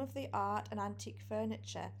restore some of the art and antique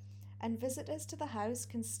furniture, and visitors to the house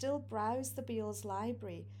can still browse the Beales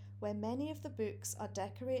library, where many of the books are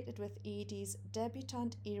decorated with Edie's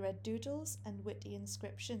debutante-era doodles and witty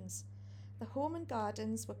inscriptions. The home and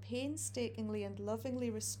gardens were painstakingly and lovingly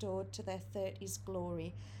restored to their 30s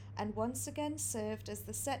glory, and once again served as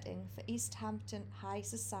the setting for East Hampton high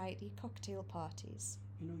society cocktail parties.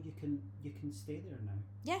 You know, you can stay there now.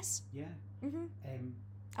 Yes. Yeah.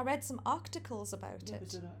 I read some articles about Yeah, it.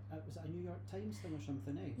 was it a New York Times thing or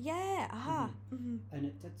something, eh? Yeah, And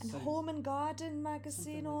it did And sound Home and Garden something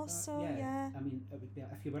magazine like also, that. yeah. I mean, it would be,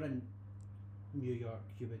 if you were in New York,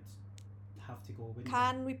 you would have to go, wouldn't you?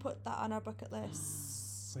 Can we put that on our bucket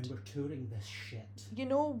list? When we're touring this shit. You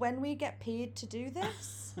know, when we get paid to do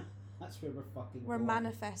this, That's where we're fucking we're going.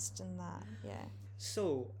 manifesting that, yeah.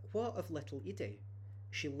 So, what of little Edie?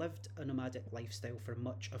 She lived a nomadic lifestyle for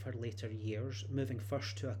much of her later years, moving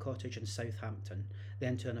first to a cottage in Southampton,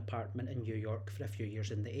 then to an apartment in New York for a few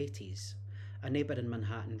years in the 80s. A neighbour in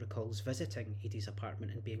Manhattan recalls visiting Edie's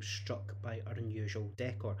apartment and being struck by her unusual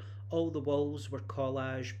decor. All the walls were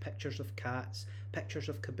collage, pictures of cats, pictures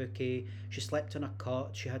of kabuki. She slept on a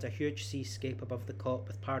cot. She had a huge seascape above the cot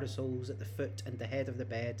with parasols at the foot and the head of the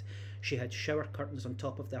bed. She had shower curtains on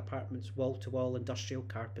top of the apartment's wall-to-wall industrial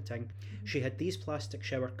carpeting. She had these plastic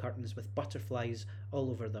shower curtains with butterflies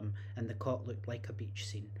all over them, and the cot looked like a beach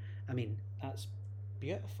scene. I mean, that's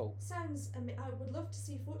beautiful. Sounds, I would love to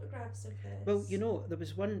see photographs of this. Well, you know, there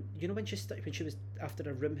was one, you know, when she was, after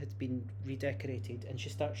her room had been redecorated, and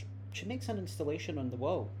she makes an installation on the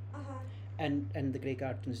wall in the Grey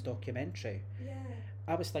Gardens documentary. Yeah.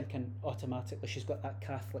 I was thinking automatically she's got that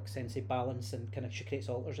Catholic sense of balance and kind of she creates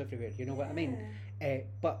altars everywhere, you know what I mean?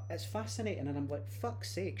 But it's fascinating, and I'm like, fuck's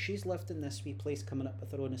sake, she's lived in this wee place coming up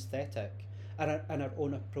with her own aesthetic and her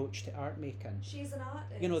own approach to art making. She's an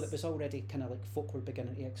artist. You know, that was already kind of like folk were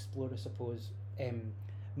beginning to explore, I suppose,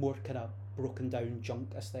 more kind of broken down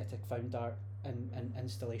junk aesthetic found art and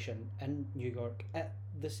installation in New York at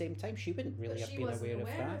the same time. She wouldn't really have been aware of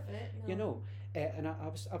that. You know, and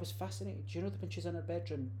I was fascinated. Do you know that when she's in her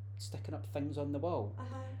bedroom sticking up things on the wall?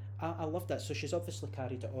 I love that. So she's obviously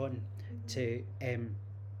carried it on to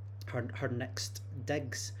her next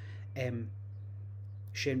digs.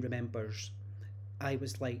 Shane remembers, I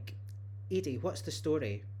was like, Edie, what's the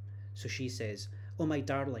story? So she says, oh my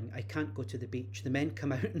darling, I can't go to the beach. The men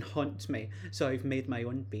come out and haunt me, so I've made my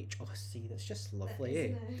own beach. Oh, see, that's just lovely,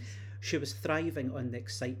 eh? She was thriving on the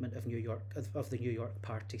excitement of New York, of the New York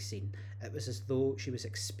party scene. It was as though she was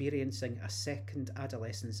experiencing a second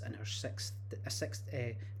adolescence in her sixth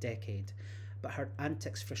decade. But her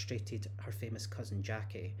antics frustrated her famous cousin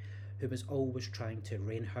Jackie, who was always trying to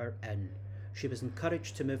rein her in. She was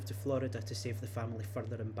encouraged to move to Florida to save the family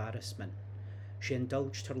further embarrassment. She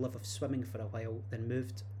indulged her love of swimming for a while, then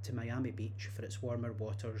moved to Miami Beach for its warmer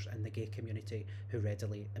waters and the gay community who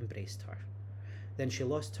readily embraced her. Then she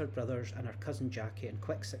lost her brothers and her cousin Jackie in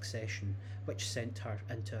quick succession, which sent her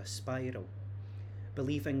into a spiral.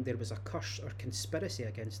 Believing there was a curse or conspiracy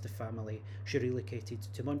against the family, she relocated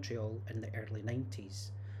to Montreal in the early 90s.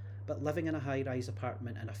 But living in a high-rise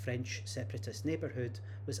apartment in a French separatist neighbourhood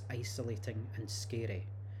was isolating and scary.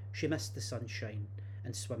 She missed the sunshine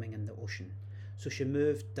and swimming in the ocean, so she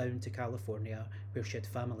moved down to California where she had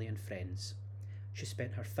family and friends. She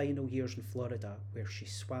spent her final years in Florida where she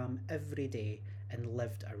swam every day and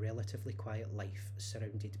lived a relatively quiet life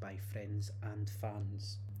surrounded by friends and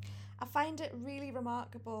fans. I find it really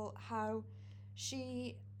remarkable how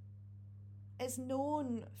she is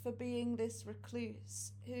known for being this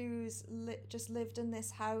recluse who's just lived in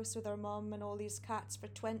this house with her mum and all these cats for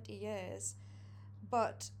 20 years.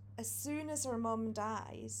 But as soon as her mum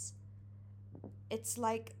dies, it's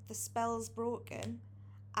like the spell's broken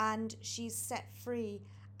and she's set free.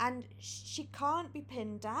 And she can't be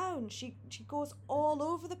pinned down. She goes all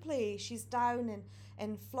over the place. She's down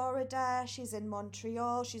in Florida, she's in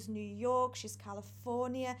Montreal, she's New York, she's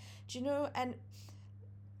California. Do you know? And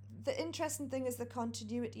the interesting thing is the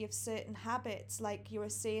continuity of certain habits, like you were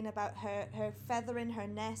saying about her feathering her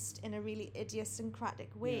nest in a really idiosyncratic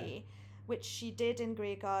way, which she did in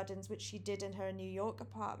Grey Gardens, which she did in her New York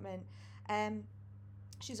apartment.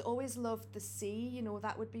 She's always loved the sea, you know,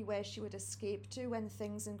 that would be where she would escape to when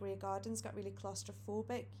things in Grey Gardens got really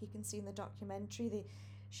claustrophobic. You can see in the documentary,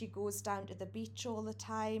 she goes down to the beach all the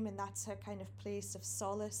time, and that's her kind of place of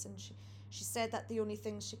solace. And she said that the only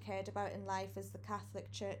things she cared about in life is the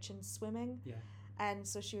Catholic Church and swimming. Yeah. And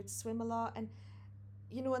so she would swim a lot. And,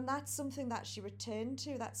 you know, and that's something that she returned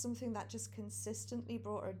to. That's something that just consistently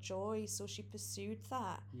brought her joy. So she pursued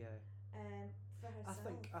that. Yeah. For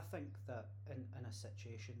herself. I think that in a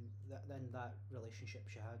situation, that in that relationship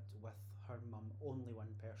she had with her mum, only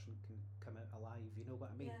one person can come out alive, you know what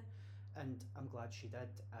I mean? Yeah. And I'm glad she did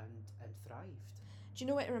and thrived. Do you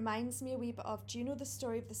know what it reminds me a wee bit of? Do you know the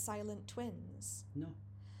story of the Silent Twins? No.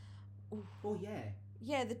 Ooh. Oh yeah.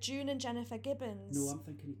 Yeah, the June and Jennifer Gibbons. No, I'm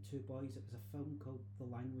thinking of Two Boys. It was a film called The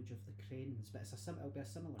Language of the Cranes, but it'll be a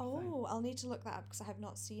similar thing. Oh, I'll need to look that up because I have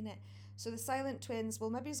not seen it. So the Silent Twins, we'll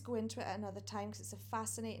maybe just go into it at another time because it's a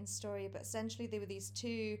fascinating story, but essentially they were these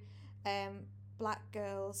two black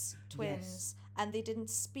girls, twins, and they didn't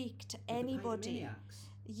speak to anybody. Pyromaniacs.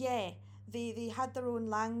 Yeah, they had their own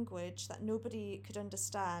language that nobody could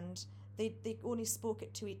understand. They only spoke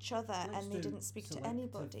it to each other, and they didn't speak to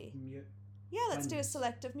anybody. Mute. Yeah, let's do a twins.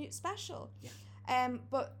 selective mute special. Yeah.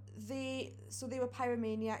 But they were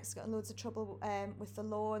pyromaniacs, got in loads of trouble with the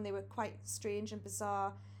law, and they were quite strange and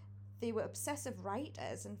bizarre. They were obsessive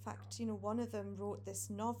writers. In fact, you know, one of them wrote this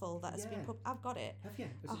novel that has been I've got it. Have you?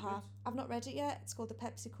 Is it good? I've not read it yet. It's called The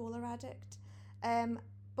Pepsi Cola Addict.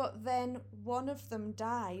 But then one of them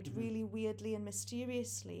died really weirdly and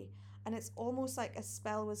mysteriously, and it's almost like a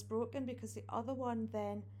spell was broken because the other one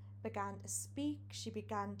then began to speak. She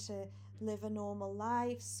began to live a normal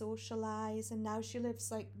life, socialise, and now she lives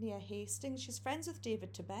like near Hastings. She's friends with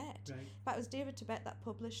David Tibet. Right. But it was David Tibet that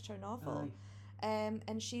published her novel. Aye.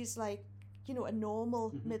 And she's like, you know, a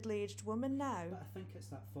normal middle-aged woman now. But I think it's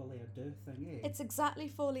that folie à deux thing, eh? It's exactly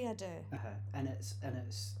folie à deux. And it's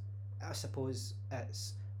I suppose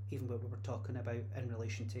it's even what we were talking about in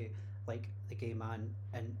relation to like the gay man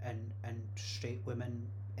and straight women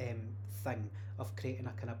thing of creating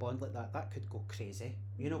a kind of bond like that could go crazy,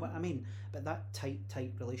 you know what I mean? But that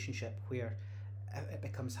tight relationship where it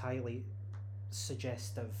becomes highly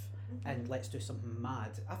suggestive and let's do something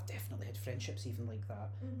mad. I've definitely had friendships even like that,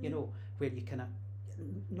 you know, where you kind of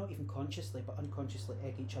not even consciously but unconsciously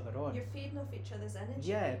egg each other on. You're feeding off each other's energy.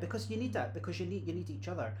 Yeah, because you need that, because you need each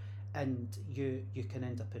other, and you can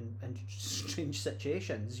end up in strange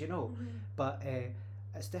situations, you know. But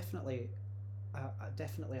it's definitely a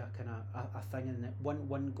kind of a thing, and that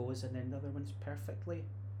one goes and then the other one's perfectly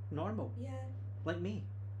normal. Yeah. Like me.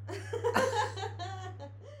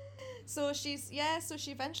 So she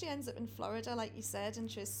eventually ends up in Florida, like you said, and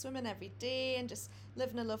she was swimming every day and just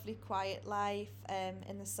living a lovely quiet life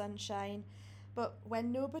in the sunshine. But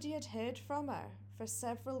when nobody had heard from her for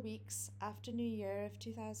several weeks after New Year of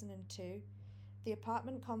 2002, the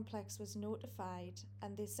apartment complex was notified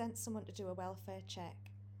and they sent someone to do a welfare check.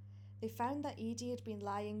 They found that Edie had been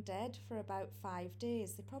lying dead for about 5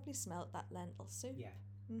 days. They probably smelt that lentil soup. Yeah.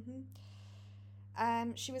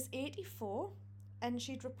 She was 84 and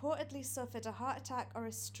she'd reportedly suffered a heart attack or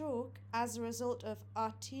a stroke as a result of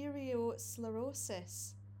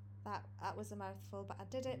arteriosclerosis. That was a mouthful, but I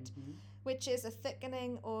did it. Which is a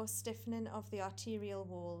thickening or stiffening of the arterial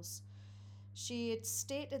walls. She had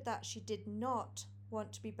stated that she did not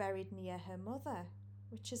want to be buried near her mother,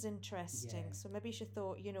 which is interesting. Yeah. So maybe she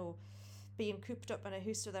thought, you know, being cooped up in a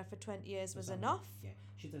house with her for 20 years was enough. Yeah,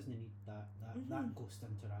 she doesn't need that ghost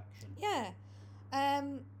interaction. Yeah.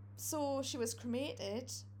 So she was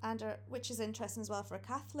cremated, which is interesting as well for a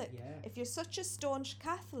Catholic. Yeah. If you're such a staunch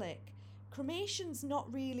Catholic, cremation's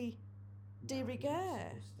not really de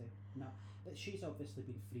rigueur. No, but she's obviously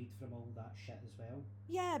been freed from all that shit as well.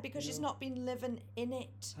 Yeah, because she's not been living in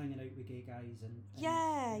it. Hanging out with gay guys and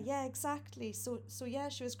Yeah, exactly. So yeah,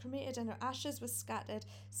 she was cremated and her ashes were scattered.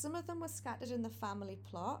 Some of them were scattered in the family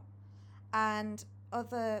plot, and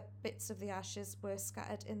other bits of the ashes were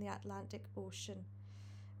scattered in the Atlantic Ocean,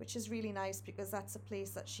 which is really nice because that's a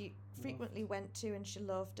place that she frequently went to and she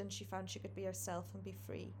loved, and she found she could be herself and be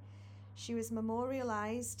free. She was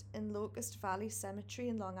memorialised in Locust Valley Cemetery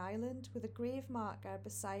in Long Island with a grave marker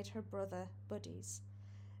beside her brother Buddy's,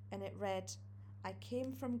 and it read, "I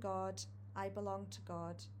came from God, I belong to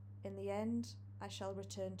God. In the end, I shall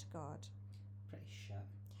return to God." Pretty shit.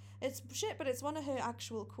 It's shit, but it's one of her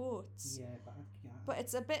actual quotes. Yeah, but But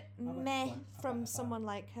it's a bit I would meh want a from bit of someone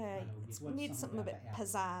like I her. know, It you'd want needs something a bit of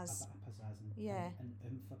pizzazz. a bit of pizzazz and, Yeah. and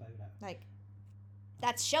oomph about it. Like,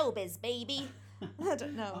 that's showbiz, baby. I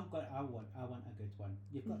don't know. I want a good one.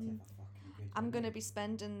 You've got to have a fucking good one. I'm going to be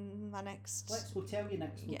spending my next... We'll tell you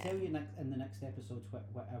next. We'll Yeah. tell you next in the next episode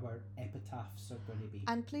what our epitaphs are going to be.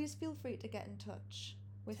 And please feel free to get in touch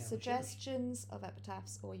with Tell us suggestions of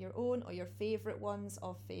epitaphs or your own or your favourite ones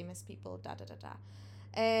of famous people,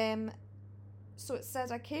 So it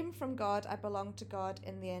says, I came from God, I belong to God,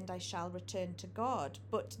 in the end I shall return to God.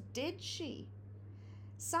 But did she?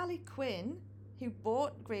 Sally Quinn, who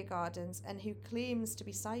bought Grey Gardens and who claims to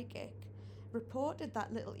be psychic, reported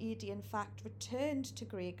that little Edie in fact returned to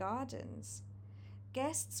Grey Gardens.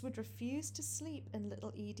 Guests would refuse to sleep in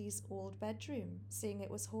little Edie's old bedroom, saying it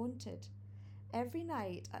was haunted. Every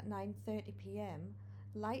night at 9:30 p.m,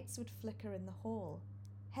 lights would flicker in the hall.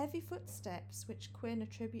 Heavy footsteps, which Quinn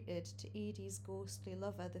attributed to Edie's ghostly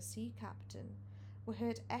lover, the sea captain, were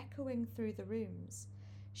heard echoing through the rooms.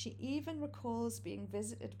 She even recalls being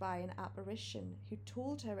visited by an apparition who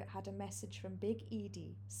told her it had a message from Big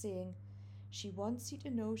Edie, saying, "She wants you to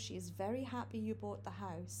know she is very happy you bought the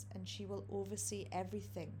house and she will oversee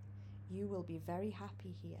everything. You will be very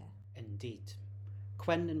happy here." Indeed.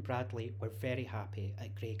 Quinn and Bradley were very happy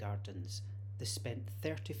at Grey Gardens. They spent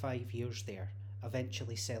 35 years there,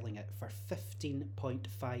 eventually selling it for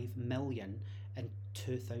 $15.5 million in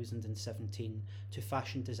 2017 to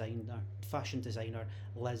fashion designer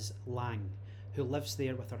Liz Lang, who lives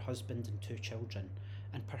there with her husband and 2 children,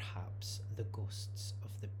 and perhaps the ghosts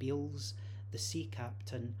of the Beals, the sea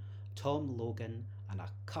captain, Tom Logan, and a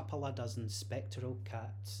couple of dozen spectral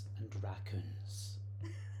cats and raccoons.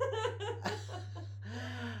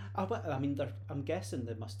 I mean, I'm guessing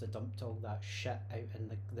they must have dumped all that shit out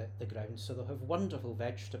in the ground, so they'll have wonderful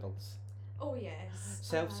vegetables. Oh yes.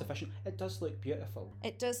 Self-sufficient. It does look beautiful.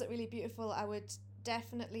 It does look really beautiful. I would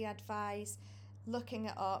definitely advise looking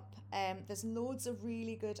it up. There's loads of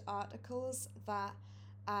really good articles that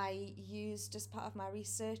I used as part of my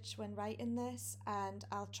research when writing this, and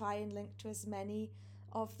I'll try and link to as many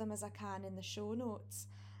of them as I can in the show notes.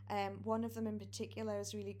 One of them in particular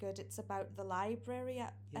is really good. It's about the library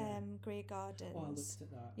at Grey Gardens. Oh, I looked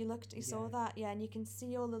at that. You saw that, yeah, and you can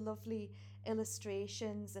see all the lovely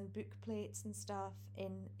illustrations and book plates and stuff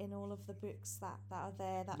in all of the books that are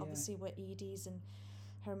there. That obviously were Edie's and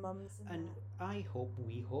her mum's. And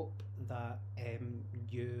we hope that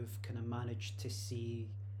you've kind of managed to see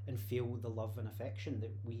and feel the love and affection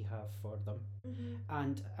that we have for them. Mm-hmm.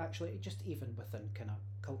 And actually, just even within kind of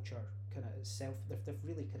culture, kind of itself, they've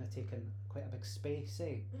really kind of taken quite a big space,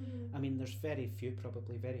 eh? Mm-hmm. I mean, there's very few people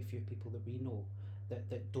that we know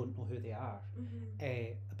that don't know who they are.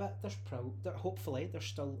 Mm-hmm. But hopefully there's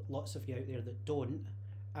still lots of you out there that don't,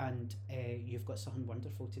 and you've got something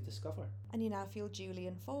wonderful to discover. And you now feel duly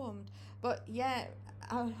informed. But yeah,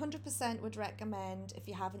 I 100% would recommend, if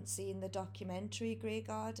you haven't seen the documentary Grey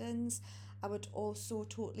Gardens, I would also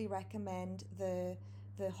totally recommend the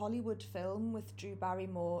Hollywood film with Drew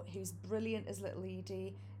Barrymore, who's brilliant as Little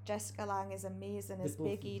Edie. Jessica Lange is amazing as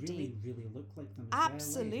Big Edie. Really look like them.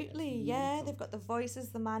 Absolutely, yeah. They've got the voices,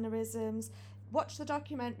 the mannerisms. Watch the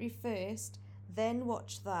documentary first, then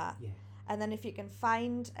watch that. Yeah. And then if you can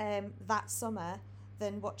find That Summer,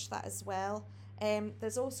 then watch that as well.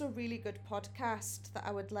 There's also a really good podcast that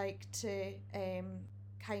I would like to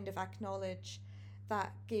kind of acknowledge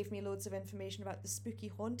that gave me loads of information about the spooky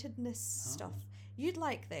hauntedness stuff. You'd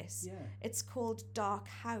like this. Yeah. It's called Dark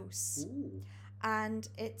House. Ooh. And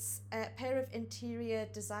it's a pair of interior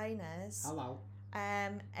designers. Hello.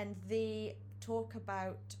 And they talk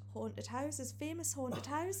about haunted houses, famous haunted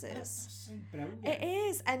houses. Brilliant. It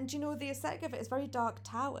is, and you know, the aesthetic of it is very Dark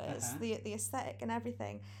Towers, the aesthetic and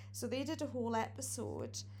everything. So they did a whole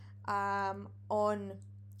episode on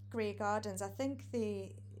Grey Gardens. I think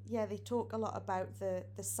they talk a lot about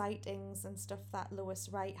the sightings and stuff that Lois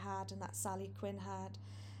Wright had and that Sally Quinn had.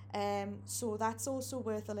 So that's also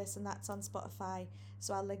worth a listen. That's on Spotify,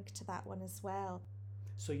 so I'll link to that one as well.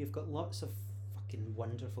 So you've got lots of fucking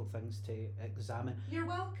wonderful things to examine. You're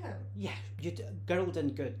welcome. Yeah, girl done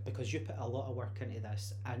good, because you put a lot of work into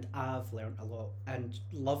this, and I've learnt a lot and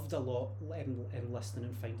loved a lot in listening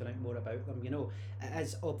and finding out more about them. You know, it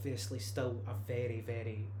is obviously still a very,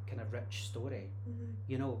 very kind of rich story. Mm-hmm.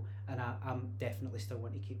 You know, and I'm definitely still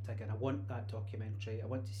want to keep digging. I want that documentary. I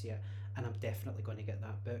want to see it, and I'm definitely going to get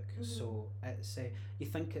that book. Mm-hmm. So it's you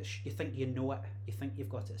think you know it, you think you've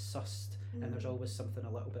got it sussed, and there's always something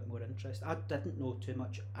a little bit more interesting. I didn't know too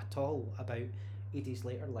much at all about Days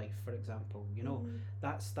Later life, for example. You know,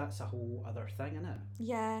 that's a whole other thing, isn't it?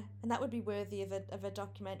 Yeah, and that would be worthy of a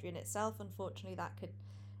documentary in itself. Unfortunately, that could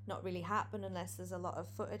not really happen unless there's a lot of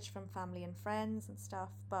footage from family and friends and stuff.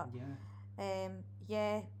 But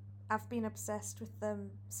yeah, I've been obsessed with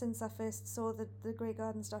them since I first saw the Grey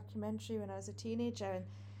Gardens documentary when I was a teenager, and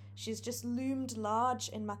she's just loomed large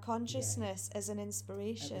in my consciousness as an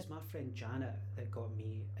inspiration. It was my friend Janet that got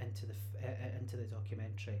me into the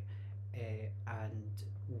documentary, and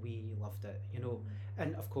we loved it, you know.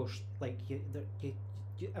 And of course, like you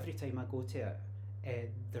every time I go to it,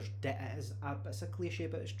 it's a cliche,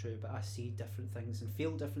 but it's true. But I see different things and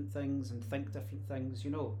feel different things and think different things,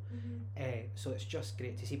 you know. So it's just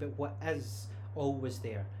great to see. But what is always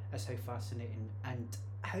there is how fascinating and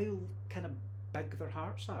how kind of big their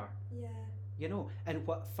hearts are. Yeah. You know, and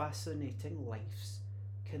what fascinating lives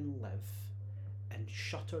can live in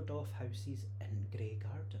shuttered off houses in Grey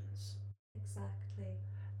Gardens. Exactly.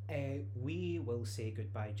 We will say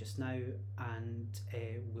goodbye just now, and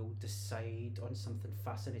we'll decide on something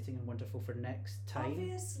fascinating and wonderful for next time.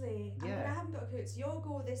 Obviously. Yeah. I mean, I haven't got a clue. It's your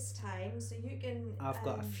go this time, so you can... I've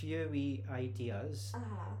got a few wee ideas.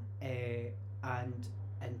 And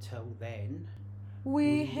until then...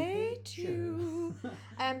 We hate you.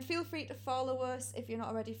 Feel free to follow us if you're not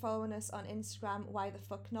already following us on Instagram. Why the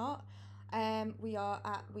fuck not? We are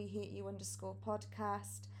at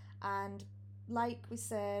WeHateYou_podcast, and like we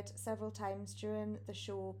said several times during the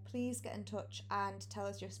show, please get in touch and tell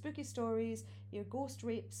us your spooky stories, your ghost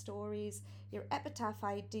rape stories, your epitaph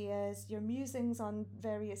ideas, your musings on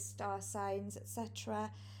various star signs,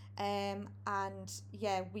 etc. And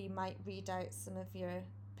yeah, we might read out some of your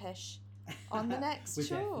pish on the next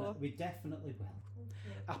show. We definitely will.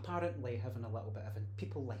 Okay. Apparently having a little bit of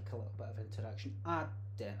people like a little bit of interaction. I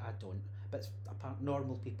don't, but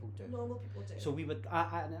normal people do. Normal people do. So we would.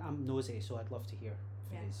 I'm nosy, so I'd love to hear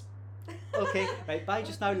from Yes. you. Okay, right. Bye.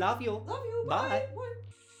 Just now. Love you. Love you. Bye. Bye. Bye.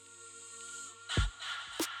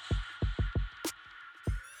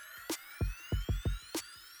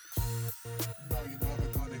 No, you're never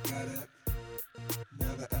gonna get it.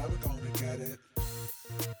 Never ever gonna get it.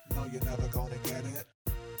 No, you're never gonna get it.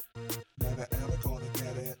 Never ever gonna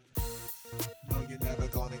get it. No, you're never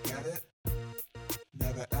gonna get it.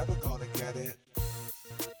 Never ever gonna get it.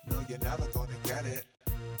 No, you're never gonna get it.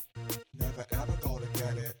 Never ever gonna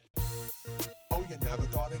get it. Oh, you're never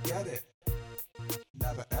gonna get it.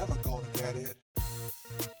 Never ever gonna get it.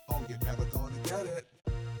 Oh, you're never gonna get it.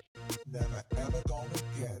 Never ever gonna